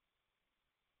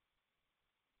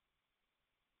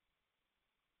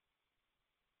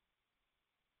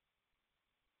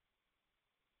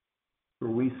 Are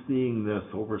we seeing this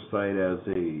oversight as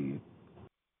a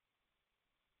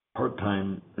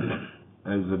part-time,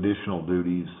 as additional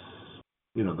duties?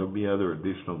 You know, there'll be other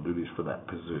additional duties for that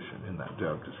position in that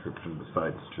job description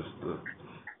besides just the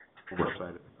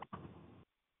oversight.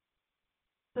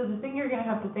 So the thing you're gonna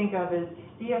have to think of is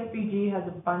CSBG has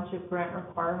a bunch of grant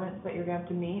requirements that you're gonna have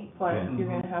to meet, plus Yeah. you're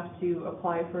gonna have to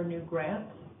apply for a new grant.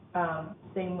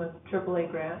 Same with AAA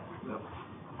grants. Yep.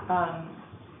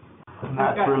 And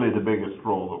that's really the biggest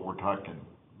role that we're talking,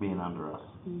 being under us,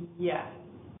 Yes,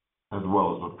 as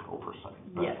well as with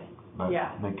oversight. But- yes, But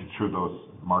yeah. making sure those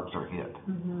marks are hit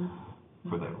Mhm.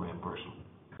 for that reimbursement.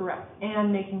 Correct,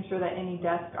 and making sure that any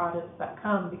desk audits that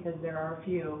come, because there are a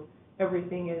few,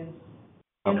 everything is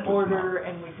in Up to order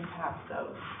and we can pass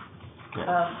those. Okay.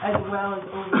 As well as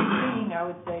overseeing, I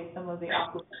would say, some of the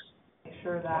operations, make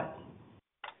sure that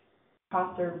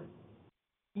costs are,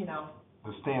 you know,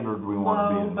 The standard we want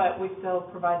to be low, in. but we still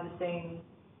provide the same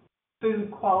food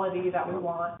quality that we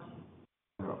want,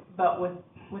 Yeah. but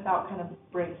without kind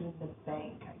of breaking the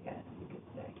bank, I guess you could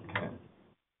say. Okay.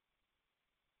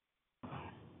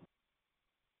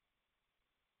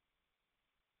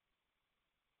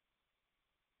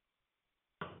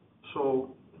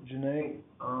 So, Janae,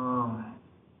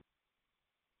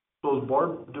 so is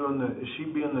Barb is she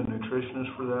being the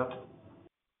nutritionist for that?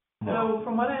 No. So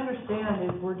from what I understand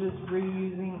is we're just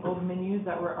reusing old menus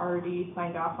that were already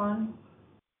signed off on.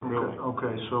 Really?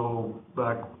 Okay, so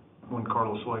back when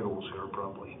Carlos Lego was here,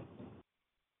 probably.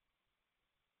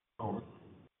 Oh,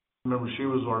 Remember, she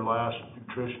was our last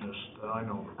nutritionist that I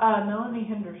know. Melanie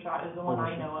Hendershot is the one Oh,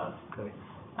 I she- know of. Okay.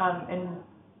 And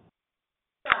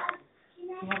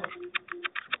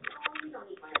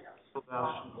So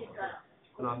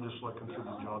and I'm just looking through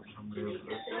the job summary of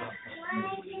this.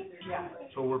 yeah,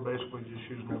 So we're basically just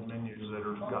using the menus that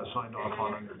are, got signed off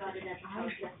on under.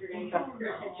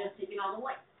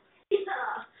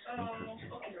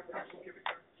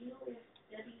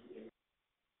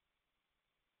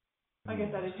 like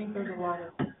I said, I think there's a lot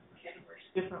of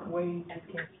different ways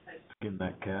you can In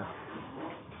that cat.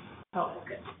 help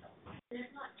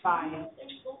buy.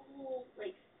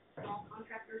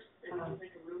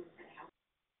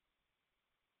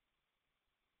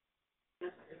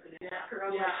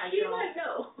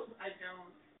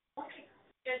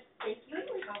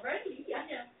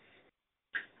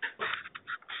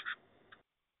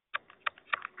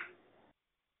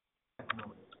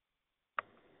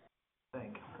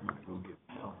 Thank you. Go get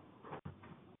Mel.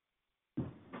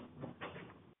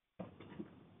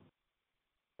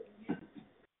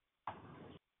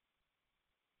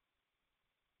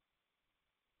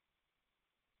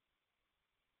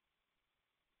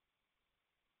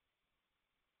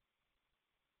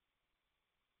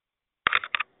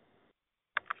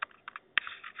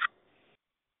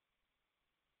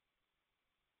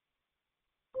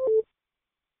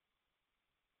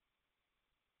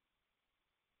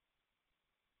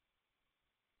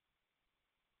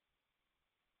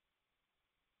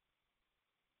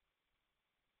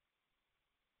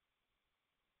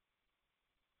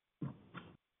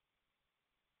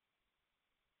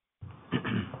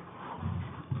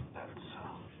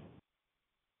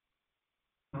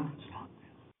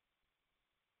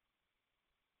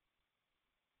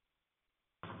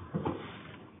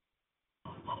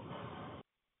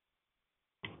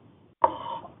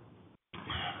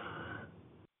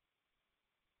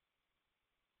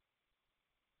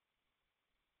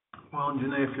 Well,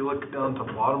 Janae, if you look down to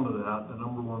the bottom of that, the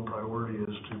number one priority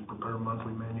is to prepare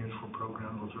monthly menus for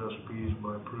programs with recipes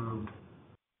by approved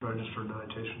registered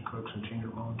dietitian cooks and senior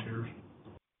volunteers.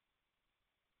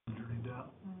 Did you read that?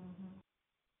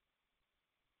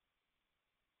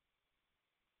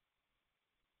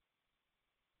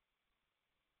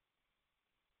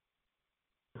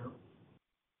 Yep.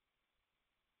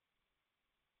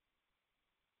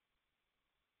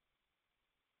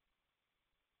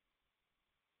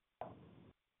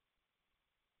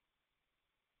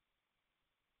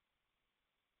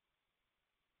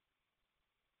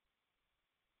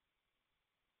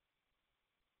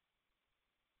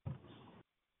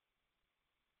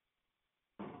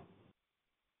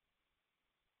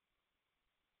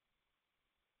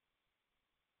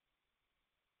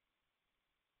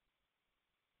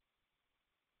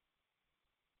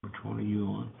 Which one are you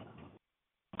on?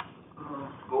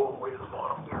 Go all the way to the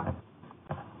bottom there.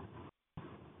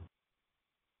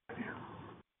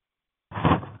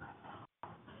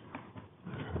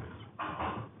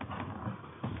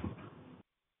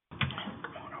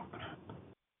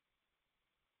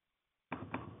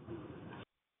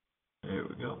 There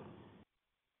we go.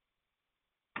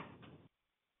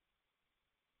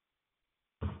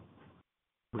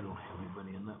 We don't have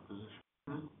anybody in that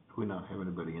position. We not have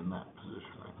anybody in that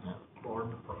position right now.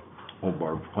 Barb. Oh,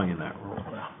 Barb's playing that role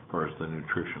as far as the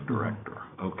nutrition director.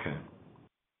 Okay.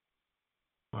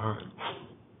 All right.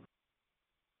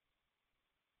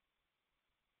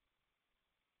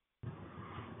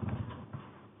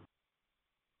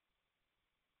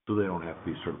 So they don't have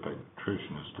to be certified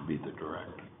nutritionists to be the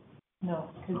director? No,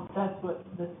 because that's what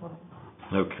this one is.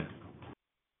 Okay.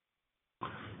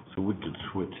 So we could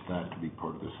switch that to be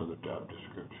part of this other job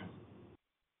description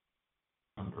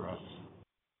under us.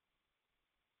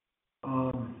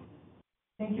 I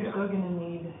think you're still gonna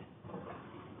need,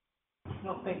 I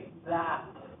don't think that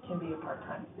can be a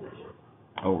part-time position,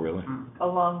 Oh, really?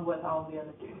 along with all the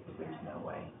other duties, there's no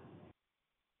way.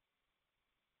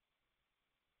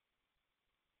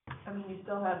 I mean, you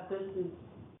still have, this is,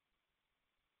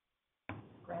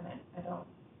 granted, I don't.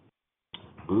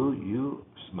 Ooh, you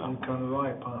smell. I'm kind of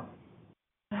ripe, huh?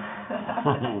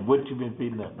 What you been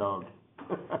feeding that dog?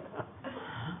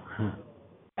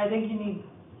 I think you need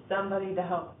somebody to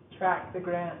help track the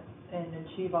grants and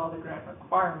achieve all the grant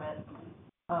requirements.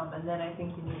 And then I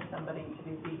think you need somebody to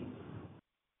do these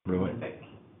Really? specific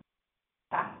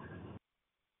tasks.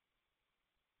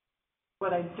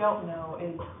 What I don't know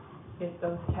is if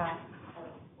those tasks are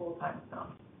full-time or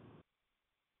not.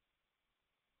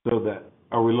 So that,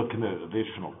 are we looking at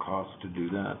additional costs to do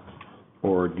that?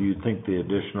 Or do you think the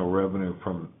additional revenue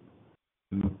from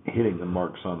hitting the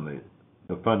marks on the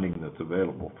funding that's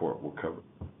available for it will cover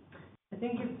it? I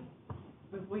think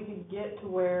if we could get to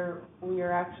where we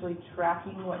are actually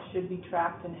tracking what should be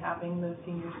tracked and having those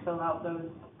seniors fill out those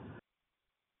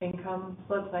income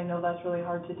slips, I know that's really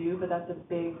hard to do, but that's a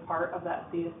big part of that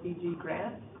CSCG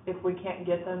grant. If we can't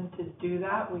get them to do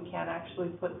that, we can't actually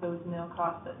put those meal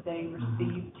costs that they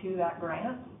receive to that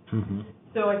grant. Mm-hmm.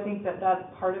 So I think that that's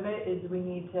part of it, is we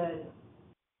need to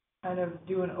kind of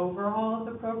do an overhaul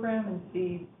of the program and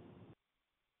see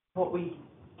what we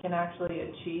can actually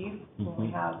achieve when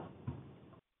we have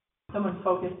someone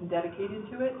focused and dedicated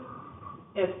to it.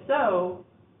 If so,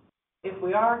 if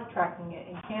we are tracking it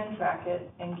and can track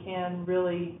it and can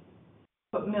really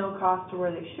put meal costs to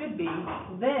where they should be,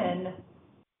 then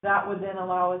that would then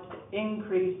allow us to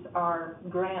increase our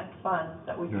grant funds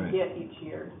that we can Right. get each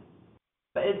year.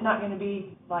 But it's not gonna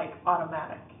be like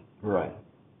automatic. Right.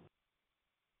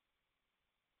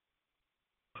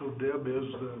 So Deb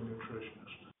is the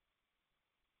nutritionist.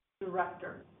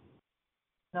 Director,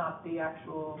 not the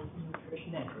actual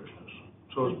nutritionist.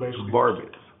 So it's basically. Barbie.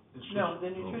 It's just- No, the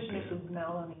nutritionist is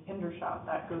Melanie Hendershot,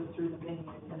 that goes through the menus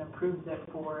and approves it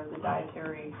for the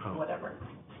dietary, whatever.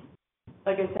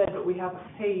 Like I said, but we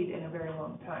haven't paid in a very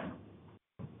long time.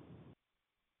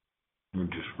 We're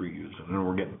just reusing, and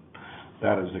we're getting,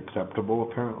 that is acceptable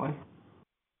apparently?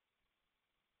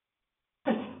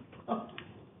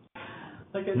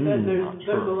 Like I said, not there's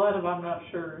sure. a lot of I'm not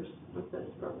sure's with this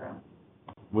program.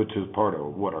 Which is part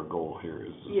of what our goal here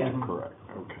is. Yeah. Correct,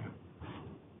 okay.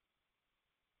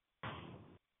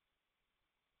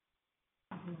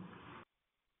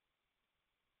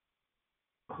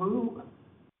 Who,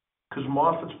 because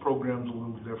Moffitt's program's a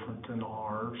little different than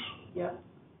ours, Yeah.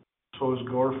 so is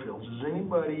Garfield's. Has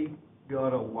anybody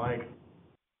got a like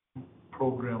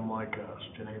program like us,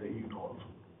 Janae, that you know of?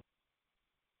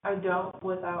 I don't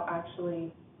without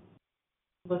actually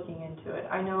looking into it.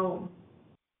 I know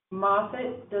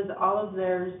Moffett does all of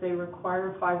theirs, they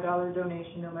require a $5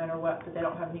 donation no matter what, but they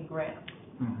don't have any grants.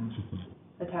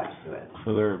 attached to it.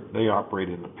 So they operate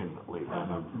independently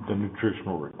on the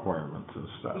nutritional requirements and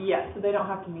stuff. Yes, so they don't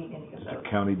have to meet any of It's those. a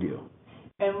county deal.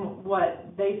 And what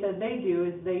they said they do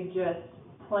is they just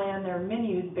plan their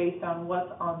menus based on what's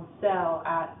on sale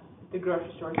at the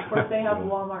grocery stores. Of course, they have Good.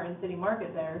 Walmart and City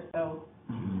Market there, so,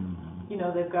 you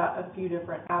know, they've got a few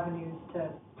different avenues to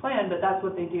plan, but that's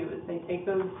what they do, is they take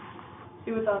those,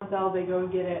 see what's on sale, they go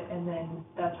get it, and then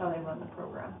that's how they run the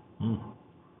program. Hmm.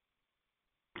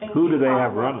 And Who do keep they track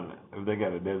have of- running it? Have they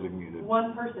got a designated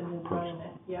One person is running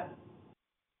it, yep.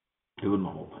 doing the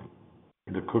whole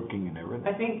thing? The cooking and I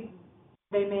everything? think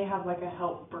they may have like a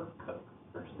helper cook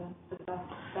person, but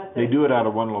that's They it. do it out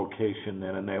of one location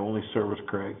then, and they only service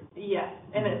Craig? Yes,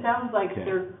 and it sounds like Okay.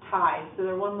 they're tied, so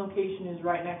their one location is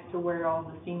right next to where all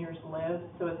the seniors live,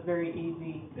 so it's very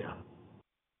easy, Yeah.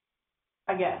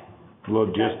 I guess.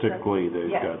 Logistically, they've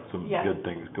Yes, got some yes. good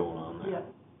things going on there. Yeah.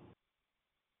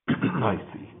 I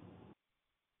see.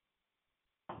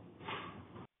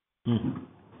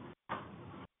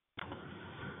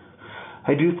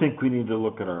 I do think we need to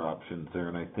look at our options there,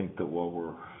 and I think that while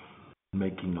we're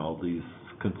making all these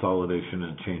consolidation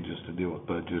and changes to deal with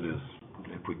budget is,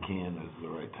 if we can, is the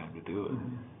right time to do it.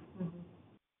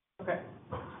 Okay.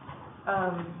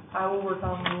 I will work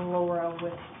on Laura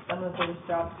with some of those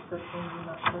job descriptions and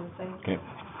that sort of thing. Okay.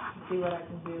 See what I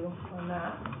can do on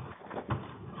that.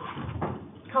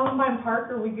 Columbine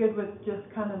Park, are we good with just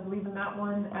kind of leaving that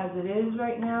one as it is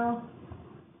right now?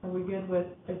 Are we good with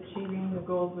achieving the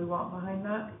goals we want behind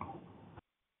that?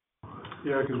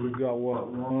 Yeah, 'cause we've got,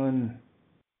 one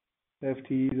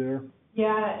FTE there?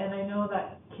 Yeah, and I know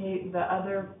that Kate, the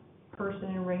other person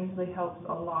in Rangeley helps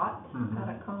a lot out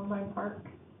at Columbine Park.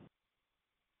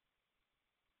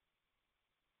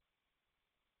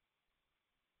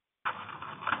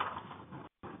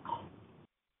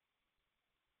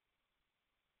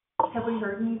 Have we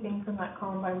heard anything from that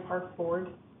Columbine Park board?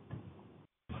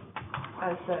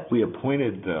 As to, We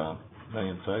appointed,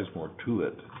 Diane Sizemore to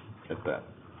it at that,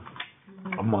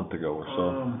 a month ago or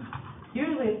so.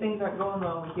 usually if things aren't going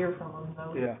well, we hear from them,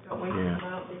 though. Yeah. Don't we? Yeah. I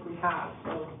don't think we have,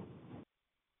 so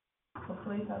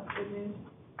hopefully that's good news.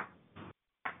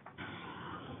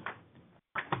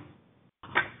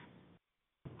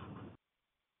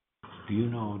 Do you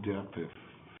know, Jeff, if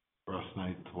Russ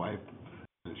Knight's wife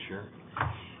is Sherry?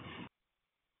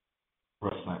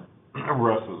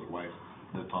 Russ's wife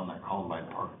that's on that Columbine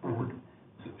Park board,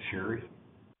 is it Sherry?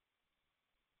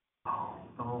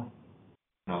 No.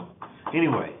 No.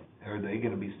 Anyway, are they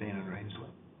gonna be staying in Rangeley?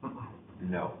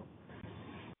 No.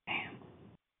 Man.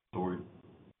 So we're,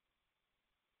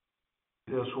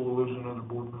 Yeah, so we'll lose another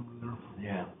board member there.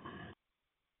 yeah.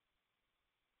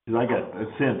 'Cause I got a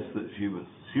sense that she was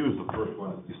the first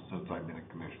one, just since I've been a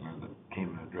commissioner, that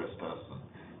came and addressed us, and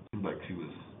seemed like she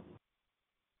was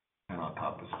kinda on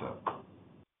top of stuff.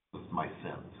 That's my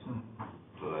sense.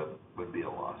 So that would be a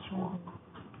loss for him.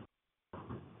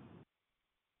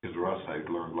 Because Russ, I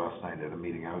learned last night at a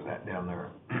meeting I was at down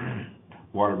there,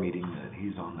 water meeting, that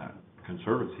he's on that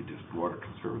Water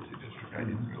Conservancy District. I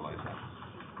didn't realize that.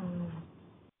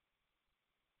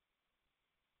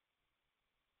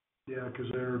 Yeah, 'cause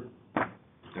they're,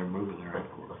 They're moving their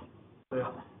headquarters.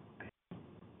 yeah,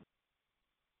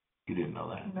 You didn't know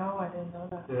that? No, I didn't know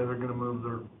that. they're gonna move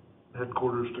their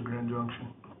headquarters to Grand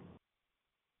Junction.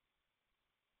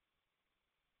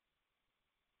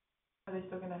 Are they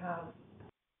still gonna have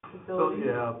So, facilities?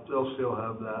 yeah, they'll still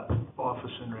have that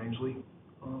office in Rangeley,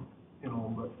 you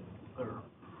know, but their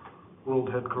world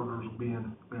headquarters will be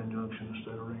in Grand Junction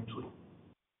instead of Rangeley.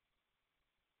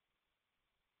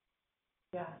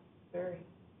 Yeah, very.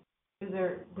 Did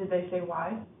they say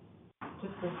why?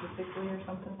 Just logistically or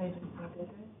something, they just needed it?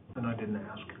 And I didn't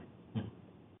ask.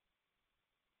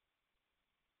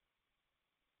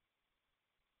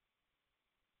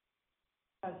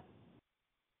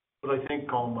 But I think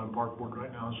Columbine Park Board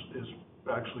right now is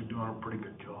actually doing a pretty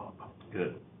good job.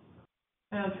 Good.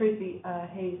 I know Tracy,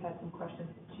 Hayes had some questions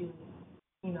that she was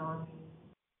emailing me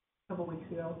a couple weeks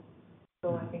ago.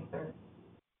 So I think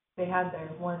they had their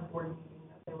one board meeting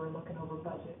that they were looking over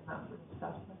budget and that sort of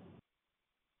stuff.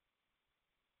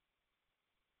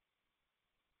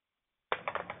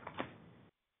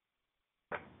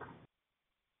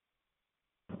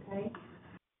 Okay,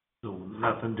 So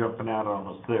nothing jumping out on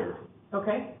us there.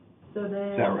 okay, so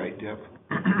then. Is that right, Jeff?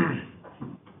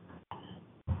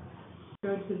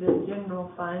 Go to the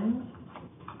general fund.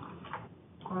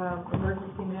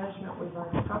 Emergency management, we've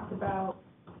already talked about.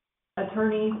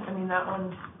 Attorneys, I mean, that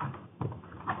one's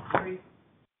pretty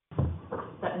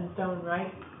set in stone,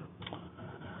 right?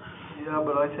 Yeah,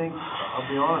 but I think, I'll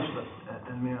be honest,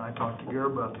 And man, I talked to Gary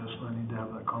about this, and I need to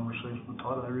have that conversation with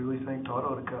Todd. I really think Todd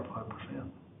ought to cut 5%.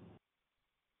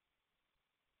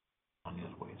 On his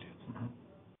wages.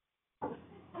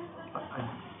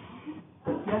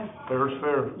 Yeah, Fair's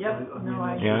fair. Yep. I mean, No,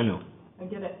 I- it's Yeah, I just- know. I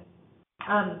get it.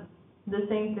 The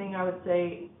same thing I would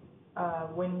say,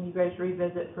 when you guys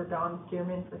revisit for Don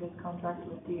Stearman for his contract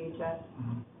with DHS.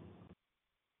 Mhm.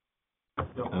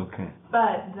 Yep. Okay.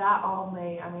 But that all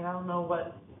may, I mean, I don't know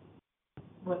what,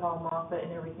 with all Moffett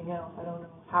and everything else, I don't know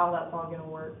how that's all gonna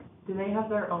work. Do they have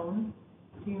their own?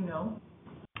 Do you know?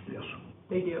 Yes.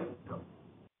 They do?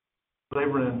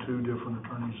 They've ran 2 different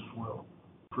attorneys as well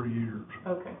for years.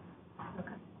 Okay,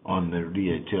 okay. On their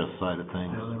DHS side of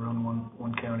things. Yeah, they run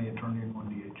one county attorney and one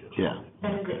DHS. Yeah.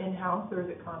 And is it in-house or is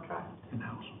it contract?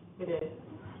 In-house. It is.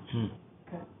 Hmm.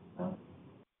 Okay, well,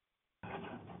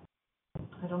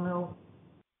 I don't know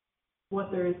what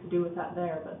there is to do with that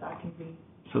there, but that can be,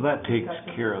 So that takes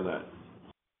Gotcha. care of that.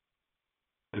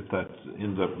 If that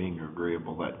ends up being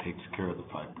agreeable, that takes care of the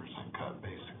 5% cut,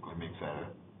 basically, makes that a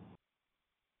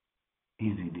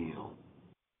easy deal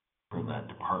for that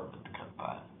department to cut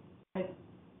 5. I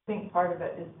think part of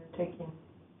it is they're taking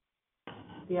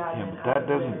the Yeah, admin but out that of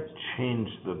doesn't theirs.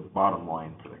 change the bottom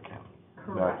line for the county.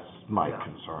 Correct. That's my Yeah.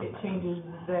 concern. It there. changes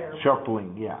their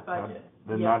Shuffling, yeah. budget.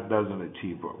 Then Yeah. that doesn't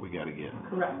achieve what we gotta get.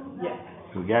 Correct, yes,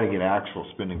 We gotta get actual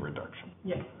spending reduction.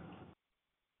 yes.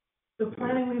 So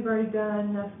planning we've already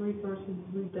done, natural resources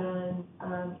we've done,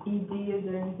 ED, is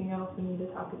there anything else we need to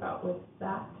talk about with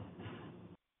that?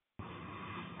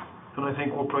 And I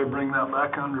think we'll probably bring that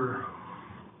back under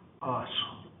us.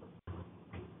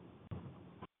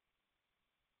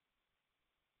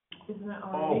 Isn't it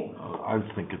already? I was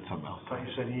thinking something else. I thought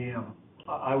you said EM.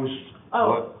 I was,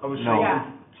 Oh, I was No. Yeah.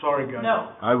 thinking, sorry, guys.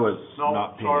 no, I was No,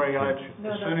 not paying sorry, attention.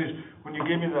 No, as soon as, when you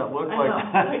gave me that look, I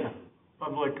like, know.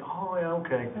 I'm like, oh, yeah,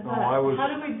 okay. I No, thought, I was, how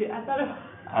did we do, I thought it,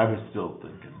 I was still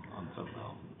thinking on something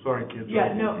else. sorry, kids.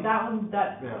 yeah, no, that one,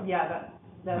 that, Yeah. yeah, that's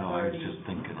No, I was already. just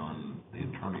thinking on the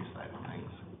attorney side of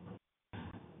things.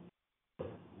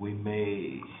 We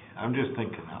may, I'm just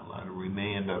thinking out loud, we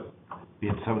may end up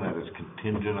being, some of that is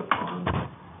contingent upon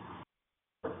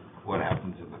what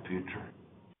happens in the future.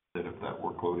 That if that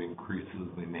workload increases,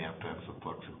 we may have to have some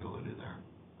flexibility there.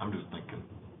 I'm just thinking,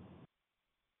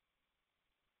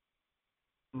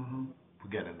 Mhm. if we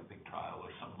get into a big trial or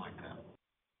something like that.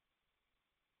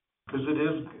 Cause it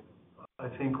is, I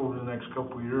think over the next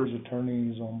couple of years, There's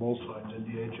attorneys on both both sides, in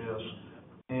DHS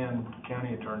and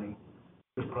county attorney,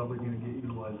 is probably gonna get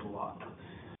utilized a lot.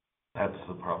 That's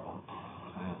the problem.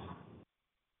 Yeah.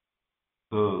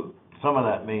 So, some of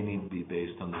that may need to be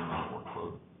based on the amount of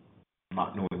workload,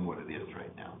 not knowing what it is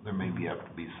right now. There may be, have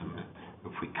to be some,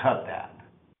 if we cut that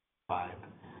 5,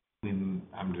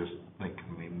 I'm just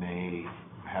thinking we may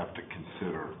have to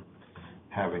consider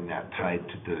having that tied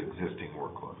to the existing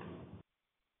workload.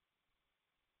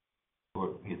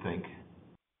 What do you think?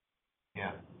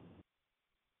 Yeah,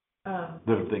 that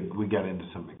if we got into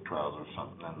some big trials or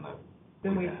something,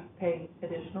 Then we yeah. pay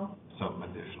additional? something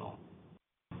additional.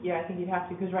 Yeah, I think you'd have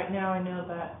to, because right now I know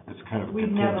that It's kind of a we've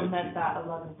never contingency. met that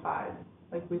 11.5.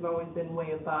 Like, we've always been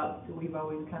way above, so we've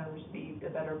always kind of received a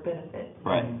better benefit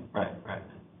Right.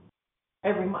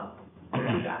 every month to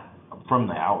do that. From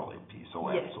the hourly piece, oh,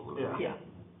 Yes. absolutely. Yeah. Yeah.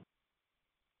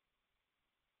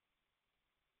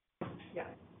 Yeah.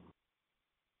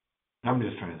 I'm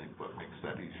just trying to think what makes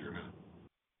that easier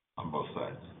on both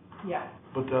sides Yeah.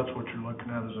 But that's what you're looking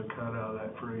at, is a cut out of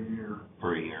that for a year,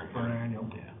 for a year. for an annual,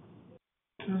 Yeah.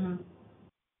 Mhm.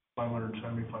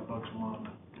 $575 a month.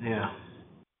 Yeah.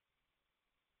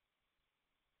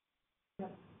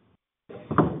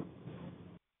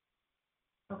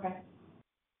 Okay.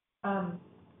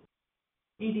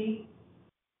 ED,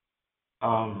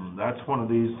 That's one of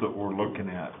these that we're looking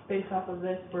at. based off of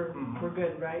this, we're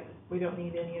good, right? We don't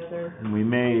need any other, And we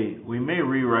may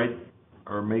rewrite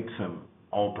or make some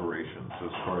alterations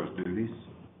as far as duties.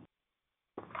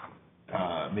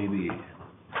 Maybe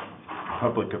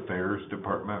Public Affairs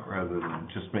Department rather than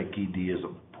just make ED as a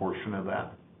portion of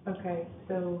that. okay,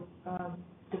 so, that-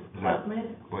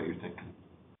 department, What you're thinking?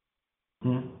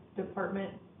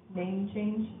 department name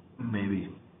change?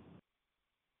 Maybe.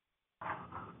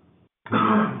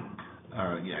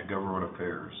 Yeah, Government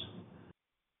Affairs.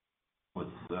 With,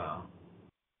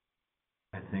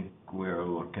 I think we're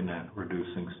looking at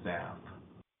reducing staff,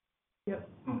 Yep.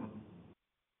 Mhm.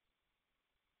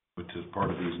 which is part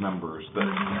of these numbers that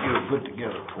you have put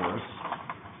together for us.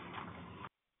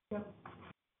 Yep.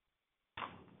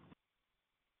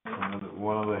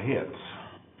 One of the hits.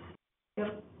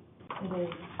 Yep, it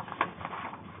is.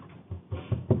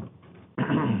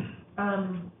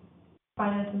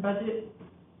 Finance and budget,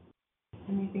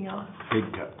 Anything else? Big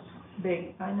cuts.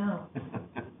 Big, I know.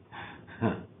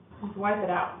 Just wipe it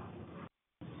out.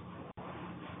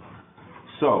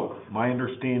 So, my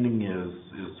understanding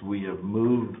is we have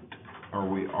moved, or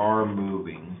we are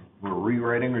moving, we're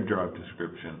rewriting our job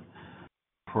description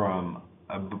from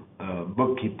a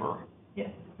bookkeeper Yes,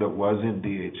 that was in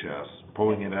DHS,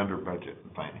 pulling it under budget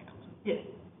and finance. yes.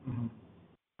 Mhm.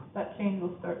 That change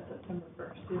will start September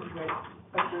 1st, is right.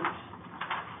 Approved.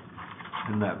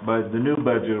 And the new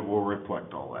budget will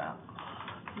reflect all that.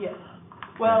 Yes.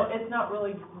 Well, it's not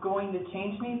really going to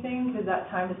change anything, because that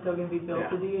time is still gonna be billed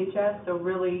to DHS, so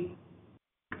really,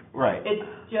 Right.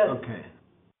 it's just Okay.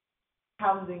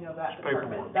 housing of that It's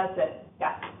department. paperwork. That's it,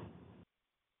 yeah.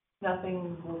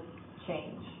 Nothing will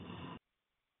change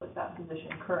with that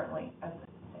position currently as it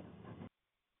stands.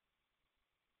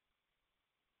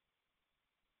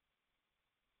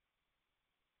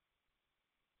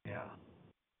 Yeah.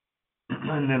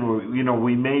 And then,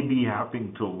 we may be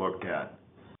having to look at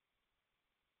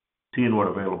seeing what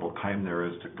available time there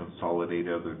is to consolidate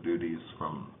other duties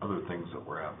from other things that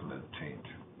we're having to change,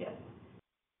 Yes.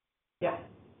 Yeah,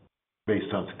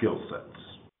 based on skill sets.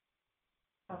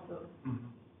 absolutely. Mhm.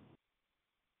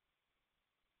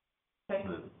 Okay,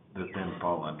 that then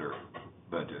fall under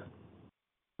budget.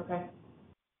 okay.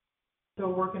 So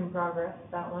work in progress,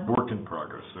 that one. Work in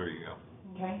progress, there you go.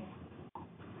 Okay.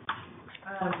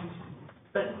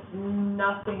 But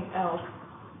nothing else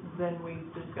than we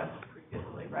discussed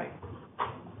previously, right?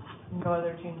 No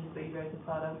other changes that you guys have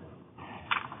thought of?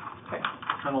 Okay,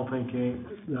 I don't think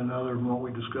none other than what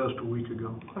we discussed a week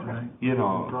ago. Okay.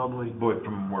 Probably. Boy,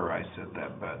 from where I sit,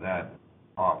 that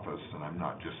office, and I'm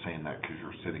not just saying that because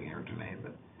you're sitting here today,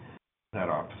 but that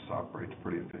office operates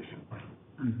pretty efficiently,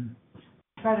 Mhm.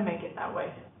 try to make it that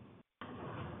way.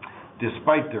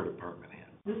 despite their department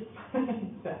head.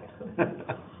 Exactly.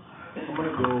 I'm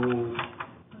gonna go,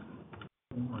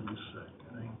 hold on just a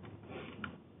second.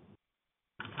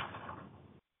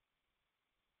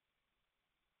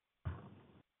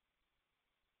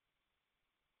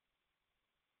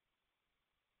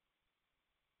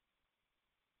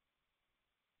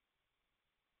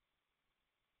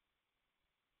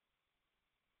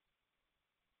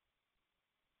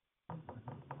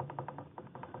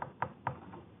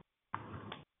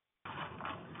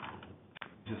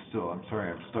 Just still, I'm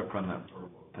sorry, I'm stuck on that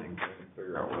thing, trying to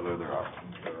figure out what other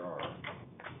options there are,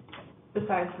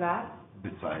 Besides that,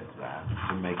 besides that,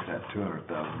 to make that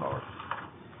 $200,000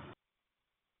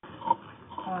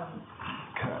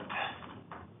 cut.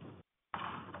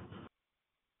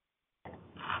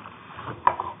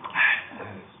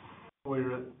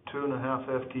 We're at 2.5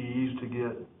 FTEs to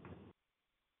get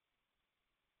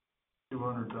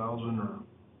 200,000 or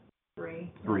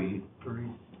three. Three, 3.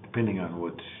 depending on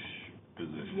which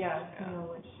position. Yeah, you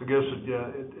know which. I guess,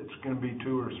 it's gonna be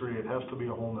 2 or 3. It has to be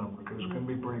a whole number, because it's gonna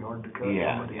be pretty hard to cut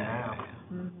Yeah, somebody in half.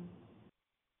 Mhm.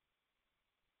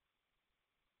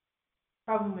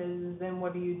 Problem is, then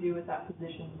what do you do with that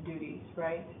position's duties,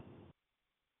 right?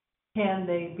 Can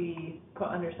they be put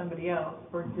under somebody else,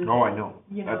 or does, Oh, I know.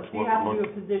 you know, That's do you what have to we're do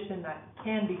a position that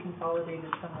can be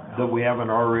consolidated somewhere else? that we haven't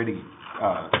already,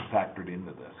 factored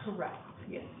into this? Correct,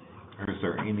 yes, Or is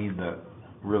there any that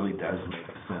really does make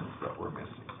sense that we're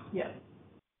missing? yes,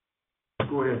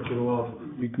 Go ahead, get off,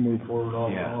 you can move forward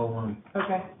off Yeah. all one.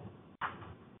 okay.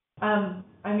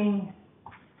 I mean,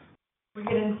 we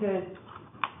get into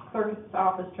clerk's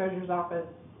office, treasurer's office,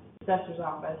 assessor's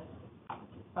office,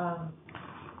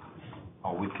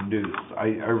 All we can do is, I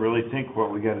really think what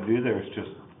we gotta do there is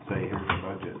just say, here's the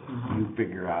budget. Mhm. You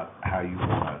figure out how you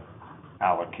wanna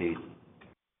allocate.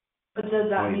 but does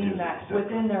that Wages, mean that et cetera.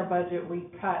 within their budget, we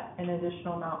cut an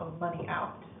additional amount of money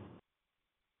out?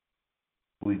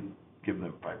 We give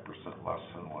them 5% less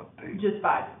than what they, Just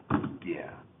 5?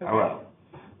 yeah. Okay. Well,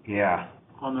 yeah.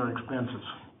 On their expenses.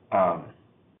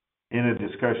 In a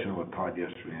discussion with Todd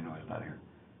yesterday, I know he's not here.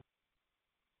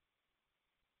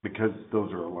 Because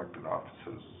those are elected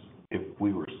offices, if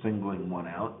we were singling one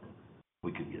out,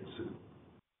 we could get sued.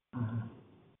 Mhm.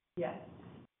 Yes.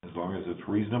 As long as it's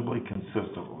reasonably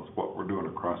consistent with what we're doing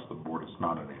across the board, it's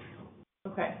not an issue.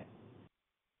 Okay.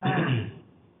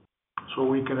 So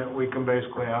we can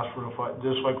basically ask for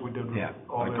just like we did Yeah, with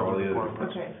all like the all other the other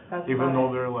departments. Okay, that's Even fine.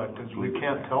 though they're elected, we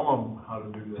can't tell them how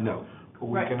to do that. No, But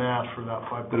we Right. can ask for that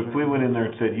 5%. but if we went in there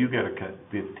and said, you gotta cut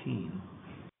 15,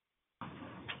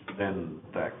 then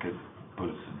that could put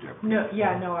us in jeopardy. No,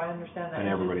 yeah, no, I understand that. And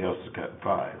everybody else is cutting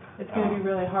 5. It's gonna be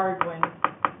really hard when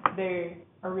they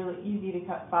are really easy to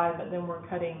cut 5, but then we're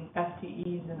cutting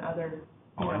FTEs and other,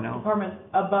 Oh, I know. departments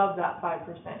above that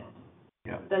 5%.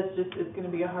 Yeah. That's just, it's gonna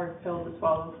be a hard pill to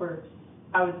swallow for,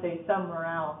 I would say, some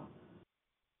morale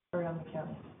around the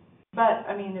county. But,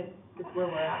 I mean, it's where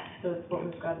we're at, so it's what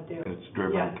we've got to do. It's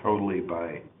driven Yeah. totally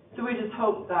by So we just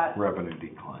hope that revenue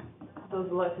decline. those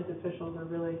elected officials are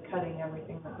really cutting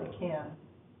everything that they can,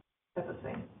 type of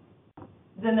thing.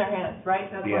 It's in their hands, right?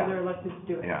 That's why Yeah. they're elected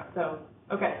to do it. Yeah. So,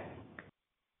 okay.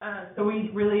 So we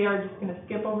really are just gonna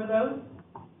skip over those.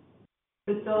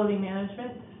 Facility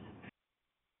management.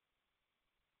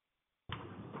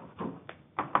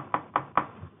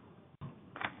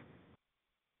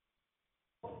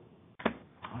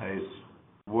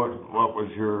 What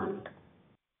was your,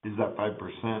 is that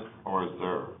 5% or is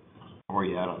there, where are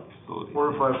you at on facilities?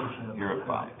 We're at 5%. You're at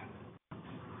 5.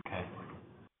 Okay.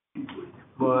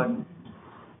 But,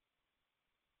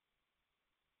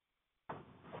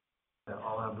 yeah,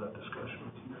 I'll have that discussion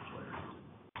with you guys later.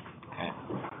 Okay.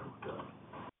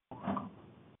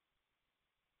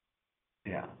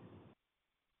 Yeah.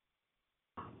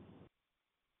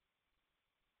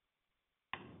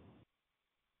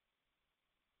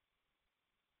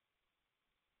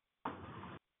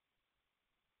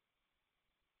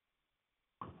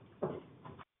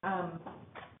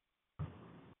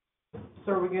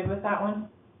 So are we good with that one?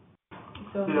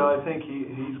 So, Yeah, I think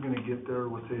he's gonna get there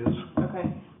with his,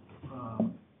 okay.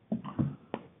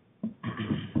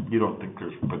 You don't think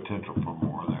there's potential for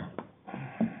more there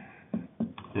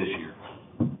this year?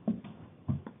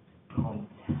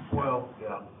 Well,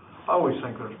 yeah, I always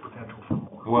think there's potential for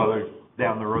more. Well, there's,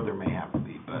 down the road there may have to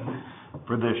be, but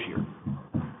for this year.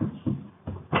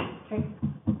 Okay.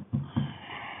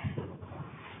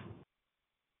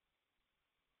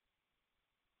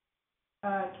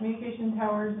 Communication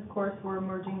towers, of course, we're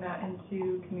merging that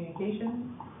into communications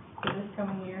for this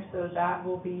coming year, so that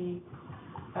will be,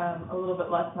 a little bit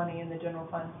less money in the general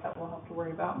fund that we'll have to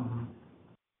worry about.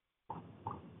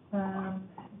 Mhm.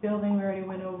 Building, we already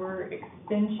went over.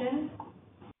 Extension.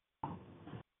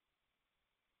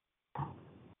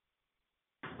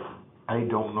 I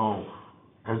don't know.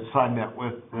 Has I met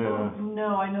with,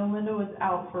 No, I know Linda was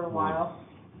out for a while.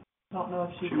 I don't know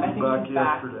if She I was think back she's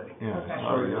back. yesterday. yeah, Okay. I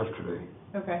saw her yesterday.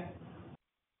 Okay,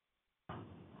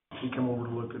 She came over to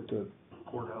look at the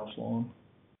courthouse lawn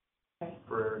okay.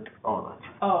 for Eric. Oh, that's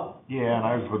right. Oh, Yeah, and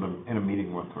I was with him, in a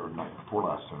meeting with her night before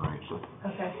last night, actually.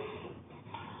 okay.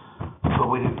 But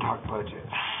we didn't talk budget.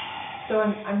 So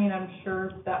I'm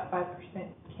sure that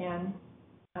 5% can,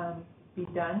 be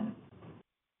done.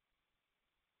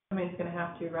 I mean, it's gonna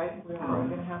have to, right? We're all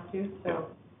gonna have to, so.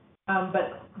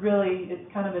 But really,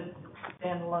 it's kind of a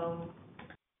standalone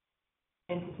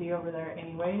entity over there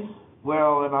anyways.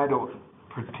 Well, and I don't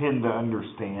pretend to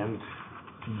understand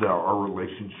our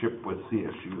relationship with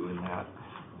CSU in that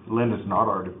Linda's not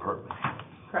our department,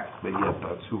 Correct, but yet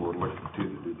that's who we're looking to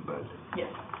do the budget.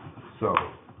 yes. So,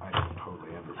 I don't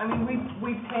totally understand. I mean,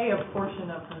 we pay a portion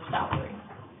of her salary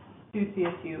to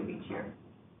CSU each year,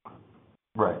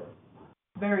 Right.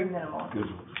 very minimal, Good.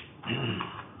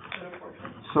 but a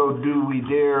portion. So do we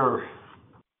dare,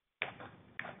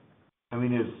 I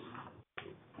mean,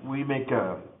 we make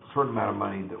a certain amount of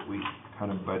money that we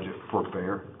kind of budget for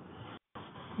fair?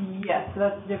 Yes, so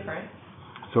that's different.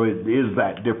 So is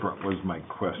that different was my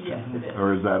question? Yes, it is.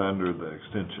 Or is that under the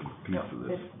extension piece No, of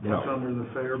this? it's- It's under the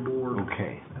fair board.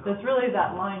 Okay, So it's really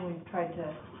that line we've tried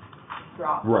to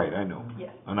drop. right, I know,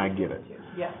 Yes. and I get it.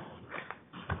 Yes.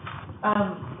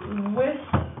 With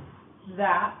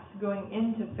that, going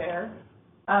into fair,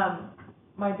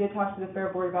 I did talk to the fair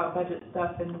board about budget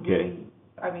stuff and Okay.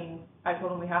 I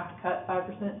told them we have to cut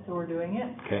 5%, so we're doing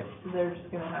it. Okay, So they're just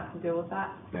gonna have to deal with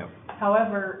that. yeah,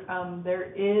 However,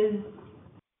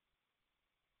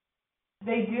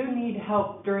 they do need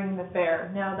help during the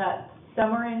fair. Now, that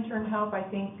summer intern help, I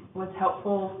think, was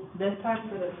helpful this time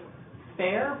for the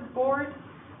fair board,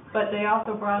 but they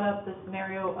also brought up the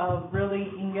scenario of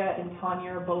really Inga and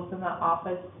Tanya are both in the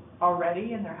office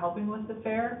already, and they're helping with the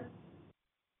fair.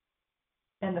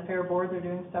 And the fair board, they're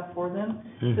doing stuff for them.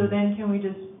 So then can we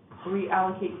just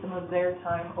reallocate some of their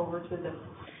time over to the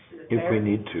fair? if we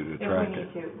need to track it.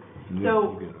 If we need to. You-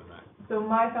 So- you get it. So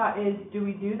my thought is, do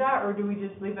we do that, or do we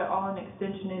just leave it all in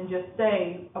extension and just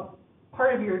say, a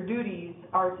part of your duties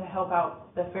are to help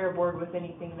out the fair board with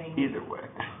anything they need? Either way.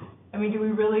 I mean, do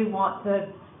we really want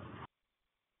to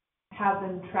have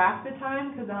them track the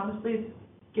time? Because honestly, it's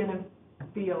gonna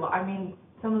be a lot. I mean,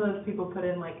 some of those people put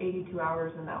in like 82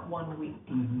 hours in that 1 week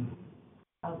Mhm.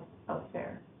 of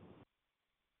fair.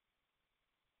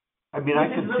 I mean, I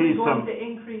can Which is really see going some, to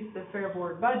increase the fair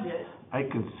board budget. I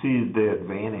can see the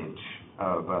advantage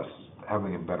of us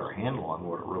having a better handle on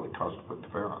what it really costs to put the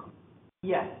fair on.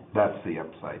 Yes, That's the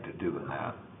upside to doing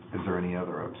that. Is there any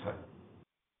other upside?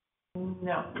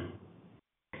 no.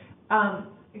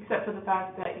 Except for the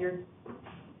fact that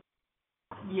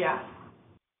Yeah.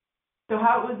 So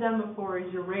how it was done before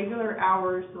is your regular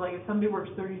hours, so like if somebody works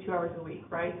 32 hours a week,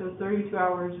 right? Those 32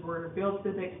 hours were billed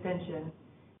to the extension.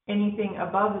 Anything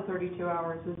above the 32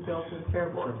 hours was billed to the Fair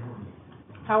Board.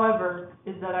 However,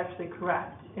 is that actually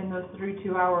correct? In those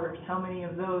 32 hours, how many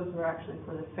of those were actually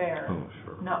for the fair, Oh,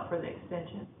 sure. not for the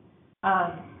extension?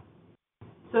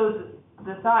 So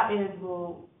the thought is,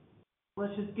 well,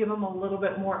 let's just give them a little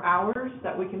bit more hours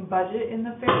that we can budget in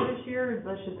the fair this year.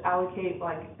 Let's just allocate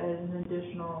like an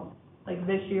additional, like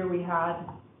this year we had,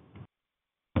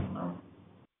 I don't know,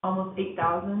 almost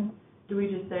 8,000. Do we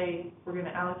just say we're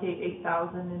gonna allocate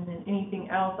 8,000 and then anything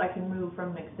else I can move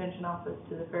from the extension office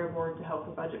to the fair board to help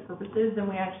for budget purposes? Then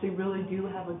we actually really do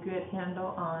have a good handle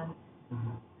on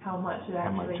how much it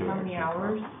How much actually, it how many actually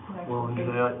hours. Well, and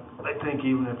Janae, I think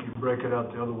even if you break it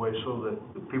out the other way so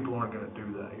that people aren't gonna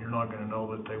do that, you're not gonna know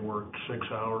that they worked 6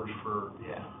 hours for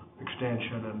Yeah.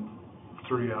 extension and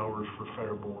 3 hours for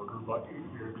fair board, or like,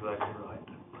 you're exactly right.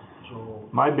 So,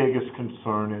 My biggest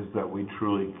concern is that we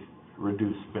truly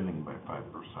reduce spending by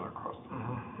 5% across the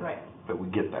board. Right. That we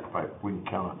get that we can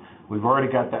count on. We've already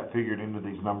got that figured into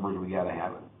these numbers, we gotta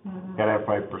have it. Mhm. Gotta have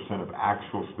 5% of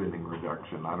actual spending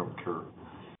reduction, I don't care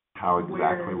how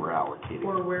exactly we're allocating.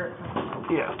 Or where it comes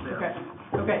from. Yeah.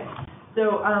 Okay.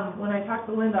 So, when I talk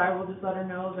to Linda, I will just let her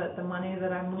know that the money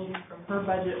that I'm moving from her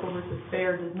budget over to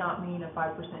fair does not mean a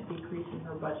 5% decrease in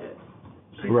her budget.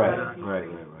 She's got a Right,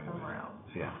 decrease right. somewhere else.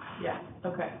 Yeah. Yeah,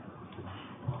 okay.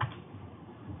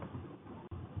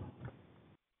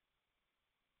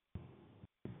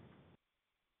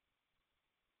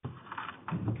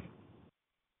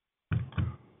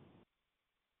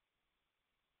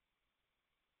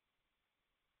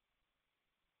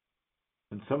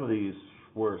 And some of these,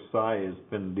 where Cy has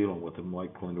been dealing with them,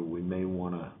 like Linda, we may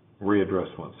wanna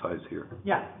readdress one Cy's here,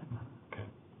 Yeah. Okay.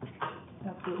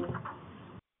 Absolutely.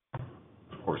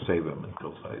 or save them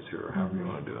until Cy's here, or however you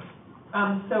wanna do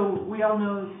it. So we all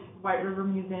know White River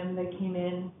Museum, they came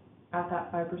in at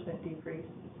that 5% decrease,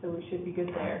 so we should be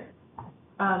good there.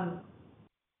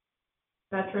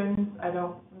 Veterans, I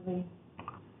don't really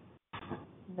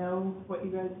know what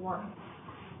you guys want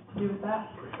to do with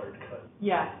that. pretty hard to cut.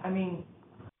 Yeah, I mean,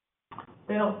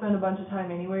 they don't spend a bunch of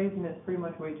time anyways, and it's pretty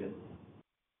much wages.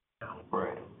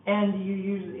 Right. And you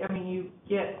usually, I mean, you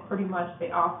get pretty much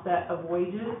the offset of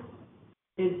wages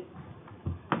is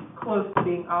close to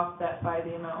being offset by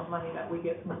the amount of money that we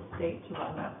get from the state to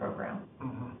run that program.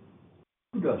 Mhm.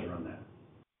 Who does run that?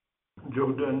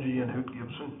 Joe Dungy and Hoot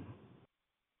Gibson.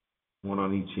 One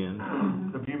on each end.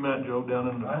 Have you met Joe down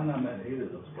in I've not met either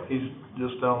of those places. He's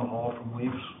just down the hall from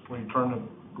Leafs, when you turn to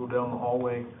go down the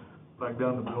hallway, back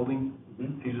down the building,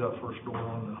 Mhm. he's that first door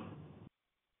on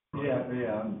Yeah.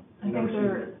 I think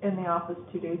they're in the office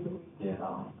 2 days a week, Yeah.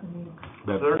 so, I mean,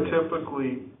 They're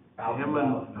typically, Out him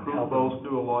about and Hoot helping. both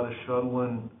do a lot of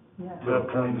shuttling yeah.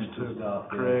 veterans and to stuff,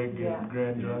 yeah. Craig Yeah. and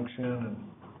Grand Junction, and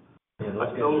Yeah,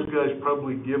 those guys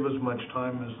probably give as much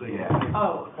time as they Yeah. can.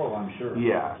 Oh, Oh, I'm sure.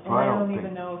 Yeah, so and I I don't don't think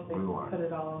even know if they we want. put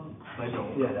it all on. They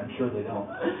don't. Yeah, I'm sure they don't.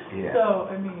 Yeah. So,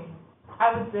 I mean,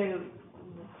 I would say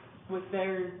with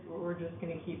theirs, we're just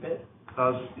gonna keep it. Me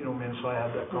and Si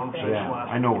had that conversation Yeah, last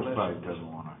week. I know and Cy said,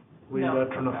 doesn't wanna, Leave No.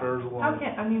 Veteran Affairs How alone.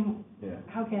 can, I mean, Yeah.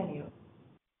 how can you?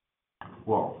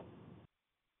 well,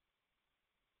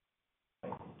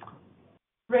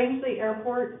 Rangeley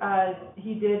Airport,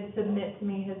 he did submit to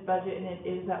me his budget, and it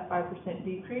is that 5%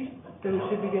 decrease, so we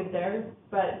should be good there.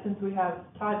 But since we have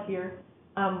Todd here,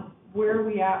 where are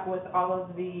we at with all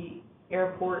of the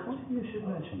airport? You should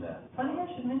mention that. Funny,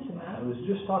 I should mention I that. was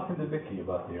just talking to Vicki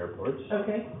about the airports,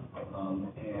 Okay,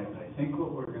 and I think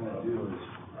what we're gonna do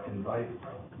is invite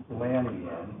Lanny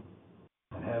in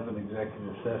and have an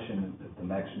executive session at the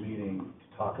next meeting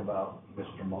to talk about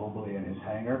Mr. Mobley and his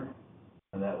hangar.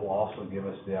 And that will also give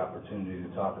us the opportunity to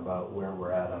talk about where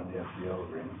we're at on the FBO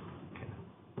agreement.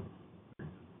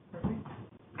 perfect.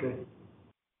 Okay.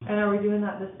 And are we doing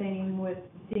that the same with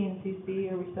CNCC?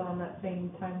 Are we still on that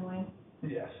same timeline?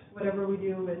 Yes. Whatever we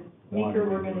do with One, Meeker,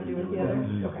 we're we gonna do do with with the other?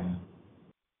 Mhm. Okay.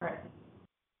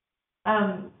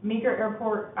 Meeker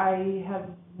Airport, I have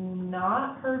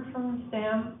not heard from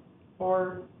Sam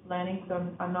or Lanny, so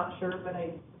I'm not sure, but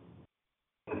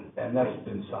And that's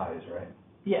been size, right?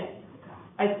 yes.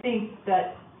 I think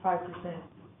that 5%,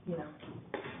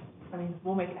 I mean,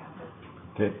 we'll make it happen.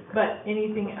 okay. But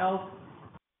anything else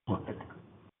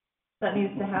that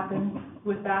needs to happen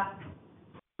with that?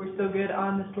 We're still good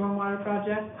on the stormwater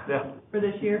project Yeah, for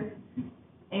this year?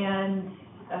 And,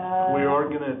 we are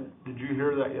gonna, did you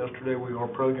hear that yesterday? We are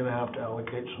probably gonna have to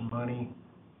allocate some money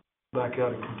back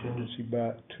out of contingency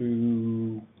Back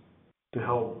to to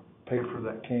help pay for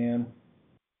that. can.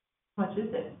 How much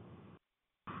is it?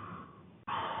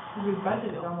 'Cause we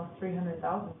budgeted almost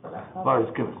 300,000 for that Well, I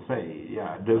project. was gonna say,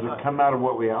 yeah, does it come out of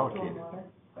what we allocated Stormwater.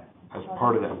 as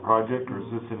part of that project, or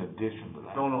is this in addition to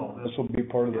that? No, This will be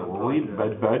part of Yeah, the well, we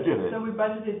project. budgeted So we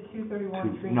budgeted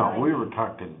 231,390. no, we were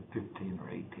talking 15 or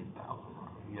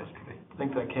 18,000 yesterday. I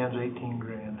think that can's 18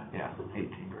 grand. Yeah,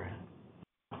 18 grand.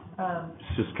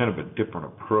 It's just kind of a different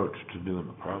approach to doing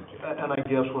the project. And I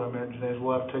guess what I meant, Janae, is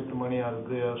we'll have to take the money out of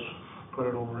this, put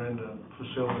it over into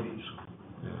facilities.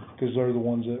 Cause they're the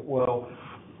ones that, well, Well,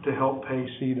 to help pay,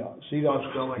 CDOT,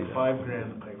 CDOT's got like $5,000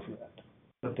 to pay for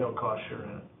that they'll cost share in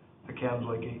it. The can's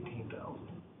like 18,000.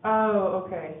 Oh,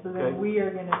 okay, so Okay. then we are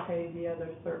gonna pay the other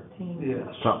 13.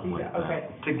 Yes. Something like Yeah, that. okay.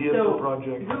 To get So, the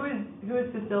project. Who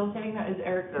is facilitating that? Is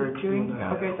Eric Eric's doing? doing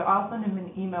that. Okay, so I'll send him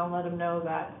an email, and let him know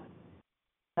that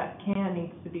that can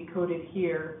needs to be coded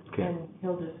here, Okay. and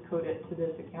he'll just code it to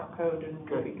this account code, and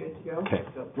we'll be good to go. Okay.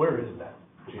 Where is that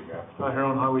geographically? Right here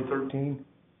on Highway 13.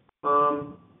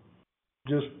 13,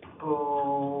 just,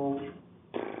 Oh,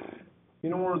 you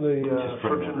know where the, Just right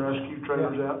search and rescue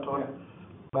trailer's at, Todd?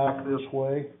 back this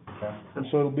way, Okay. and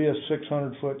so it'll be a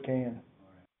 600-foot can.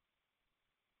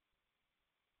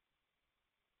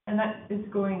 And that is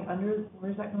going under,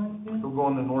 where's that going to? We'll go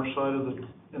on the north side of the, in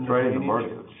It's the right in the drainage.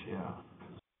 markets, yeah.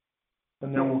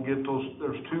 And Then we'll then get those,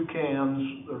 there's 2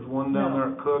 cans, there's one down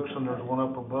there at Cook's and there's one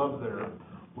up above there.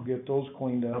 we'll get those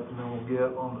cleaned up. And then we'll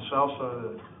get on the south side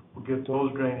of it, we'll get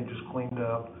those drainages cleaned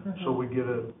up, so Mhm. we get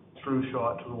a through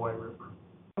shot to the White River.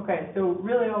 Okay, so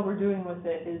really all we're doing with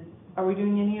it is, are we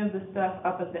doing any of the stuff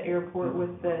up at the airport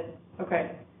with the,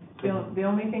 okay. The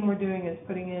only thing we're doing is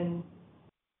putting in,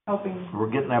 helping, We're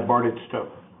getting that Bardage stuff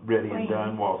ready and Clean.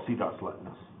 done while CDOT's letting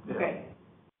us. Yeah. okay.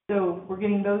 So we're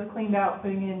getting those cleaned out,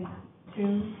 putting in 2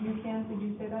 new cans, did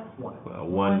you say that? One. Well,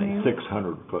 One one new?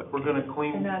 600-foot. We're gonna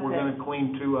clean, And that's we're it. gonna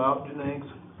clean 2 out, Janae,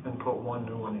 and put 1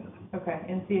 new one in. Okay,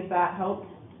 and see if that helps.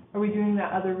 Are we doing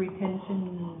that other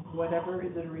retention, whatever,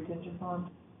 is it a retention pond?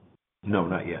 No,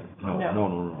 not yet. No, No. no,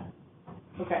 no, no.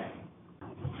 Okay,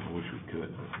 I wish we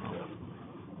could, but no.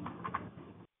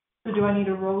 so do I need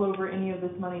to roll over any of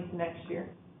this money to next year?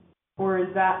 Or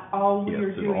is that all we Yes, are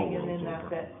it all doing and then rolls that's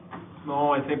over. it?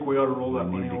 No, I think we ought to roll that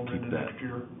We money need to over keep into that. next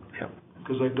year. Yep.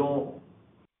 Cause I don't,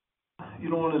 you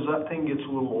know, and as that thing gets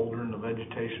a little older and the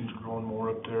vegetation's growing more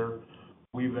up there,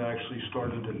 we've actually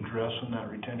started addressing that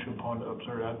retention pond up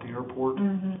there at the airport.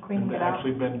 Mm-hmm, cleaning And it out.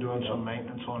 actually been doing some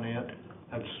maintenance on it.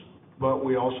 But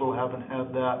we also haven't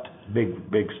had that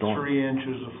Big storm. 3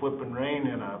 inches of flipping rain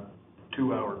in a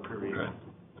 2-hour period.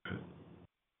 Okay.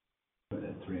 We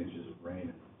had 3 inches of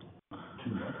rain in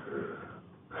 2 months.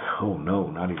 Oh, no,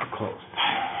 not even close.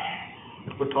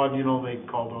 But Todd, you know, they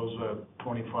call those a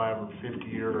 25 or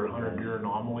 50-year or 100-year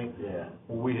anomaly. Yeah,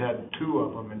 Well, we had 2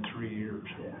 of them in 3 years.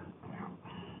 yeah.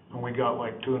 And we got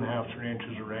like 2.5, 3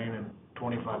 inches of rain in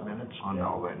 25 minutes. On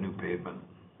all that new pavement.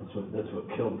 That's what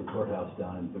killed the courthouse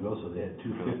down in Pagosa. They had 2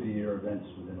 50-year events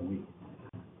within a week.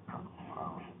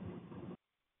 Wow.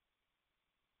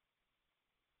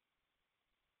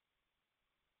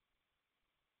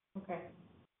 Okay.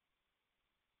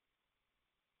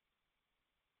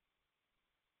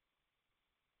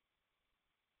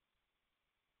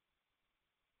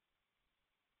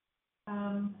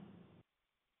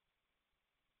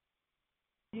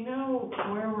 Do you know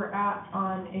where we're at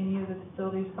on any of the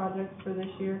facilities projects for this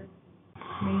year?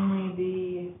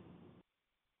 Mainly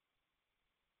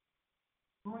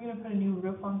we're gonna put a new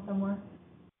roof on somewhere?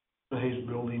 The Hayes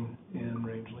Building in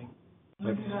Rangeley.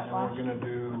 Did we do that And last, we're gonna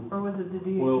do, or was it the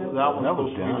DHS? well, that That one's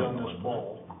was supposed to be done, done this wasn't it?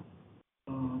 fall.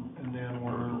 And then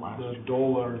we're, Last the year.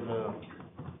 Dole, or the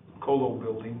Colo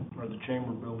Building, or the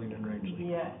Chamber Building in Rangeley.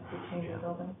 Yes, the chamber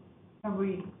building. Have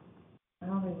we, I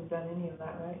don't think we've done any of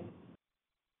that, right?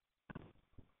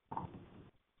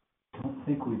 I don't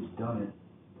think we've done it,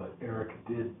 but Eric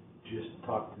did just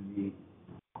talk to me,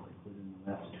 like, within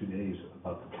the last 2 days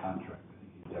about the contract.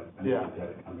 I think he's got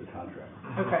it under contract.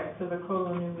 Okay, so the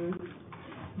Colo new roof,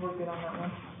 we're good on that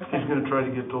one? He's Okay, gonna try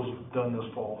to get those done this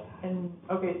fall. and,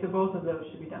 okay, so both of those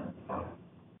should be done this fall.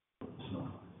 Snow.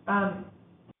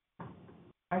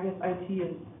 I guess IT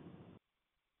is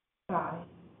shy,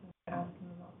 ask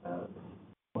him about those.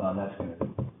 Well, that's gonna,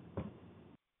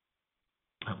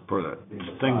 For the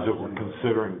things that we're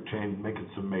considering making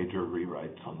some major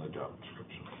rewrites on the job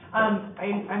description.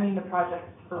 I mean the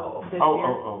projects for this year,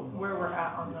 Oh. where we're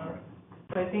at on those.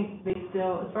 So I think they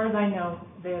still, as far as I know,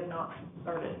 they have not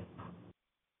started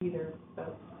either,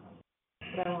 so,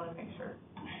 but I wanna make sure.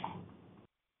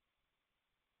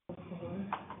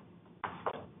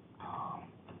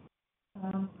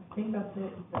 I think that's it,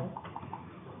 you guys.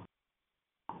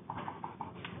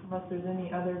 unless there's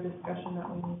any other discussion that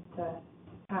we need to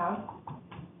have,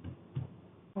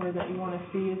 or that you wanna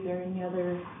see. Is there any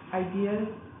other ideas?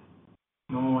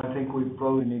 No, I think we Probably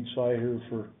probably need Si here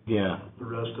for, Yeah. the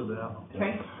rest of that.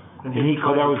 Okay. And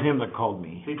that was him that called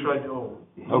me. He tried to,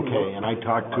 Okay, and I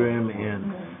talked to him,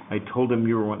 and I told him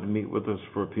you were wanting to meet with us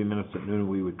for a few minutes at noon,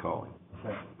 we would call him.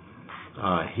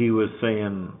 He was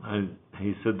saying,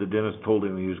 he said the dentist told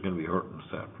him he was gonna be hurting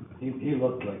this afternoon. He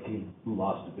looked like he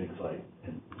lost a big fight,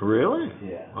 and, Really?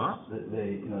 yeah. Huh?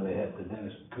 They, you know, the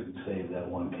dentist couldn't save that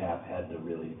one cap, had to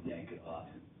really yank it off.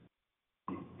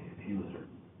 He was hurt.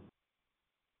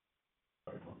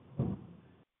 Sorry for him.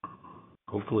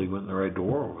 Hopefully he went in the right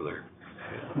door over there.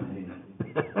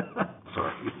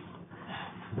 Sorry.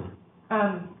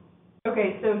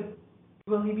 Okay, so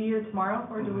will he be here tomorrow,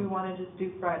 or do we wanna just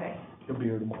do Friday? he'll be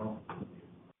here tomorrow.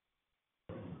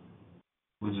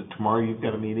 Was it tomorrow you've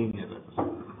got a meeting at a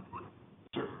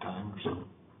certain time or something?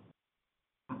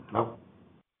 Nope.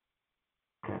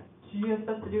 Okay. Do you have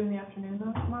stuff to do in the afternoon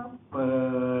though tomorrow?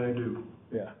 I do.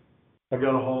 Yeah. I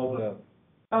gotta haul the,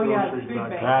 Oh, yeah, Groceries food back.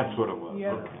 bank. That's what it was, You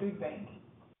have a okay. food bank.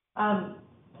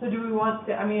 So do we want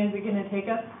to, I mean, is it gonna take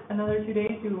us another 2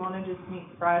 days? Do we wanna just meet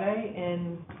Friday,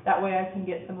 and that way I can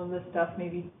get some of this stuff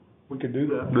maybe We could do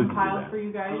that. Good. compiled for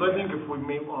you guys? because I think if we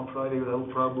meet on Friday, that'll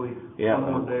probably, Yeah.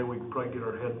 one more day, we can probably get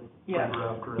our head Yeah. pretty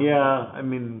wrapped around. Yeah, I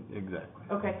mean, exactly.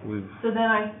 Okay, We've, so then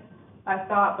I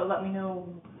thought, but let me know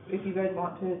if you guys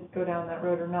want to go down that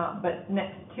road or not, but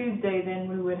next Tuesday, then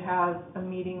we would have a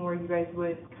meeting where you guys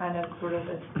would kind of sort of,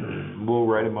 we'll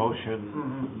write a motion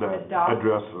Mhm. that Adopt.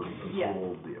 addresses this Yes.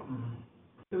 whole deal. Mhm.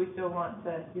 do we still want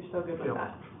to, you're still good with Yep.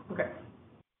 that? Okay,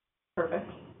 perfect.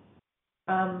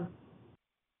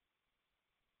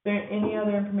 There any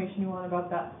other information you want about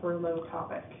that furlough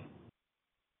topic?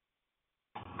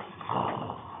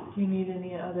 Do you need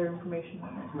any other information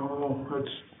on it? No,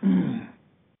 it's,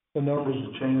 The numbers,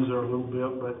 numbers have changed there a little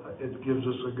bit, but it gives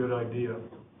us a good idea.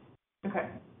 Okay,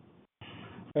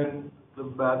 And the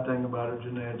bad thing about it,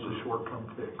 Janae, it's a short-term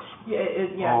fix. yeah,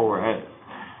 yeah. All right.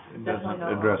 It Definitely doesn't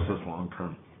not address this long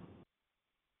term.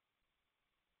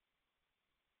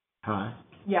 Huh?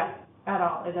 Yeah, at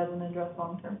all, it doesn't address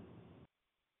long-term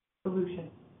solution.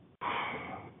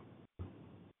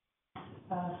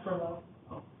 Furlough,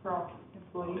 for all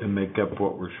employees. To make up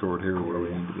what we're short here where we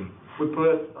need to be. We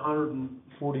put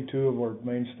 42 of our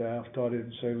main staff thought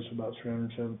it'd save us about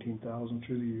 317,000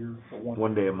 through the year for one.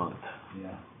 One day a month.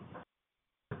 Yeah.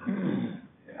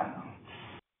 Yeah.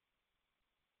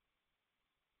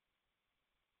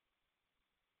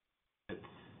 It's,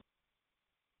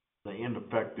 the end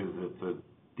effect is it's a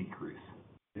decrease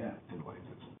Yeah. in wages.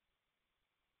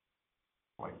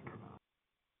 Like it or not.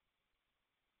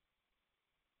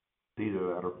 It's either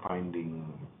that or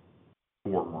finding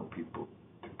 4 more people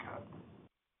to cut.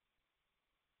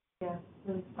 Yeah,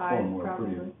 really Four 5 more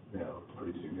probably. pretty, yeah,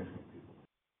 pretty significant people.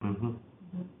 Mm-hmm.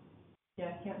 Mhm. Yeah,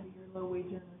 it can't be your low wage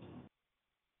earners.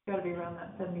 It's gotta be around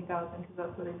that 70,000, because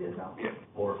that's what it is out there.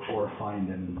 Or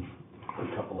finding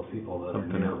a couple of people that are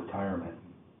Something near else. retirement.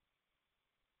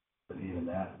 But even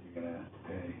that, you're gonna have to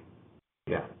pay,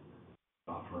 Yeah.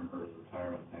 offer an early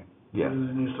retirement thing. Yeah. And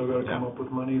then you still gotta come Yeah. up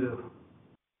with money to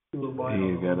do a buy.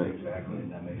 You gotta, Exactly,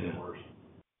 and that makes it Yeah. worse.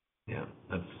 yeah,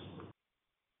 that's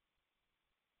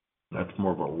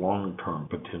more of a long-term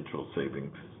potential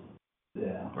savings,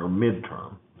 Yeah. or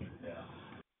mid-term, Yeah.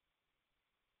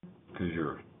 because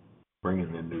you're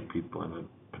bringing in new people in at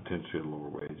potentially a lower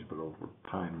wage, but over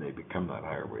time, they become that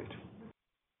higher wage.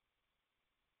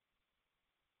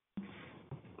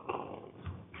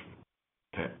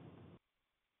 Okay.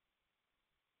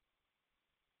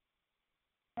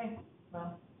 Okay,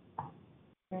 well, is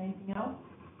there anything else?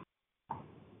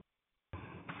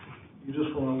 You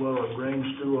just wanna let our brains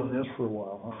stew on this. For a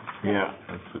while, huh? Yeah,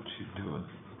 that's what she's doing.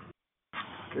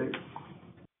 Okay.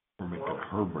 We're making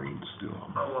her brains stew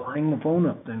on. I'll ring the phone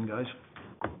up then, guys.